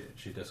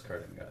 she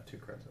discarded and got 2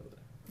 cards out of it.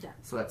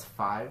 So that's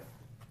 5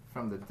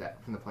 from the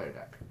deck, from the player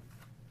deck.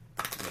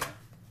 Yeah.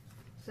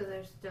 So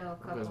there's still a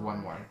couple. There's one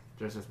more.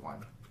 There's just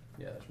one.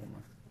 Yeah, there's one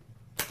more.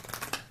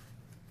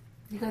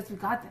 You guys, we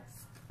got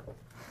this.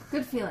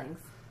 Good feelings.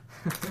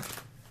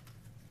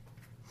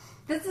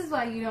 This is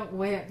why you don't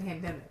win at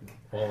Pandemic.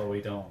 Well,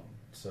 we don't.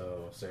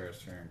 So Sarah's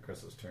turn,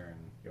 Chris's turn,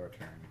 your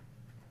turn,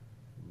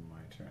 my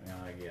turn.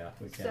 Yeah,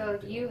 we can. So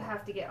do you one.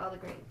 have to get all the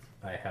greens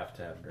I have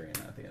to have green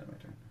at the end of my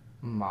turn.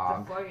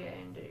 Mog. before you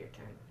end your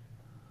turn.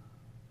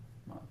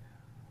 Mog.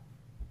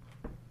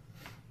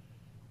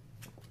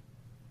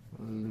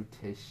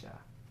 Lutetia.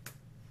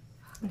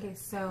 Okay,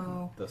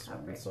 so This one.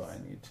 Outright. So I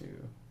need to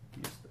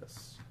use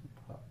this.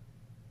 Pop.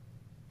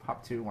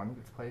 Pop 2, 1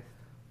 gets placed.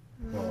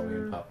 Well, we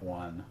can pop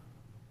 1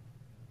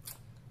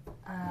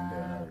 and do uh,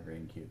 another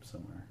green cube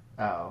somewhere.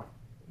 Oh.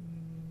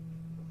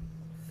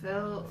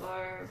 Phil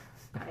or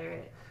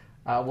pirate.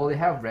 Well, they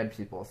have red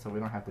people, so we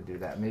don't have to do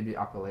that. Maybe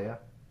Aquilea?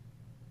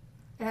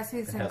 It has to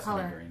be the It same has to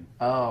color. be green.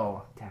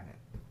 Oh, damn it.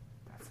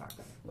 That sucks.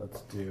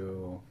 Let's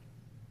do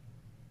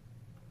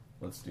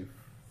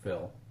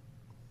Phil.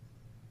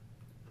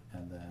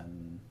 And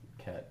then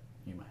Cat,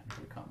 you might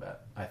do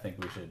combat. I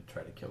think we should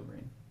try to kill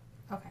green,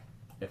 Okay.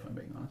 if I'm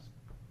being honest.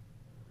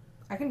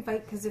 I can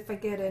fight because if I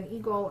get an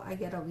eagle, I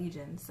get a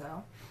legion,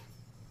 so.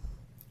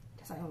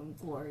 Because I'm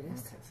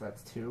glorious. Okay, so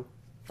that's 2.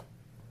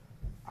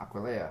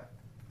 Aquilea.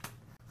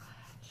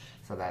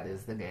 So that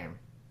is the game.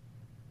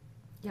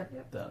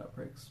 Yep. That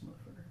outbreaks,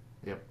 motherfucker.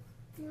 Yep.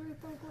 You're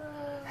so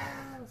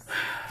close.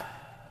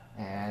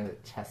 And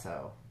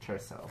Cherso.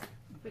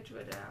 Which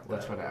would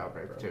Which would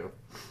outbreak too.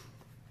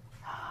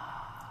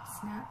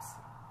 Snaps.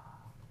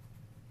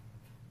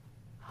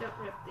 Don't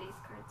rip these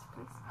cards,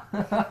 please.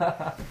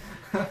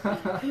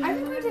 I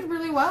think we did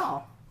really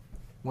well.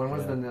 When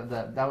was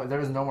Yeah. there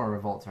was no more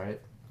revolts, right?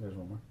 There's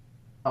one more.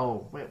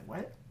 Oh, wait,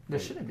 what? There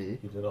shouldn't be.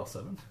 You did all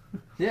 7?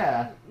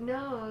 Yeah.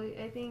 No,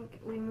 I think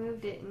we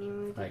moved it and you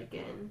moved Like- it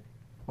again.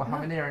 Well, how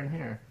many are in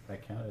here? I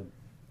counted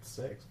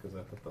 6 because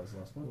I thought that was the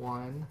last one.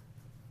 1,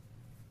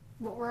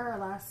 What were our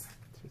last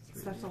 2,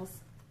 3. specials?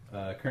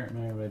 Current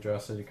memory may draw a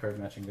city card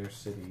matching their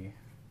city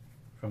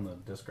from the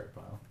discard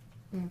pile.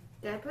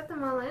 Did I put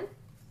them all in?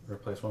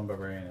 Replace 1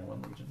 barbarian and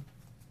 1 legion.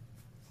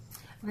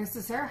 Okay, so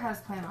Sarah has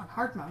plan on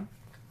hard mode.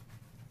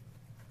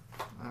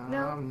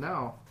 No.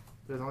 No.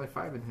 There's only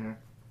 5 in here.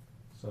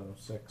 So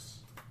 6.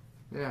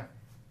 Yeah.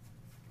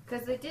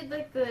 Because they did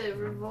like the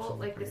revolt, 7,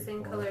 like the 3,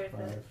 same 4, color as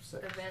 5, the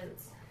 6.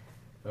 events.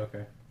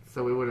 Okay.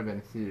 So we would have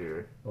been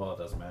here. Well, it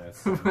doesn't matter.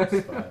 It's the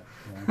same spot.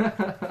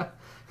 Yeah.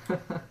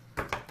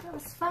 That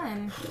was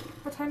fun.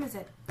 What time is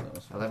it? That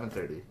was fun.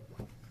 11:30.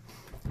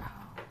 Oh.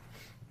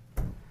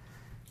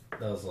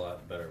 That was a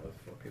lot better with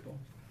 4 people.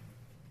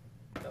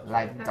 That was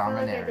Like I feel like I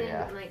Dominaria.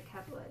 didn't like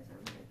capitalize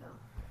on it though.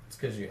 It's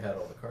because you had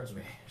all the cards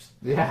we used.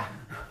 Yeah.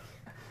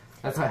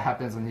 That's what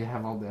happens when you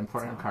have all the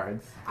important So-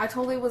 cards. I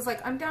totally was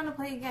like, I'm down to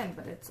play again,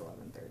 but it's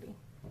 11:30.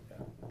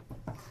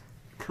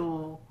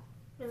 Cool.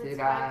 And See you it's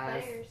guys.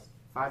 5 players.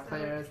 5 So,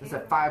 players. It's a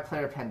yeah.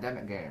 5-player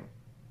pandemic game.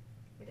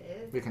 It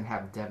is. We can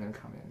have Devin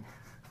come in.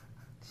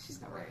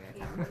 She's not wearing it.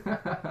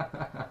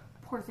 Yeah.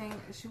 Poor thing.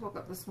 She woke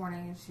up this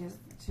morning and she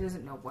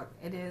doesn't know what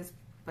it is,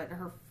 but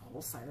her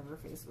whole side of her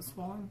face was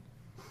swollen,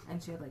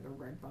 and she had like a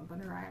red bump in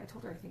her eye. I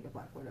told her I think a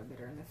black widow bit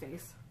her in the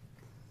face.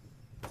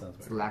 Sounds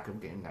It's weird. lack of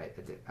game night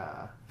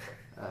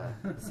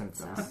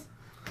symptoms.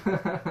 Like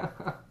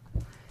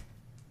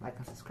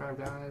and subscribe,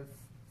 guys.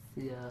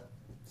 See ya.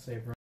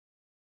 Save